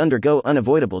 industry would undergo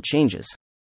unavoidable changes.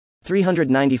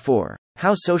 394.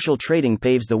 How social trading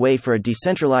paves the way for a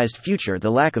decentralized future.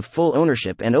 The lack of full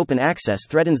ownership and open access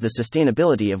threatens the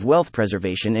sustainability of wealth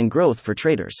preservation and growth for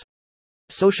traders.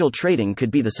 Social trading could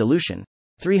be the solution.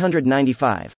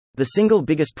 395. The single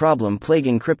biggest problem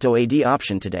plaguing crypto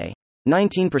adoption today.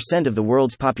 19% of the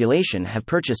world's population have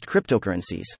purchased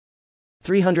cryptocurrencies.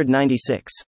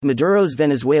 396. Maduro's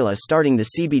Venezuela starting the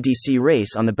CBDC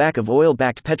race on the back of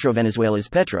oil-backed Petro. Venezuela's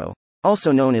Petro,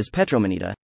 also known as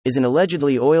Petromoneda, is an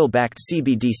allegedly oil-backed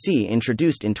CBDC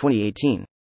introduced in 2018.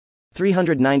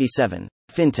 397.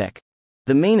 Fintech.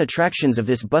 The main attractions of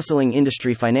this bustling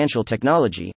industry. Financial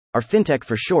technology, or fintech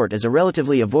for short, is a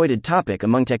relatively avoided topic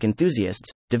among tech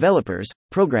enthusiasts, developers,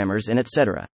 programmers and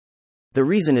etc. The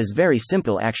reason is very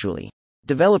simple actually.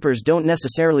 Developers don't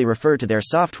necessarily refer to their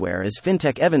software as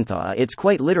fintech even though it's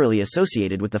quite literally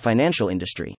associated with the financial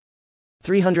industry.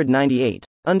 398.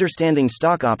 Understanding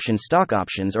stock options. Stock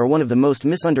options are one of the most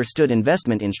misunderstood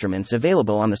investment instruments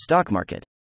available on the stock market.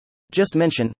 Just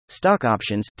mention stock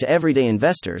options to everyday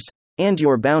investors, and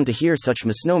you're bound to hear such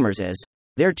misnomers as,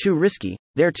 they're too risky,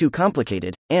 they're too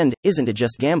complicated, and, isn't it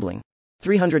just gambling?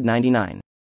 399.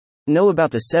 Know about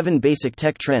the 7 basic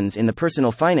tech trends in the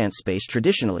personal finance space.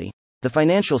 Traditionally, the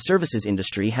financial services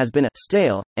industry has been a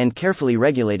stale and carefully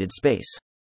regulated space.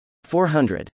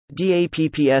 400.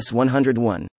 DAPPS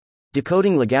 101.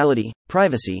 Decoding legality,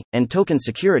 privacy, and token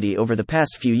security. Over the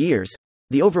past few years,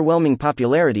 the overwhelming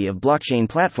popularity of blockchain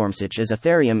platforms such as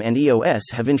Ethereum and EOS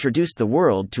have introduced the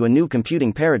world to a new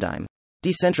computing paradigm: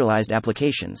 decentralized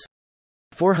applications.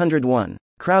 401.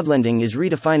 Crowdlending is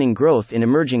redefining growth in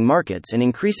emerging markets. An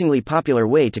increasingly popular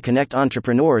way to connect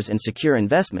entrepreneurs and secure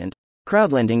investment,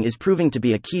 crowdlending is proving to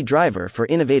be a key driver for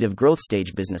innovative growth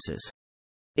stage businesses.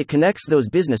 It connects those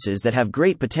businesses that have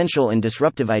great potential and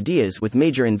disruptive ideas with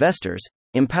major investors,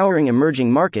 empowering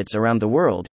emerging markets around the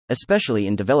world, especially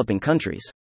in developing countries.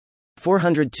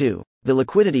 402. The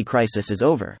liquidity crisis is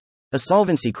over. A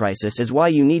solvency crisis is why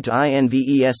you need to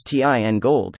invest in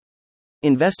gold.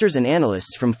 Investors and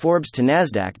analysts from Forbes to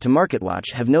Nasdaq to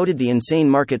MarketWatch have noted the insane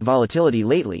market volatility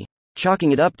lately,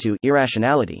 chalking it up to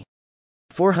irrationality.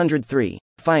 403.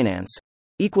 Finance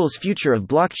equals future of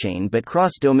blockchain but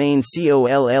cross-domain.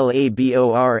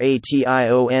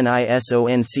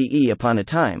 COLLABORATIONISONCE. Upon a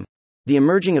time, the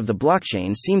emerging of the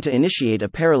blockchain seemed to initiate a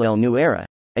parallel new era,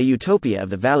 a utopia of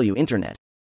the value internet.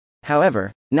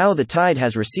 However, now the tide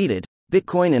has receded.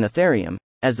 Bitcoin and Ethereum,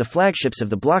 as the flagships of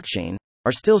the blockchain,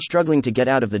 are still struggling to get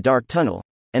out of the dark tunnel,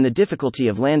 and the difficulty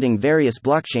of landing various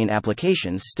blockchain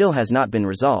applications still has not been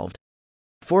resolved.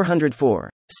 404.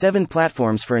 7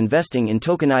 platforms for investing in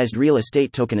tokenized real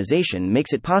estate. Tokenization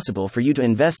makes it possible for you to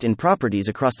invest in properties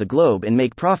across the globe and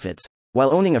make profits,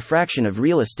 while owning a fraction of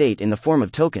real estate in the form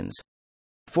of tokens.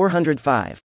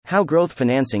 405. How growth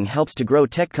financing helps to grow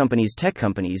tech companies. Tech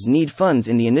companies need funds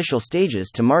in the initial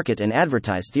stages to market and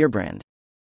advertise their brand.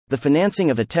 The financing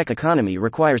of a tech economy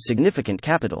requires significant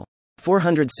capital.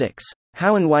 406.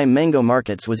 How and why Mango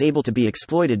Markets was able to be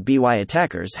exploited by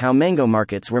attackers. How Mango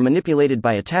Markets were manipulated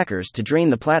by attackers to drain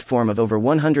the platform of over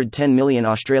 $110 million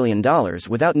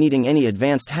without needing any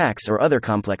advanced hacks or other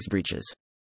complex breaches.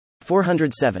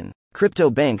 407. Crypto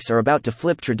banks are about to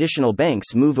flip traditional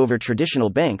banks. Move over traditional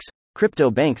banks. Crypto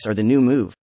banks are the new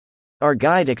move. Our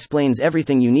guide explains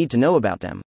everything you need to know about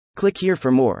them. Click here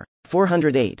for more.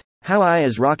 408. How AI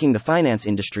is rocking the finance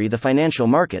industry. The financial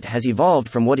market has evolved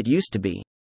from what it used to be.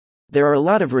 There are a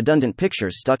lot of redundant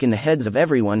pictures stuck in the heads of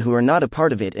everyone who are not a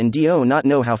part of it and do not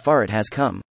know how far it has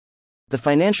come. The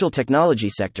financial technology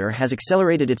sector has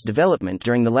accelerated its development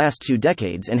during the last 2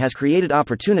 decades and has created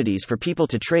opportunities for people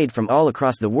to trade from all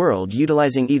across the world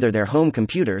utilizing either their home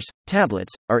computers,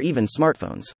 tablets, or even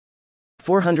smartphones.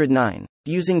 409.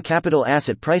 Using Capital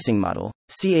Asset Pricing Model,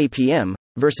 CAPM,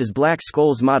 versus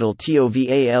Black-Scholes Model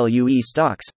TOVALUE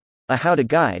stocks, a how-to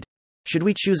guide. Should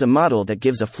we choose a model that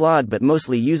gives a flawed but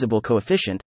mostly usable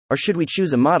coefficient, or should we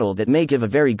choose a model that may give a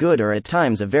very good or at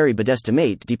times a very bad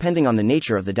estimate depending on the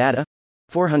nature of the data?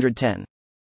 410.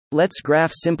 Let's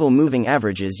graph simple moving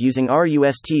averages using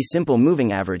RUST. Simple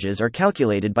moving averages are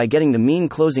calculated by getting the mean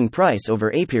closing price over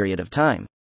a period of time.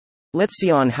 Let's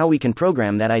see on how we can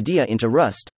program that idea into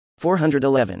Rust.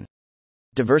 411.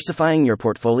 Diversifying your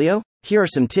portfolio? Here are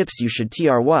some tips you should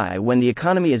try. When the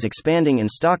economy is expanding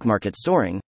and stock market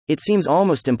soaring, it seems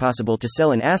almost impossible to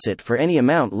sell an asset for any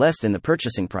amount less than the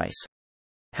purchasing price.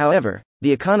 However,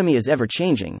 the economy is ever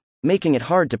changing, making it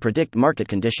hard to predict market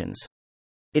conditions.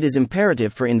 It is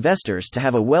imperative for investors to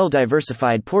have a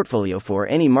well-diversified portfolio for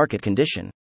any market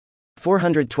condition.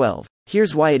 412.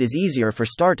 Here's why it is easier for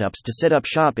startups to set up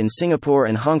shop in Singapore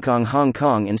and Hong Kong. Hong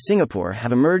Kong and Singapore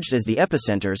have emerged as the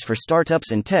epicenters for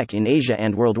startups and tech in Asia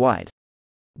and worldwide.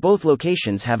 Both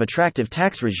locations have attractive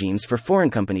tax regimes for foreign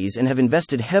companies and have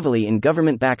invested heavily in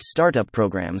government-backed startup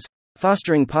programs,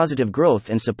 fostering positive growth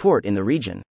and support in the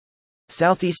region.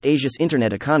 Southeast Asia's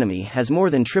internet economy has more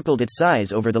than tripled its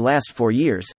size over the last 4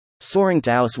 years, soaring to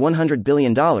 $100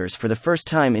 billion for the first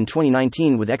time in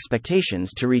 2019 with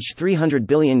expectations to reach $300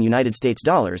 billion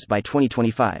by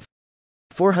 2025.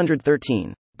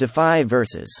 413. DeFi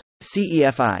versus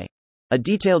CEFI. A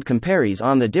detailed comparison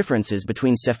on the differences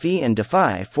between CEFI and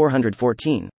DeFi.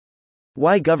 414.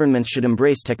 Why governments should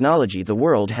embrace technology. The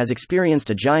world has experienced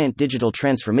a giant digital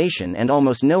transformation and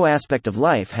almost no aspect of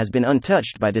life has been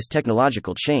untouched by this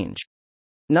technological change.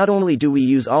 Not only do we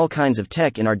use all kinds of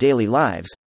tech in our daily lives,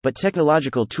 but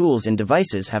technological tools and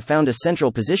devices have found a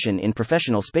central position in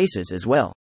professional spaces as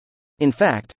well. In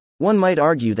fact, one might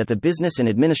argue that the business and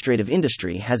administrative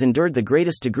industry has endured the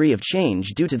greatest degree of change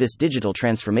due to this digital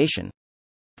transformation.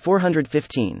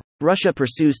 415. Russia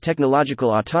pursues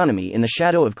technological autonomy in the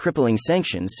shadow of crippling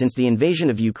sanctions. Since the invasion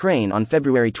of Ukraine on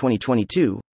February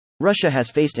 2022, Russia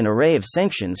has faced an array of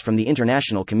sanctions from the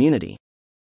international community.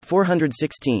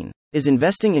 416. Is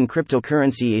investing in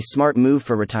cryptocurrency a smart move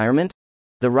for retirement?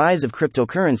 The rise of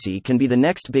cryptocurrency can be the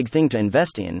next big thing to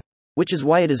invest in, which is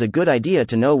why it is a good idea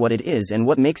to know what it is and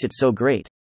what makes it so great.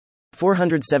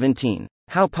 417.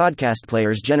 How podcast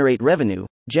players generate revenue.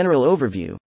 General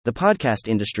overview. The podcast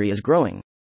industry is growing.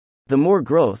 The more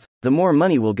growth, the more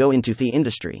money will go into the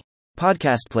industry.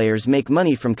 Podcast players make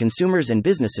money from consumers and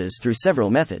businesses through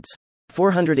several methods.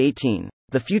 418.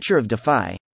 The future of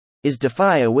DeFi. Is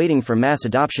DeFi awaiting for mass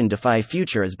adoption? DeFi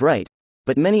future is bright,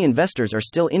 but many investors are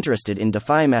still interested in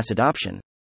DeFi mass adoption.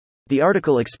 The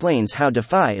article explains how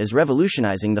DeFi is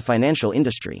revolutionizing the financial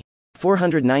industry.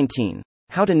 419.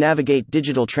 How to navigate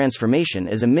digital transformation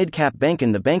as a mid-cap bank.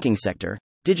 In the banking sector,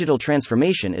 digital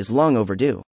transformation is long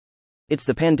overdue. It's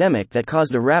the pandemic that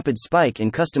caused a rapid spike in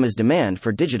customers' demand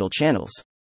for digital channels.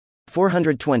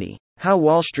 420. How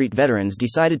Wall Street veterans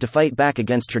decided to fight back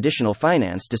against traditional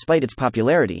finance. Despite its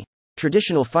popularity,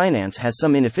 traditional finance has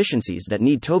some inefficiencies that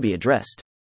need to be addressed.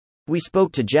 We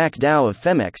spoke to Jack Dow of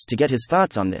Femex to get his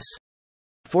thoughts on this.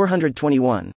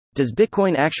 421. Does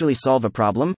Bitcoin actually solve a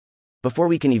problem? Before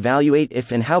we can evaluate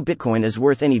if and how Bitcoin is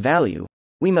worth any value,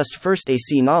 we must first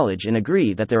see knowledge and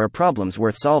agree that there are problems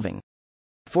worth solving.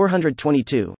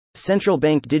 422. Central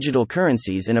bank digital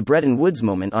currencies in a Bretton Woods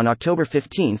moment. On October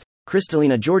 15,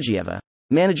 Kristalina Georgieva,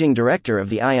 managing director of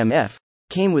the IMF,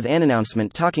 came with an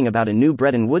announcement talking about a new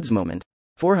Bretton Woods moment.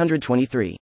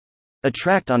 423. A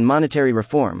tract on monetary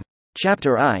reform.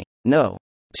 Chapter I. No.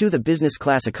 2. The business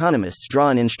class economists draw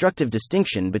an instructive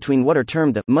distinction between what are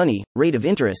termed the money rate of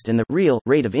interest and the real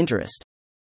rate of interest.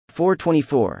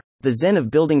 424. The Zen of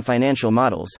building financial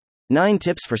models. 9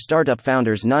 tips for startup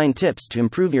founders. 9 tips to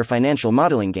improve your financial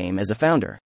modeling game as a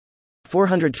founder.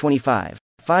 425.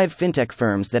 5 fintech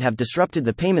firms that have disrupted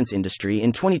the payments industry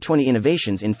in 2020.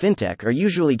 Innovations in fintech are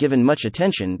usually given much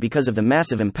attention because of the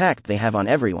massive impact they have on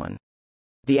everyone.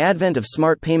 The advent of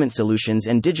smart payment solutions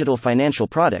and digital financial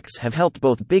products have helped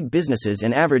both big businesses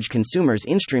and average consumers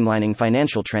in streamlining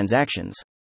financial transactions.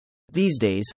 These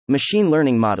days, machine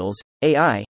learning models,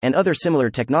 AI, and other similar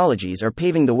technologies are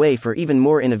paving the way for even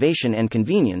more innovation and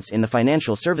convenience in the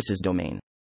financial services domain.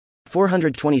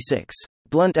 426.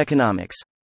 Blunt economics.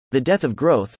 The death of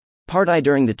growth. Part I.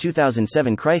 During the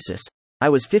 2007 crisis, I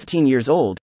was 15 years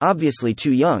old, obviously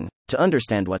too young to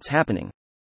understand what's happening.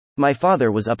 My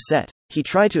father was upset. He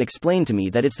tried to explain to me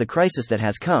that it's the crisis that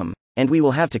has come, and we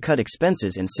will have to cut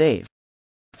expenses and save.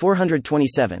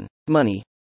 427. Money.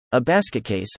 A basket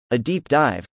case, a deep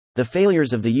dive. The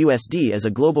failures of the USD as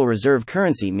a global reserve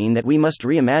currency mean that we must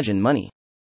reimagine money.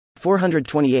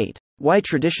 428. Why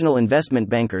traditional investment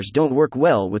bankers don't work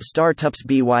well with startups.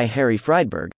 By Harry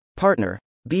Friedberg, partner,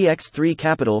 BX3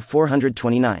 Capital.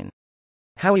 429.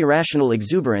 How irrational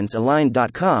exuberance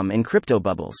aligned.com and crypto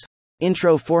bubbles.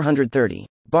 Intro. 430.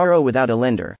 Borrow without a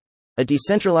lender. A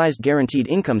decentralized guaranteed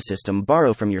income system.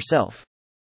 Borrow from yourself.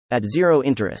 at zero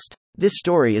interest. This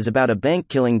story is about a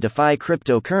bank-killing DeFi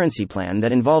cryptocurrency plan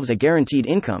that involves a guaranteed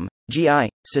income (GI)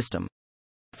 system.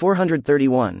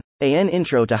 431. An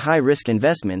intro to high-risk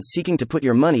investments. Seeking to put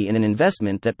your money in an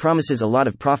investment that promises a lot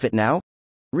of profit now?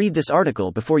 Read this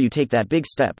article before you take that big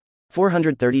step.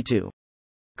 432.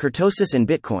 Kurtosis and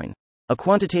Bitcoin. A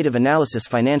quantitative analysis.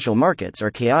 Financial markets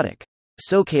are chaotic.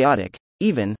 So chaotic,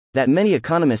 even, that many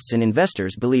economists and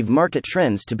investors believe market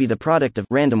trends to be the product of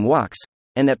random walks,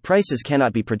 and that prices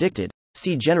cannot be predicted,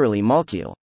 see generally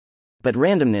molecule. But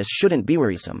randomness shouldn't be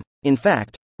worrisome. In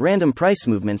fact, random price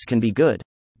movements can be good.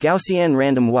 Gaussian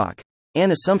random walk,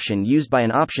 an assumption used by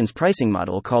an options pricing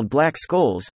model called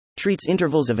Black-Scholes, treats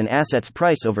intervals of an asset's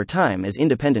price over time as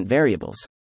independent variables.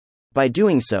 By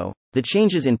doing so, the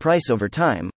changes in price over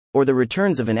time, or the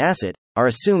returns of an asset, are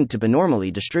assumed to be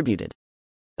normally distributed.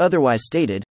 Otherwise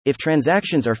stated, if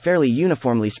transactions are fairly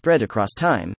uniformly spread across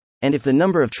time, and if the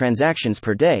number of transactions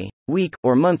per day, week,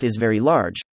 or month is very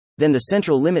large, then the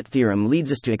central limit theorem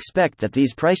leads us to expect that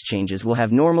these price changes will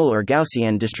have normal or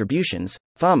Gaussian distributions.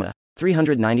 Fama,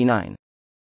 399.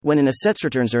 When an asset's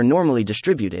returns are normally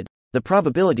distributed, the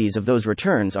probabilities of those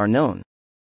returns are known.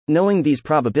 Knowing these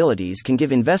probabilities can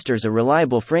give investors a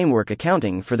reliable framework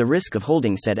accounting for the risk of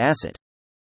holding said asset.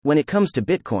 When it comes to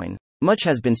Bitcoin, much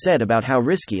has been said about how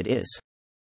risky it is.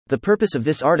 The purpose of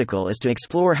this article is to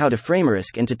explore how to frame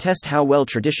risk and to test how well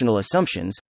traditional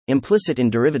assumptions, implicit in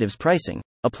derivatives pricing,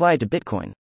 apply to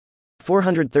Bitcoin.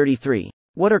 433.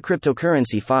 What are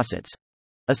cryptocurrency faucets?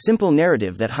 A simple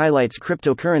narrative that highlights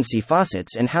cryptocurrency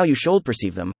faucets and how you should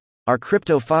perceive them. Are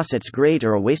crypto faucets great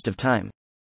or a waste of time?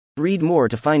 Read more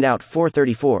to find out.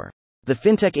 434. The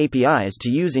fintech APIs to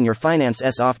use in your finance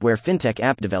software. Fintech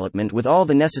app development with all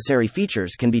the necessary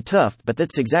features can be tough, but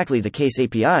that's exactly the case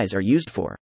APIs are used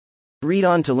for. Read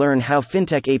on to learn how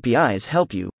fintech APIs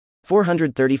help you.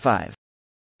 435.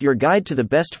 Your guide to the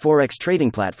best Forex trading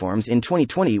platforms in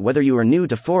 2020. Whether you are new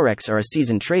to Forex or a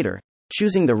seasoned trader,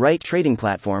 choosing the right trading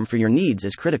platform for your needs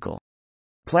is critical.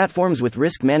 Platforms with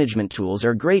risk management tools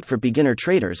are great for beginner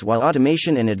traders, while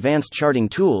automation and advanced charting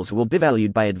tools will be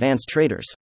valued by advanced traders.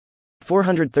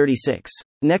 436.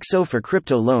 Nexo for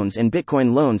crypto loans and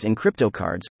Bitcoin loans in crypto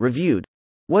cards, reviewed.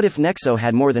 What if Nexo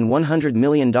had more than $100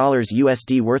 million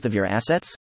USD worth of your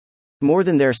assets? More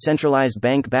than their centralized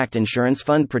bank-backed insurance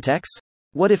fund protects?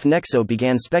 What if Nexo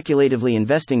began speculatively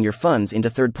investing your funds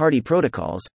into third-party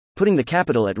protocols, putting the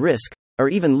capital at risk, or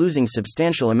even losing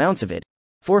substantial amounts of it?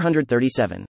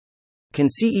 437. Can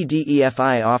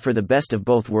CEDEFI offer the best of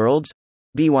both worlds?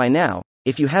 Why now,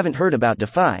 if you haven't heard about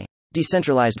DeFi,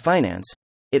 decentralized finance,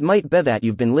 it might be that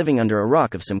you've been living under a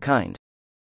rock of some kind.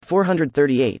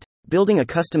 438. Building a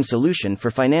custom solution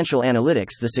for financial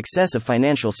analytics. The success of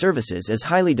financial services is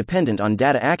highly dependent on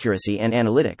data accuracy and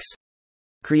analytics.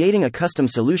 Creating a custom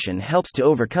solution helps to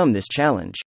overcome this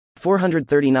challenge.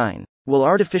 439. Will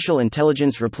artificial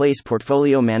intelligence replace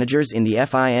portfolio managers in the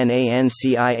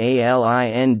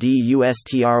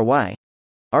FINANCIALINDUSTRY?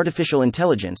 Artificial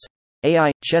intelligence,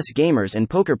 AI, chess gamers and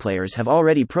poker players have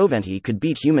already proven he could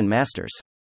beat human masters.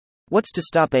 What's to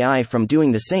stop AI from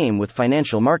doing the same with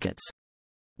financial markets?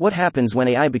 What happens when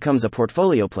AI becomes a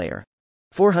portfolio player?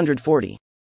 440.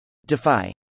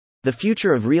 DeFi. The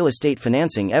future of real estate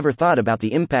financing. Ever thought about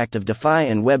the impact of DeFi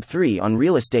and Web3 on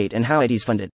real estate and how it is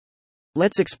funded?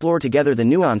 Let's explore together the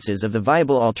nuances of the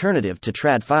viable alternative to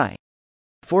TradFi.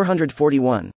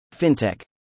 441. Fintech.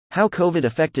 How COVID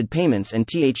affected payments and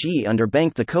THE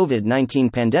underbanked. The COVID-19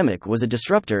 pandemic was a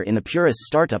disruptor in the purest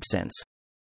startup sense.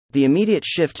 The immediate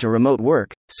shift to remote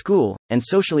work, school, and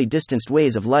socially distanced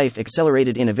ways of life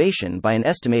accelerated innovation by an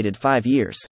estimated 5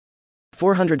 years.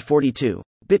 442.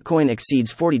 Bitcoin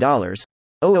exceeds $40,000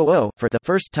 for the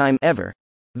first time ever.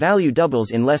 Value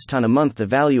doubles in less than a month. The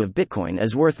value of Bitcoin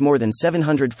is worth more than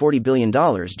 $740 billion,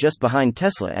 just behind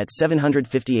Tesla at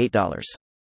 $758.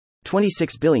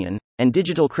 26 billion, and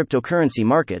digital cryptocurrency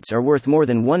markets are worth more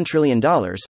than $1 trillion.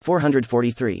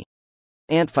 443.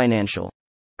 Ant Financial.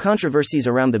 Controversies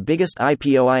around the biggest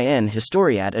IPO in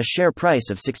history at a share price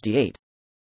of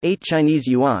 68.8 Chinese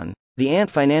yuan. The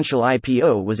Ant Financial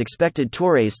IPO was expected to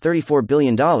raise $34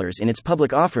 billion in its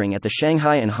public offering at the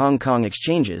Shanghai and Hong Kong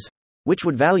exchanges, which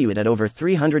would value it at over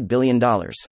 $300 billion.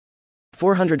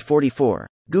 444.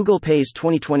 Google Pay's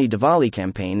 2020 Diwali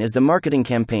campaign is the marketing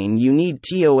campaign you need.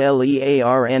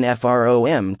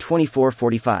 TOLEARNFROM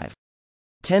 2445.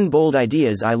 10 bold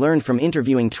ideas I learned from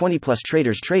interviewing 20+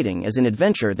 traders. Trading is an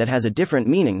adventure that has a different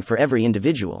meaning for every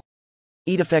individual.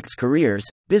 It affects careers,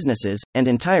 businesses, and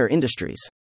entire industries.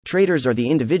 Traders are the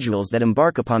individuals that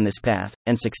embark upon this path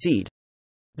and succeed.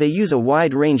 They use a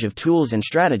wide range of tools and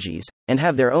strategies, and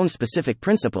have their own specific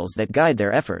principles that guide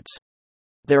their efforts.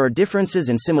 There are differences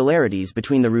and similarities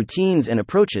between the routines and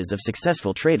approaches of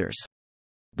successful traders.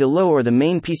 Below are the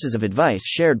main pieces of advice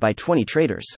shared by 20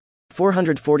 traders.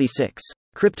 446.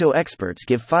 Crypto experts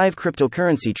give 5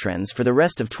 cryptocurrency trends for the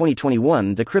rest of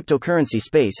 2021. The cryptocurrency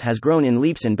space has grown in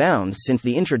leaps and bounds since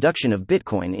the introduction of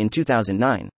Bitcoin in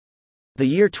 2009. The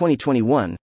year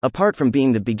 2021, apart from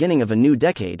being the beginning of a new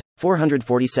decade.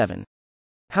 447.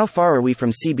 How far are we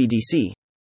from CBDC?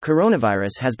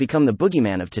 Coronavirus has become the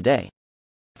boogeyman of today.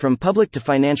 From public to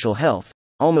financial health,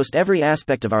 almost every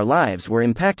aspect of our lives were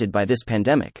impacted by this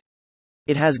pandemic.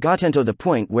 It has gotten to the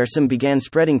point where some began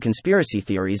spreading conspiracy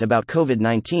theories about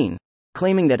COVID-19,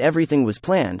 claiming that everything was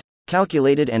planned,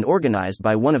 calculated, and organized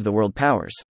by one of the world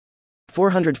powers.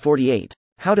 448.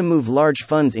 How to move large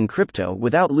funds in crypto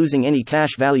without losing any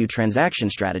cash value. Transaction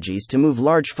strategies to move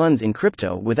large funds in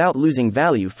crypto without losing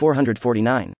value.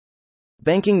 449.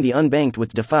 Banking the unbanked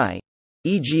with DeFi.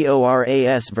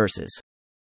 EGORAS versus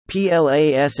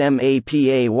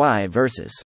PLASMAPAY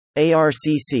versus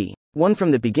ARCC.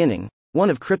 From the beginning, one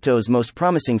of crypto's most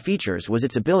promising features was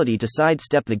its ability to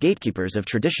sidestep the gatekeepers of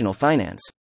traditional finance.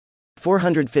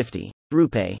 450.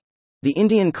 RuPay. The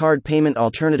Indian card payment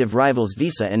alternative rivals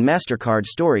Visa and MasterCard.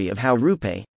 Story of how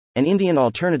RuPay, an Indian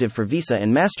alternative for Visa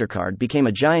and MasterCard, became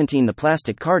a giant in the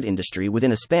plastic card industry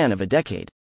within a span of a decade.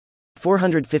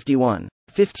 451.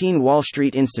 15 Wall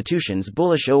Street institutions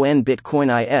bullish on Bitcoin.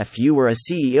 If you were a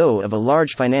CEO of a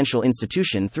large financial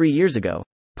institution 3 years ago,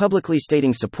 publicly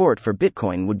stating support for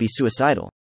Bitcoin would be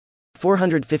suicidal.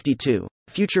 452.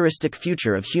 Futuristic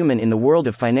future of human in the world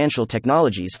of financial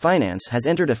technologies. Finance has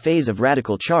entered a phase of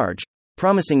radical change,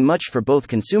 promising much for both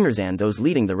consumers and those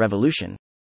leading the revolution.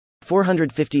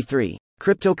 453.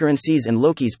 Cryptocurrencies and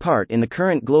Loki's part in the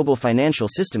current global financial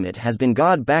system. It has been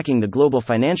God backing the global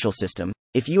financial system,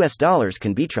 if US dollars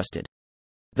can be trusted.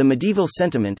 The medieval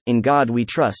sentiment, "In God we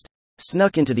trust,"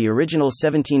 snuck into the original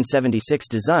 1776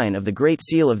 design of the Great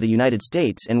Seal of the United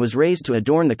States and was raised to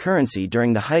adorn the currency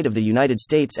during the height of the United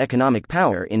States' economic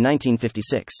power in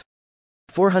 1956.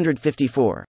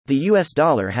 454. The US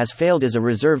dollar has failed as a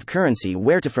reserve currency.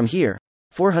 Where to from here?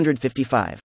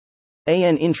 455.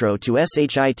 An intro to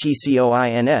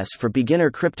shitcoins for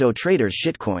beginner crypto traders.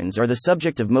 Shitcoins are the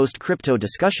subject of most crypto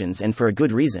discussions, and for a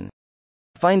good reason.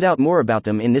 Find out more about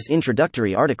them in this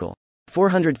introductory article.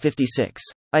 456.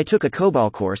 I took a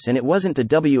COBOL course and it wasn't the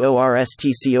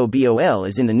WORSTCOBOL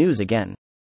is in the news again.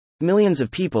 Millions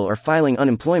of people are filing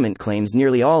unemployment claims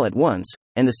nearly all at once,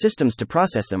 and the systems to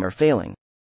process them are failing.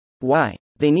 Why?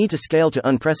 They need to scale to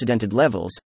unprecedented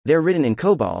levels, they're written in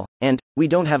COBOL, and we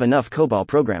don't have enough COBOL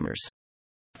programmers.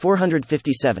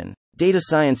 457. Data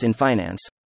science in finance.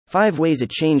 5 ways it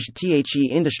changed the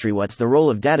industry. What's the role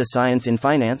of data science in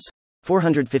finance?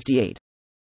 458.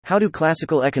 How do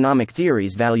classical economic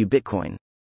theories value Bitcoin?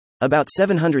 About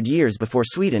 700 years before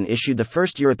Sweden issued the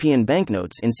first European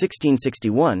banknotes in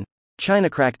 1661, China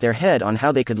cracked their head on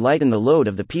how they could lighten the load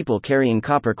of the people carrying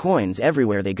copper coins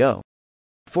everywhere they go.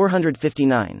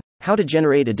 459. How to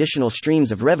generate additional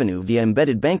streams of revenue via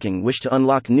embedded banking. Wish to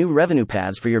unlock new revenue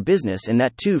paths for your business, and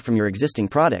that too from your existing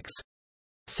products?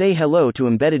 Say hello to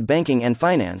embedded banking and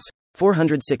finance.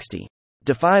 460.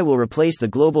 DeFi will replace the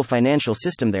global financial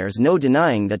system. There's no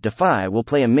denying that DeFi will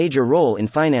play a major role in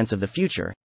finance of the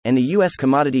future, and the U.S.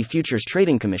 Commodity Futures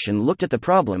Trading Commission looked at the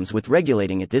problems with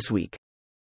regulating it this week.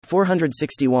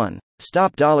 461.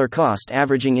 Stop dollar cost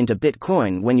averaging into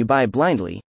Bitcoin. When you buy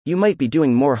blindly, you might be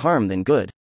doing more harm than good.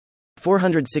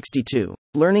 462.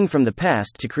 Learning from the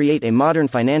past to create a modern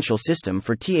financial system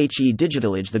for the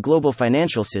Digital Age. The global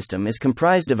financial system is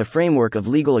comprised of a framework of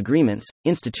legal agreements,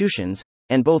 institutions,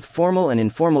 and both formal and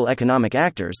informal economic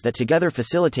actors that together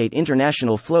facilitate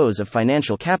international flows of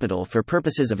financial capital for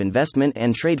purposes of investment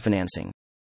and trade financing.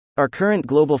 Our current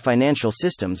global financial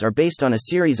systems are based on a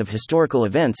series of historical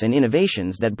events and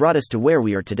innovations that brought us to where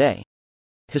we are today.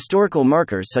 Historical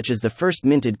markers such as the first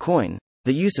minted coin,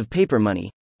 the use of paper money,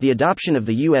 the adoption of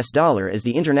the US dollar as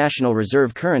the international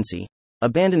reserve currency,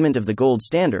 abandonment of the gold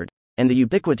standard, and the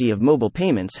ubiquity of mobile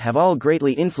payments have all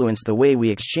greatly influenced the way we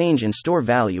exchange and store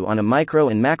value on a micro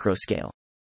and macro scale.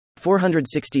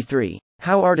 463.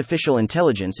 How artificial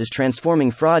intelligence is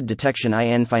transforming fraud detection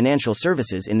in financial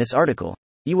services. In this article,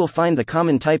 you will find the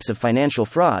common types of financial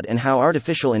fraud and how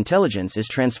artificial intelligence is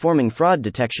transforming fraud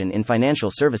detection in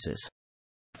financial services.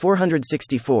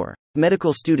 464.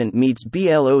 Medical student meets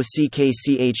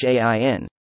BLOCKCHAIN.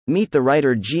 Meet the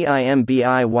writer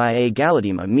Gimbiya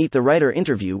Galadima. Meet the writer.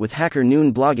 Interview with Hacker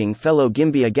Noon blogging fellow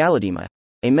Gimbiya Galadima,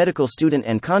 a medical student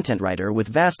and content writer with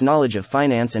vast knowledge of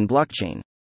finance and blockchain.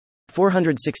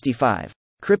 465.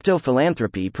 Crypto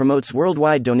philanthropy promotes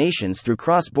worldwide donations through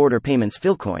cross-border payments.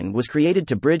 Philcoin was created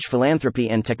to bridge philanthropy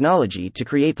and technology to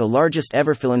create the largest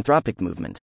ever philanthropic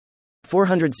movement.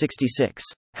 466.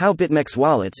 How BitMEX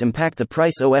wallets impact the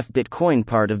price of Bitcoin.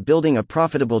 Part of building a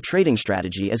profitable trading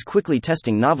strategy is quickly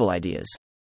testing novel ideas.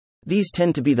 These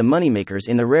tend to be the moneymakers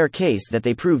in the rare case that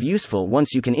they prove useful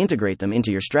once you can integrate them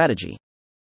into your strategy.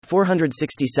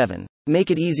 467. Make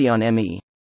it easy on ME.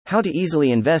 How to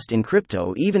easily invest in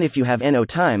crypto even if you have no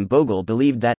time. Bogle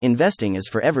believed that investing is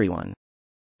for everyone.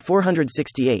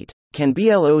 468. Can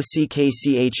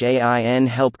BLOCKCHAIN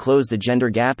help close the gender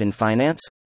gap in finance?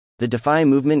 The DeFi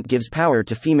movement gives power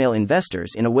to female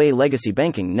investors in a way legacy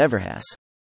banking never has.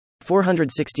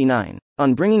 469.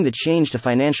 On bringing the change to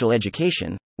financial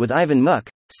education, with Ivan Muck,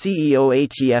 CEO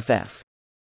ATFF.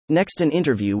 Next, an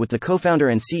interview with the co-founder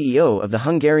and CEO of the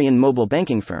Hungarian mobile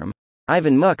banking firm,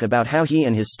 Ivan Muck, about how he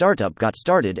and his startup got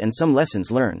started and some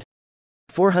lessons learned.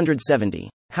 470.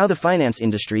 How the finance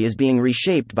industry is being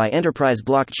reshaped by enterprise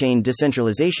blockchain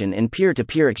decentralization and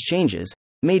peer-to-peer exchanges,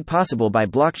 made possible by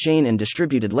blockchain and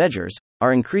distributed ledgers,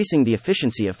 are increasing the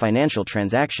efficiency of financial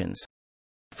transactions.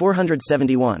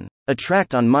 471. A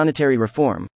tract on monetary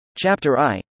reform, Chapter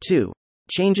I, 2.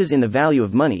 Changes in the value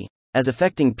of money, as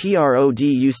affecting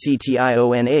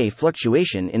PRODUCTIONA.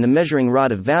 Fluctuation in the measuring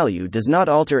rod of value does not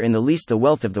alter in the least the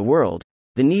wealth of the world,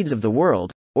 the needs of the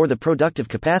world, or the productive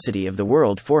capacity of the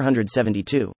world.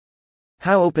 472.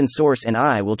 How open source and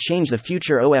AI will change the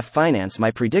future of finance. My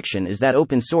prediction is that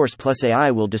open source plus AI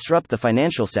will disrupt the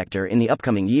financial sector in the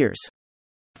upcoming years.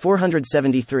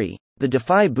 473. The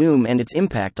DeFi boom and its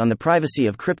impact on the privacy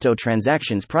of crypto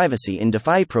transactions. Privacy in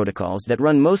DeFi protocols that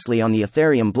run mostly on the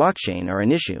Ethereum blockchain are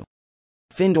an issue.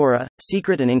 Findora,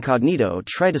 Secret and Incognito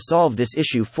try to solve this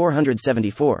issue.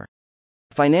 474.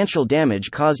 Financial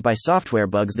damage caused by software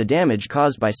bugs. The damage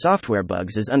caused by software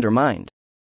bugs is undermined.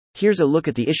 Here's a look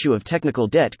at the issue of technical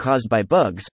debt caused by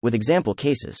bugs, with example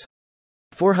cases.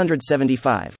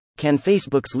 475. Can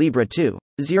Facebook's Libra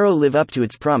 2.0 live up to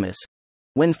its promise?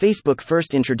 When Facebook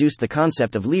first introduced the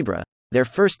concept of Libra, their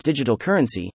first digital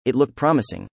currency, it looked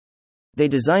promising. They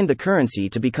designed the currency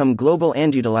to become global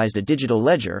and utilized a digital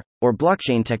ledger, or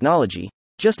blockchain technology,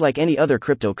 just like any other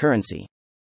cryptocurrency.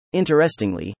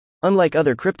 Interestingly, unlike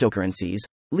other cryptocurrencies,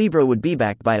 Libra would be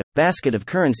backed by a basket of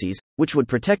currencies, which would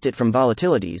protect it from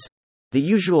volatilities, the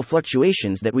usual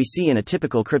fluctuations that we see in a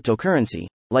typical cryptocurrency,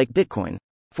 like Bitcoin.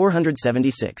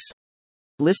 476.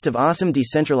 List of awesome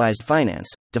decentralized finance,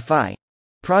 DeFi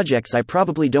projects. I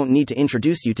probably don't need to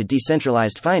introduce you to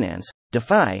decentralized finance,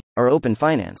 DeFi, or open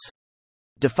finance.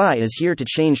 DeFi is here to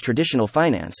change traditional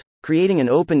finance, creating an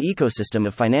open ecosystem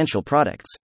of financial products.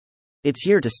 It's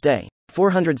here to stay.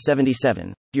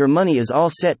 477. Your money is all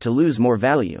set to lose more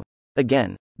value.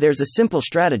 Again, there's a simple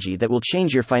strategy that will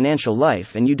change your financial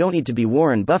life, and you don't need to be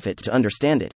Warren Buffett to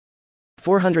understand it.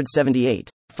 478.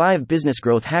 5 business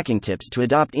growth hacking tips to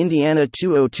adopt. Indiana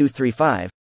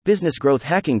 20235. Business growth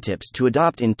hacking tips to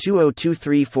adopt in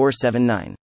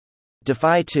 2023479.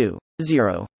 DeFi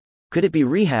 2.0. Could it be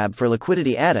rehab for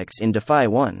liquidity addicts in DeFi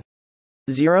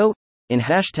 1.0? In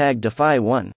hashtag DeFi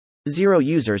 1.0,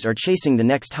 users are chasing the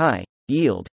next high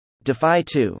yield. DeFi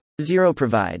 2.0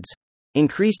 provides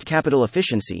increased capital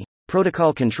efficiency,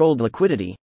 protocol-controlled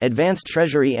liquidity, advanced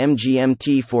treasury.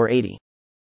 MGMT 480.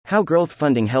 How growth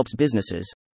funding helps businesses.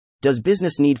 Does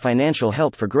business need financial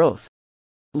help for growth?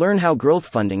 Learn how growth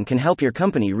funding can help your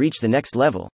company reach the next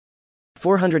level.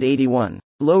 481.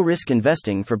 Low-risk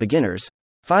investing for beginners.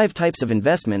 5 types of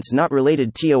investments not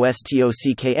related.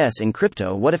 TOCKS in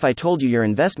crypto. What if I told you your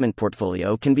investment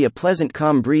portfolio can be a pleasant,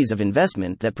 calm breeze of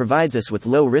investment that provides us with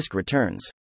low-risk returns?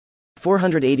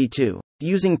 482.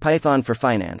 Using Python for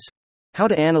finance. How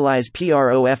to analyze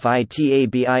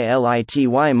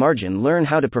profitability margin. Learn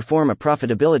how to perform a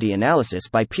profitability analysis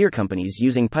by peer companies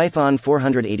using Python.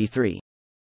 483.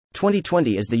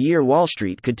 2020 is the year Wall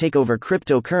Street could take over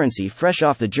cryptocurrency. Fresh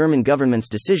off the German government's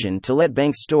decision to let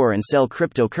banks store and sell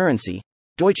cryptocurrency,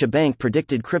 Deutsche Bank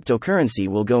predicted cryptocurrency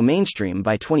will go mainstream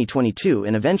by 2022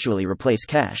 and eventually replace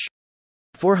cash.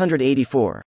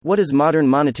 484. What is modern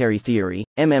monetary theory,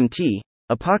 MMT?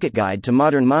 A pocket guide to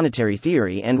modern monetary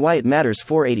theory and why it matters.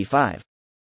 485.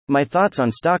 My thoughts on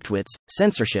StockTwits,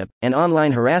 censorship, and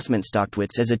online harassment.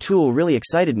 StockTwits as a tool really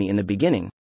excited me in the beginning,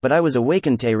 but I was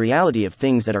awakened to a reality of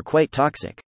things that are quite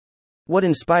toxic. What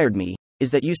inspired me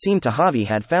is that you seem to have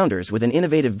had founders with an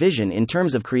innovative vision in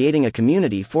terms of creating a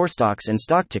community for stocks and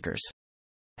stock tickers.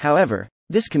 However,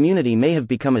 this community may have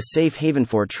become a safe haven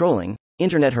for trolling,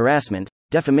 internet harassment,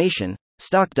 defamation,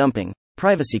 stock dumping,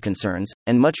 privacy concerns,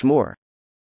 and much more.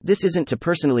 This isn't to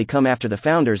personally come after the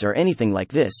founders or anything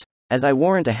like this, as I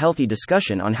warrant a healthy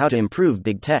discussion on how to improve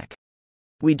big tech.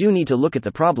 We do need to look at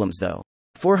the problems though.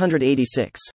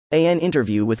 486. An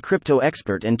interview with crypto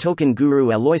expert and token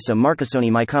guru Eloisa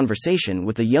Marcassoni. My conversation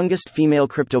with the youngest female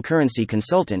cryptocurrency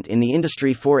consultant in the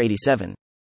industry. 487.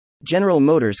 General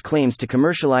Motors claims to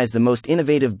commercialize the most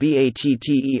innovative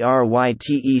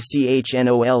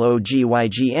BATTERYTECHNOLOGY.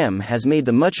 GM has made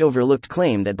the much overlooked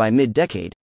claim that by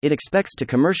mid-decade, it expects to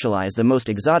commercialize the most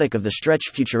exotic of the stretch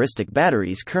futuristic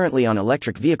batteries currently on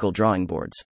electric vehicle drawing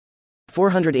boards.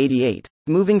 488.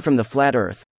 Moving from the flat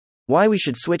earth. Why we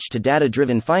should switch to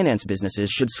data-driven finance. Businesses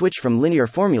should switch from linear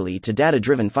formulae to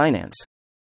data-driven finance.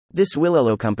 This will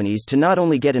allow companies to not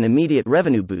only get an immediate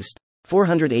revenue boost.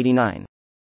 489.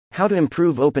 How to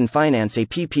improve open finance.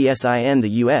 APPSI in the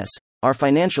US, our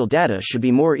financial data should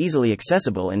be more easily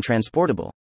accessible and transportable.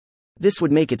 This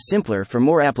would make it simpler for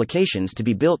more applications to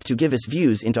be built to give us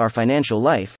views into our financial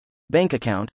life, bank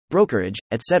account, brokerage,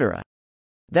 etc.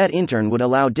 That in turn would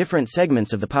allow different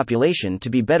segments of the population to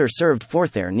be better served for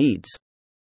their needs.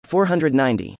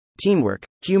 490. Teamwork,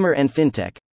 humor and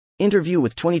fintech. Interview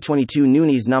with 2022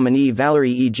 Noonies nominee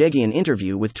Valerie Ejegi. An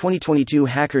interview with 2022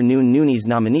 Hacker Noon Noonies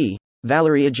nominee,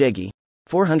 Valerie Ejegi.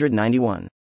 491.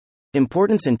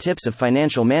 Importance and tips of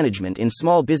financial management in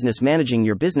small business. Managing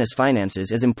your business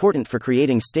finances is important for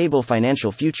creating stable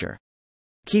financial future.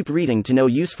 Keep reading to know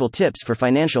useful tips for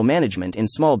financial management in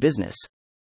small business.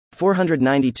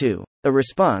 492. A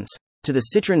response to the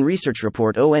Citron Research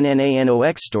Report.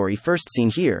 ONNANOX story first seen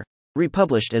here,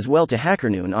 republished as well to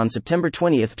HackerNoon on September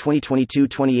 20, 2022,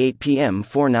 28 p.m.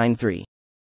 493.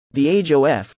 The Age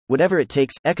of Whatever It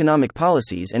Takes, Economic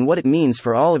Policies and What It Means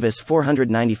for All of Us.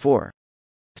 494.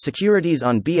 Securities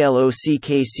on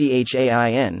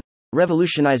Blockchain,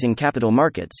 Revolutionizing Capital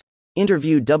Markets.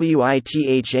 Interview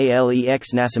Withalex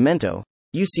Nascimento,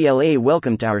 UCLA.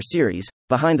 Welcome to our series,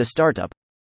 Behind the Startup.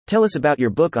 Tell us about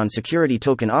your book on security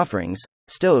token offerings,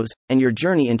 STOs, and your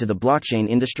journey into the blockchain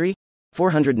industry.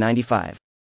 495.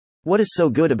 What is so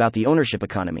good about the ownership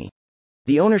economy?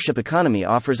 The ownership economy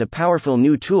offers a powerful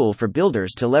new tool for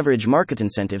builders to leverage market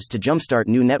incentives to jumpstart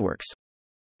new networks.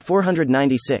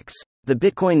 496. The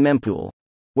Bitcoin mempool.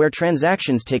 Where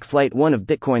transactions take flight. One of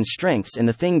Bitcoin's strengths and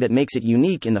the thing that makes it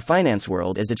unique in the finance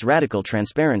world is its radical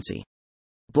transparency.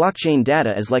 Blockchain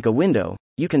data is like a window,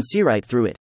 you can see right through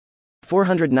it.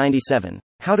 497.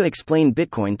 How to explain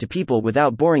Bitcoin to people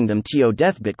without boring them.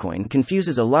 Death. Bitcoin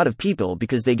confuses a lot of people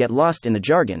because they get lost in the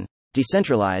jargon,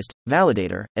 decentralized,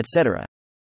 validator, etc.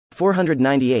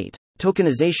 498.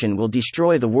 Tokenization will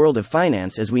destroy the world of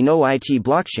finance. As we know,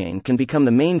 blockchain can become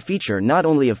the main feature not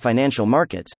only of financial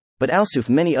markets, but also of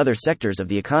many other sectors of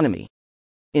the economy.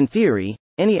 In theory,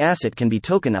 any asset can be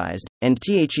tokenized, and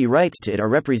the rights to it are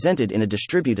represented in a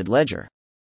distributed ledger.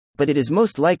 But it is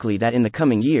most likely that in the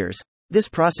coming years, this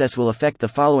process will affect the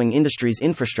following industries: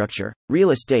 infrastructure, real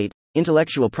estate,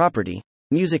 intellectual property,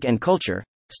 music and culture,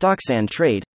 stocks and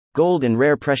trade, gold and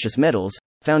rare precious metals,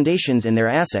 foundations and their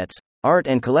assets, art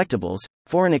and collectibles,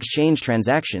 foreign exchange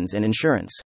transactions and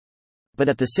insurance. But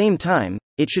at the same time,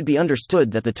 it should be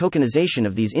understood that the tokenization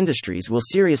of these industries will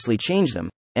seriously change them,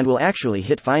 and will actually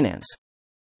hit finance.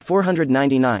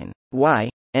 499. Why,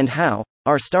 and how,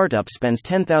 our startup spends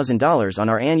 $10,000 on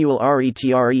our annual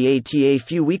RETREATA. A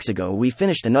few weeks ago we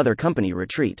finished another company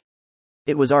retreat.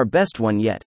 It was our best one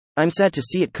yet. I'm sad to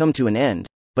see it come to an end,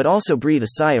 but also breathe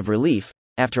a sigh of relief.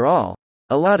 After all,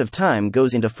 a lot of time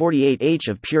goes into 48H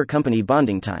of pure company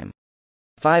bonding time.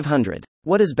 500.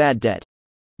 What is bad debt?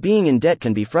 Being in debt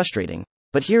can be frustrating,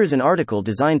 but here is an article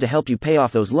designed to help you pay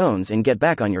off those loans and get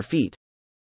back on your feet.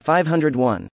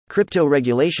 501. Crypto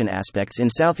regulation aspects in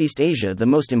Southeast Asia. The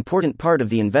most important part of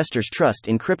the investor's trust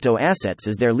in crypto assets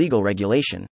is their legal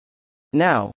regulation.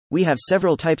 Now, we have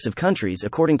several types of countries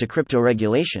according to crypto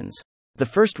regulations. The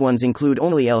first ones include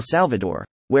only El Salvador,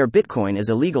 where Bitcoin is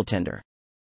a legal tender.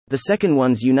 The second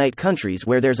ones unite countries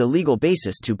where there's a legal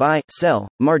basis to buy, sell,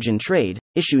 margin trade,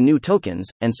 issue new tokens,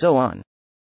 and so on.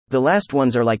 The last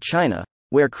ones are like China,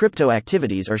 where crypto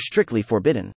activities are strictly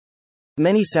forbidden.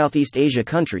 Many Southeast Asia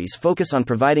countries focus on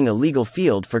providing a legal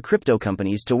field for crypto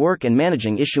companies to work and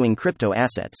managing issuing crypto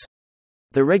assets.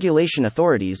 The regulation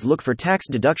authorities look for tax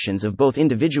deductions of both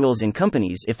individuals and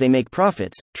companies if they make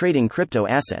profits trading crypto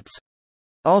assets.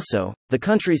 Also, the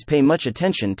countries pay much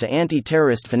attention to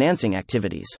anti-terrorist financing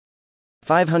activities.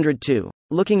 502.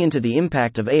 Looking into the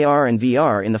impact of AR and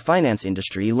VR in the finance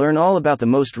industry. Learn all about the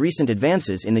most recent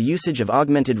advances in the usage of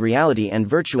augmented reality and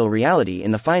virtual reality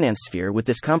in the finance sphere with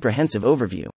this comprehensive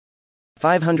overview.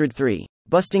 503.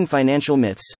 Busting financial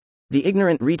myths. The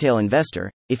ignorant retail investor.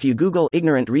 If you Google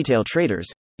ignorant retail traders,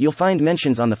 you'll find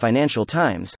mentions on the Financial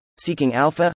Times, Seeking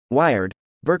Alpha, Wired,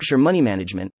 Berkshire Money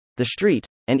Management, The Street,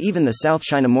 and even the South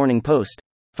China Morning Post.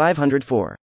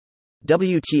 504.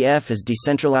 WTF is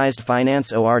decentralized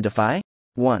finance or DeFi?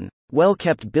 1.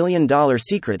 Well-kept billion-dollar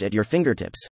secret at your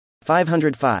fingertips.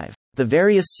 505. The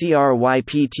various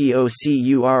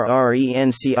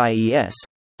CRYPTOCURRENCIES,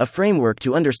 a framework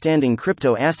to understanding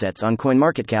crypto assets on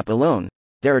CoinMarketCap alone.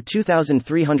 There are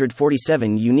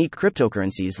 2,347 unique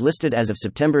cryptocurrencies listed as of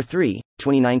September 3,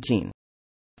 2019.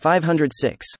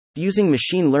 506. Using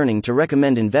machine learning to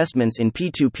recommend investments in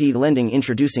P2P lending.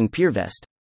 Introducing PeerVest,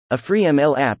 a free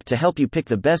ML app to help you pick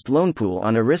the best loan pool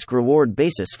on a risk-reward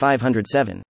basis.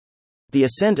 507. The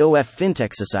Ascent OF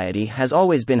Fintech Society has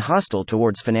always been hostile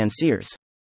towards financiers.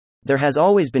 There has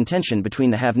always been tension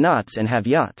between the have-nots and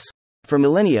have-yachts. For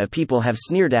millennia, people have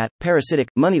sneered at parasitic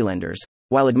moneylenders,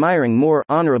 while admiring more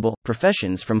honorable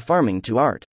professions from farming to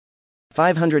art.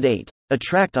 508. A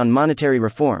Tract on Monetary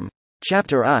Reform.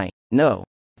 Chapter I. No.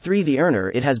 3. The Earner.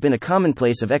 It has been a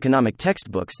commonplace of economic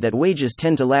textbooks that wages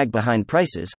tend to lag behind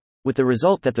prices, with the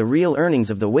result that the real earnings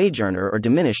of the wage earner are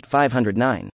diminished.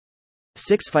 509.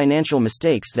 6. Financial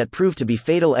mistakes that prove to be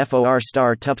fatal.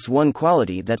 FOR*TUPS. One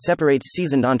quality that separates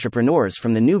seasoned entrepreneurs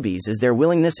from the newbies is their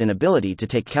willingness and ability to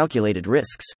take calculated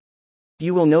risks.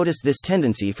 You will notice this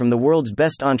tendency from the world's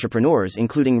best entrepreneurs,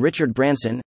 including Richard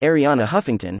Branson, Arianna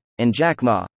Huffington, and Jack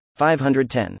Ma.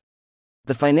 510.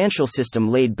 The Financial System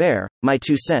Laid Bare, My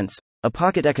 2 Cents, a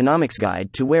pocket economics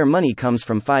guide to where money comes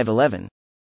from. 511.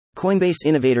 Coinbase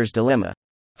Innovator's Dilemma.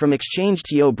 From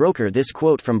Exchange.to Broker. This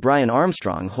quote from Brian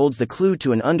Armstrong holds the clue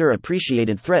to an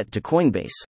underappreciated threat to Coinbase.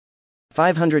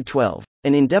 512.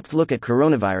 An in-depth look at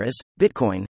coronavirus,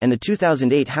 Bitcoin, and the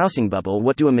 2008 housing bubble.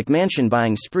 What do a McMansion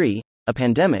buying spree, a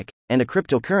pandemic, and a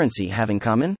cryptocurrency have in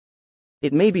common?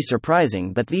 It may be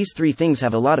surprising, but these three things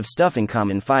have a lot of stuff in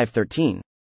common. 513.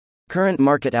 Current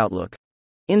market outlook.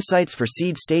 Insights for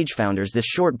seed stage founders. This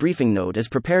short briefing note is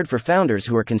prepared for founders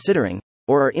who are considering,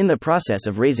 or are in the process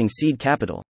of raising seed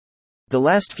capital. The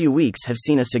last few weeks have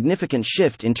seen a significant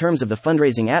shift in terms of the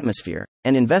fundraising atmosphere,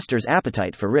 and investors'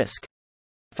 appetite for risk.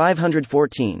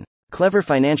 514. Clever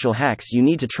financial hacks you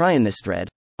need to try. In this thread,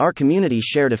 our community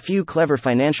shared a few clever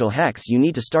financial hacks you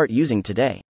need to start using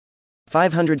today.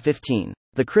 515.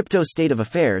 The crypto state of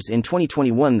affairs in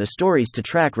 2021. The stories to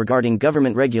track regarding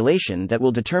government regulation that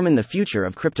will determine the future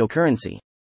of cryptocurrency.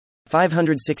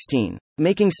 516.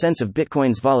 Making sense of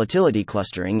Bitcoin's volatility.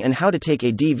 Clustering and how to take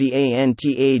a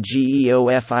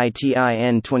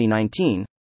DVANTAGEOFITIN. 2019.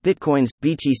 Bitcoin's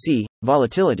BTC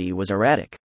volatility was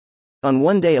erratic. On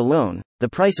one day alone, the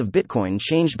price of Bitcoin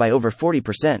changed by over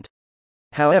 40%.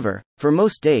 However, for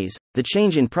most days, the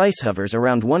change in price hovers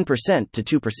around 1% to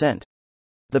 2%.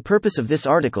 The purpose of this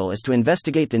article is to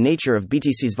investigate the nature of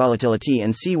BTC's volatility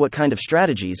and see what kind of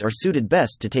strategies are suited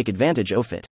best to take advantage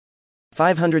of it.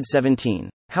 517.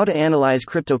 How to analyze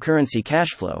cryptocurrency cash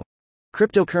flow.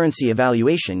 Cryptocurrency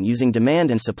evaluation using demand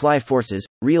and supply forces,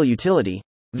 real utility,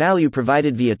 value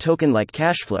provided via token like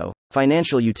cash flow,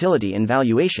 financial utility and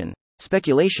valuation,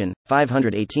 speculation.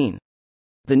 518.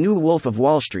 The New Wolf of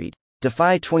Wall Street.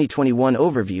 DeFi 2021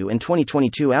 Overview and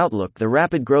 2022 Outlook. The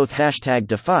rapid growth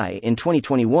 #DeFi in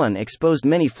 2021 exposed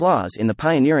many flaws in the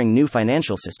pioneering new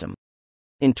financial system.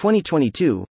 In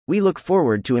 2022, we look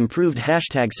forward to improved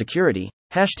 #security,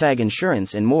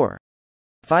 #insurance and more.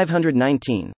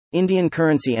 519. Indian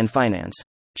Currency and Finance.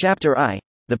 Chapter I.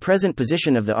 The present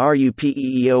position of the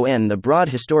RUPEEON. The broad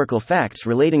historical facts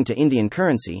relating to Indian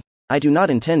currency. I do not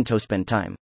intend to spend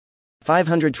time.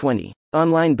 520.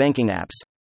 Online banking apps.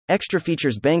 Extra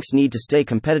features. Banks need to stay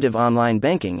competitive. Online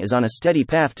banking is on a steady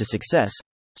path to success,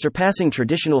 surpassing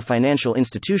traditional financial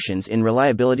institutions in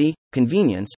reliability,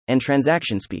 convenience, and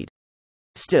transaction speed.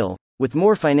 Still, with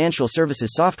more financial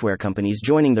services software companies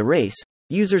joining the race,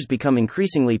 users become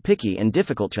increasingly picky and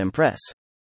difficult to impress.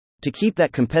 To keep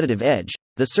that competitive edge,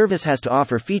 the service has to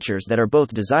offer features that are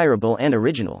both desirable and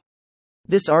original.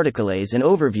 This article is an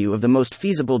overview of the most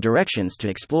feasible directions to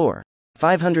explore.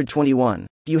 521.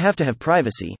 You have to have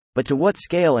privacy, but to what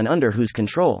scale and under whose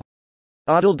control?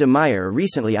 Adel de Meyer.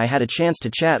 Recently I had a chance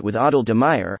to chat with Adel de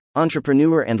Meyer,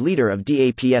 entrepreneur and leader of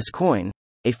DAPS Coin,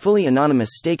 a fully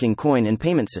anonymous staking coin and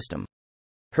payment system.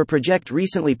 Her project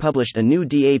recently published a new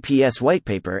DAPS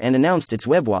whitepaper and announced its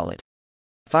web wallet.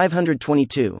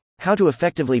 522. How to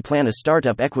effectively plan a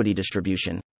startup equity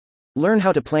distribution. Learn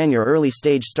how to plan your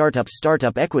early-stage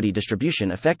startup equity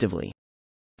distribution effectively.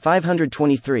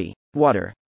 523.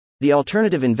 Water. The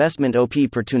alternative investment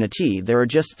opportunity. There are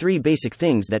just three basic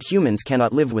things that humans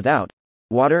cannot live without: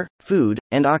 water, food,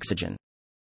 and oxygen.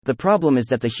 The problem is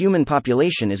that the human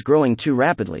population is growing too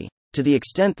rapidly, to the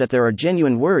extent that there are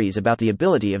genuine worries about the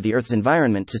ability of the Earth's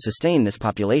environment to sustain this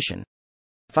population.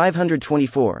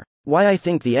 524. Why I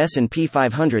think the S&P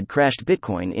 500 crashed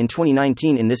Bitcoin in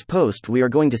 2019. In this post we are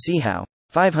going to see how.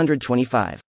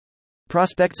 525.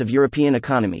 Prospects of European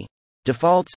economy.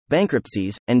 Defaults,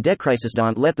 bankruptcies, and debt crisis.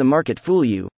 Don't let the market fool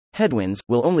you, headwinds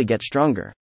will only get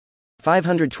stronger.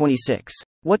 526.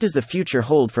 What does the future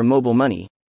hold for mobile money?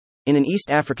 In an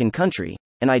East African country,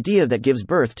 an idea that gives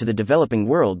birth to the developing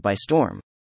world by storm.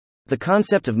 The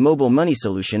concept of mobile money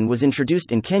solution was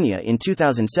introduced in Kenya in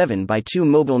 2007 by two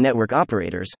mobile network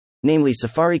operators, namely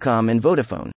Safaricom and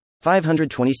Vodafone.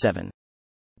 527.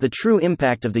 The true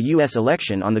impact of the U.S.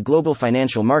 election on the global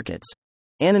financial markets.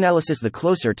 An analysis: the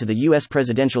closer to the U.S.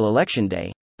 presidential election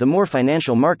day, the more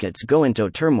financial markets go into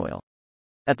turmoil.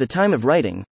 At the time of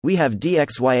writing, we have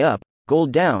DXY up,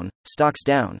 gold down, stocks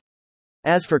down.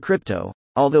 As for crypto,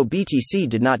 although BTC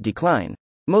did not decline,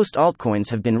 most altcoins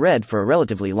have been red for a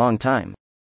relatively long time.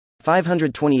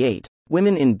 528.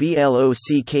 Women in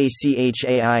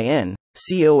BLOCKCHAIN,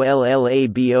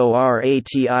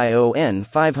 COLLABORATION.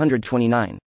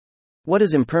 529. What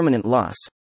is impermanent loss?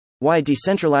 Why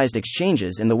decentralized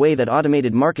exchanges and the way that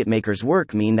automated market makers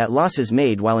work mean that losses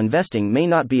made while investing may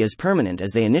not be as permanent as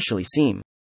they initially seem.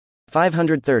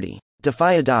 530.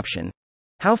 DeFi adoption.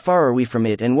 How far are we from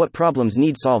it and what problems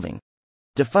need solving?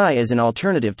 DeFi is an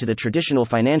alternative to the traditional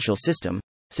financial system,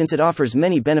 since it offers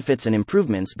many benefits and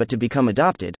improvements, but to become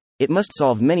adopted, it must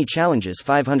solve many challenges.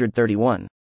 531.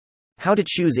 How to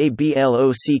choose a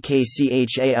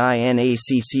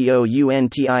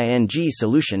BLOCKCHAINACCOUNTING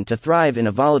solution to thrive in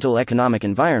a volatile economic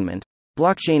environment.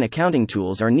 Blockchain accounting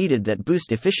tools are needed that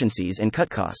boost efficiencies and cut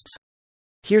costs.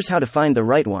 Here's how to find the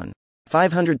right one.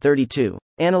 532.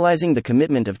 Analyzing the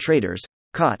commitment of traders.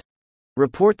 COT.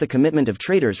 Report. The Commitment of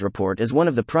Traders report is one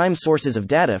of the prime sources of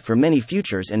data for many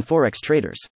futures and forex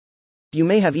traders. You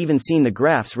may have even seen the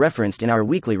graphs referenced in our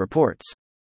weekly reports.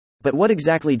 But what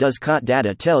exactly does COT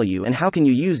data tell you and how can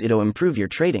you use it to improve your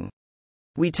trading?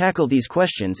 We tackle these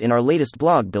questions in our latest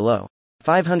blog below.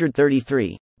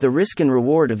 533. The risk and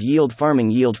reward of yield farming.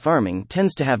 Yield farming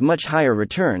tends to have much higher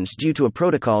returns due to a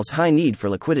protocol's high need for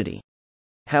liquidity.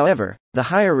 However, the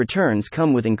higher returns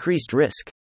come with increased risk.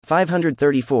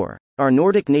 534. Are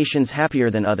Nordic nations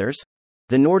happier than others?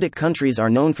 The Nordic countries are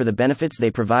known for the benefits they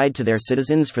provide to their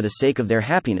citizens for the sake of their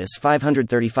happiness.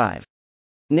 535.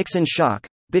 Nixon shock,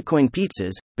 Bitcoin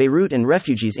pizzas, Beirut and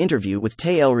refugees. Interview with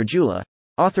Tay El Rajula,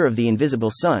 author of The Invisible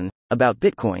Sun, about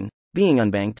Bitcoin, being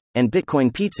unbanked, and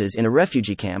Bitcoin pizzas in a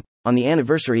refugee camp, on the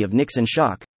anniversary of Nixon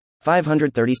shock.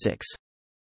 536.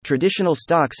 Traditional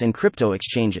stocks and crypto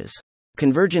exchanges.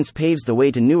 Convergence paves the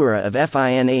way to new era of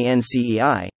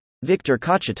FINANCEI. Viktor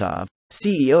Kochetov,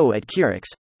 CEO at Curix,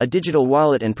 a digital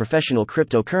wallet and professional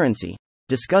cryptocurrency,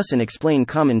 discuss and explain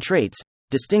common traits,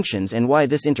 distinctions, and why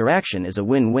this interaction is a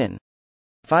win-win.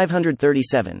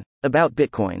 537. About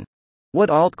Bitcoin. What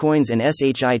altcoins and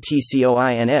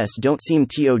SHITCOINS don't seem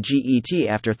TOGET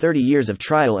after 30 years of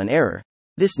trial and error.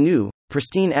 This new,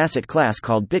 pristine asset class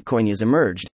called Bitcoin has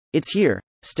emerged. It's here,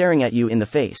 staring at you in the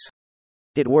face.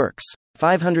 It works.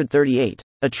 538.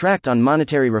 A Tract on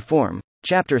Monetary Reform,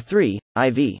 Chapter 3,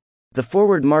 IV. The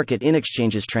forward market in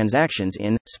exchanges. Transactions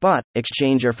in spot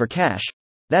exchange are for cash.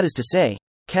 That is to say,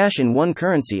 cash in one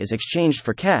currency is exchanged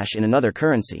for cash in another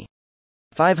currency.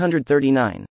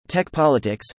 539. Tech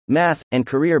Politics, Math, and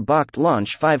Career Bakht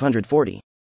Launch. 540.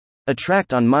 A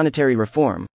Tract on Monetary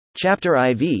Reform, Chapter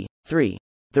IV, 3.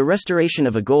 The restoration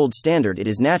of a gold standard. It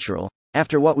is natural,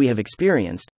 after what we have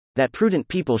experienced, that prudent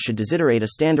people should desiderate a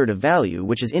standard of value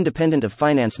which is independent of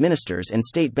finance ministers and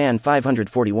state ban.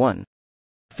 541.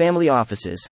 Family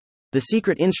offices. The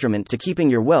secret instrument to keeping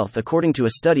your wealth. According to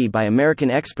a study by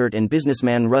American expert and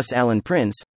businessman Russ Alan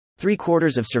Prince,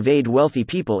 3/4 of surveyed wealthy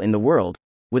people in the world,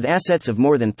 with assets of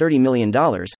more than $30 million,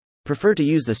 prefer to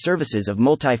use the services of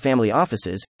multi-family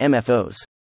offices, MFOs.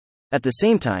 At the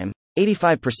same time,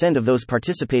 85% of those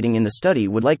participating in the study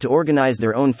would like to organize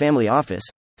their own family office,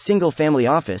 single family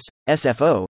office,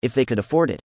 SFO, if they could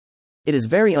afford it. It is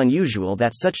very unusual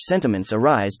that such sentiments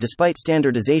arise despite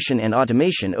standardization and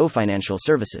automation of financial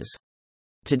services.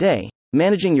 Today,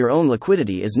 managing your own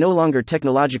liquidity is no longer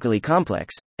technologically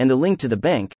complex, and the link to the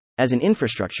bank, as an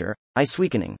infrastructure, is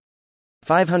weakening.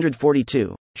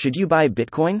 542. Should you buy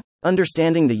Bitcoin?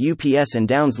 Understanding the UPS and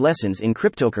Downs lessons in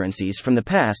cryptocurrencies from the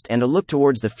past and a look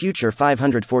towards the future.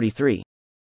 543.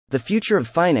 The future of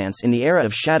finance in the era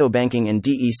of shadow banking and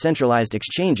decentralized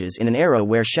exchanges. In an era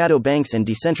where shadow banks and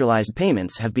decentralized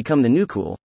payments have become the new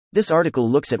cool, this article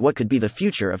looks at what could be the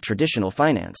future of traditional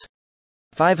finance.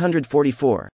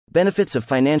 544. Benefits of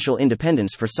financial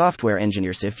independence for software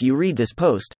engineers. If you read this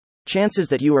post, Chances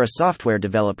that you are a software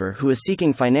developer who is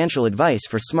seeking financial advice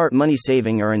for smart money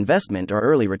saving or investment or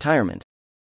early retirement.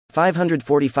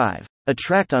 545. A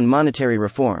Tract on Monetary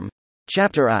Reform.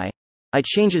 Chapter I.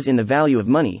 Changes in the value of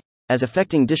money, as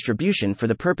affecting distribution. For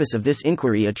the purpose of this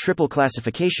inquiry, a triple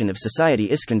classification of society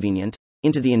is convenient,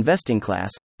 into the investing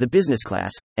class, the business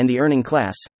class, and the earning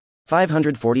class.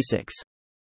 546.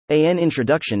 An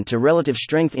Introduction to Relative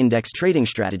Strength Index Trading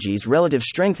Strategies. Relative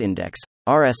Strength Index,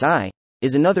 RSI,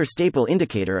 is another staple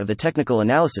indicator of the technical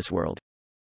analysis world.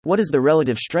 What is the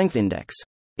Relative Strength Index?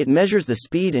 It measures the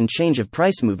speed and change of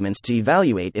price movements to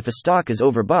evaluate if a stock is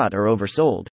overbought or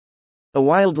oversold. A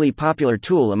wildly popular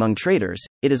tool among traders,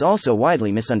 it is also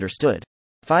widely misunderstood.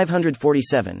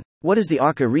 547. What is the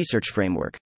ACA research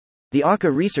framework? The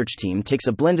ACA research team takes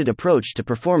a blended approach to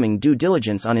performing due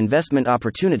diligence on investment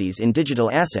opportunities in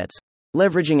digital assets,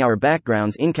 leveraging our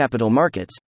backgrounds in capital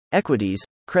markets, equities,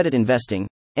 credit investing,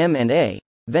 M&A,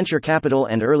 venture capital,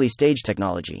 and early-stage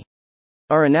technology.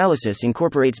 Our analysis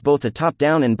incorporates both a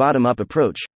top-down and bottom-up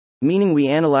approach, meaning we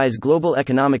analyze global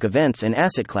economic events and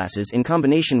asset classes in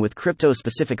combination with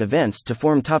crypto-specific events to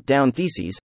form top-down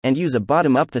theses, and use a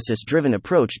bottom-up thesis-driven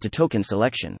approach to token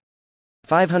selection.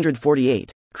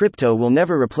 548. Crypto will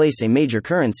never replace a major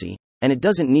currency, and it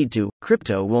doesn't need to.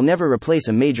 Crypto will never replace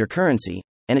a major currency,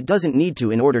 and it doesn't need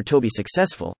to in order to be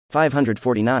successful.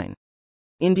 549.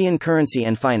 Indian Currency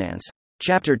and Finance.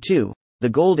 Chapter 2. The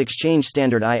Gold Exchange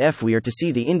Standard. If we are to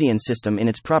see the Indian system in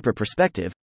its proper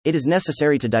perspective, it is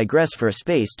necessary to digress for a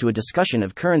space to a discussion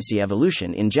of currency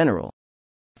evolution in general.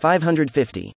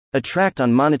 550. A Tract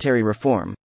on Monetary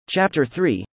Reform. Chapter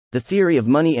 3. The Theory of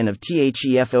Money and of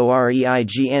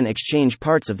THEFOREIGN exchange.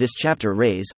 Parts of this chapter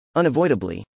raise,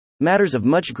 unavoidably, matters of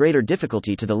much greater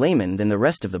difficulty to the layman than the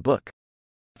rest of the book.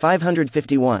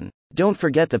 551. Don't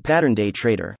forget the pattern day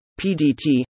trader.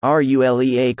 PDT,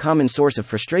 RULE. Common source of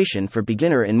frustration for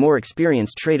beginner and more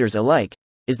experienced traders alike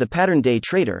is the pattern day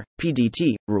trader,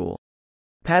 PDT, rule.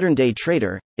 Pattern day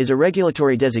trader is a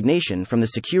regulatory designation from the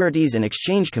Securities and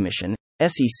Exchange Commission,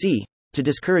 SEC, to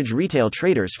discourage retail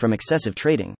traders from excessive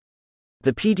trading.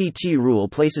 The PDT rule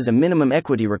places a minimum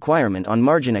equity requirement on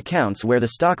margin accounts where the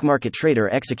stock market trader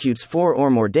executes 4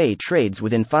 or more day trades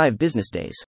within 5 business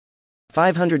days.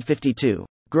 552.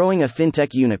 Growing a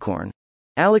FinTech Unicorn.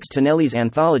 Alex Tonelli's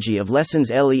anthology of lessons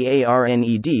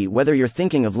LEARNED. Whether you're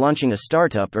thinking of launching a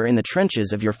startup or in the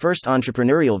trenches of your first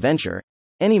entrepreneurial venture,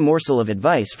 any morsel of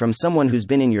advice from someone who's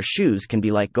been in your shoes can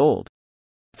be like gold.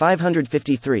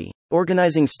 553.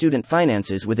 Organizing Student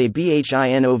Finances with a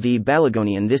BHINOV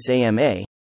Balagonian. This AMA,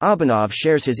 Abhinav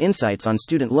shares his insights on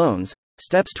student loans,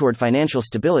 steps toward financial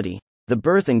stability, the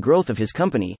birth and growth of his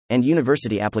company, and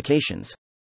university applications.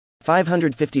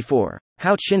 554.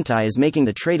 How Chintai is making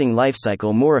the trading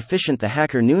lifecycle more efficient. The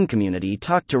Hacker Noon community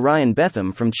talked to Ryan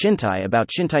Betham from Chintai about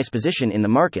Chintai's position in the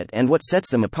market and what sets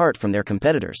them apart from their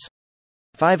competitors.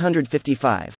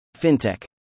 555. FinTech.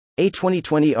 A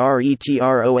 2020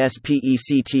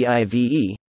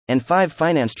 RETROSPECTIVE, and 5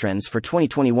 Finance Trends for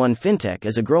 2021. FinTech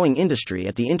is a growing industry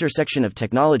at the intersection of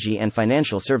technology and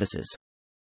financial services.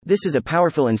 This is a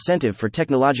powerful incentive for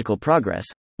technological progress,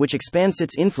 which expands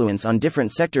its influence on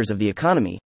different sectors of the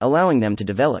economy, allowing them to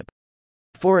develop.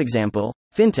 For example,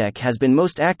 FinTech has been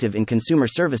most active in consumer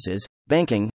services,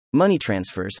 banking, money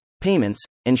transfers, payments,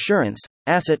 insurance,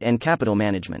 asset and capital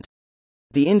management.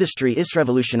 The industry is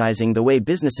revolutionizing the way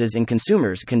businesses and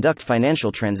consumers conduct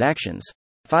financial transactions.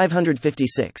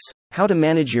 556. How to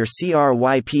manage your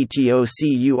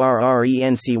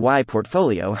CRYPTOCURRENCY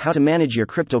portfolio. How to manage your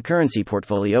cryptocurrency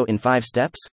portfolio in 5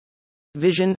 steps.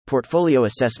 Vision, portfolio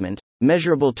assessment,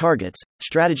 measurable targets,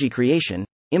 strategy creation,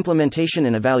 implementation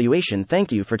and evaluation.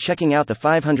 Thank you for checking out the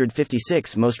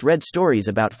 556 most read stories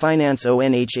about finance.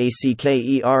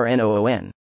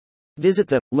 ONHACKERNOON. Visit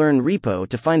the Learn repo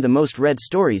to find the most read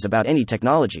stories about any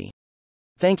technology.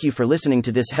 Thank you for listening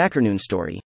to this HackerNoon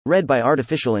story, read by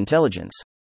artificial intelligence.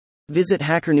 Visit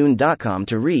hackernoon.com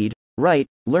to read, write,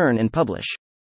 learn and publish.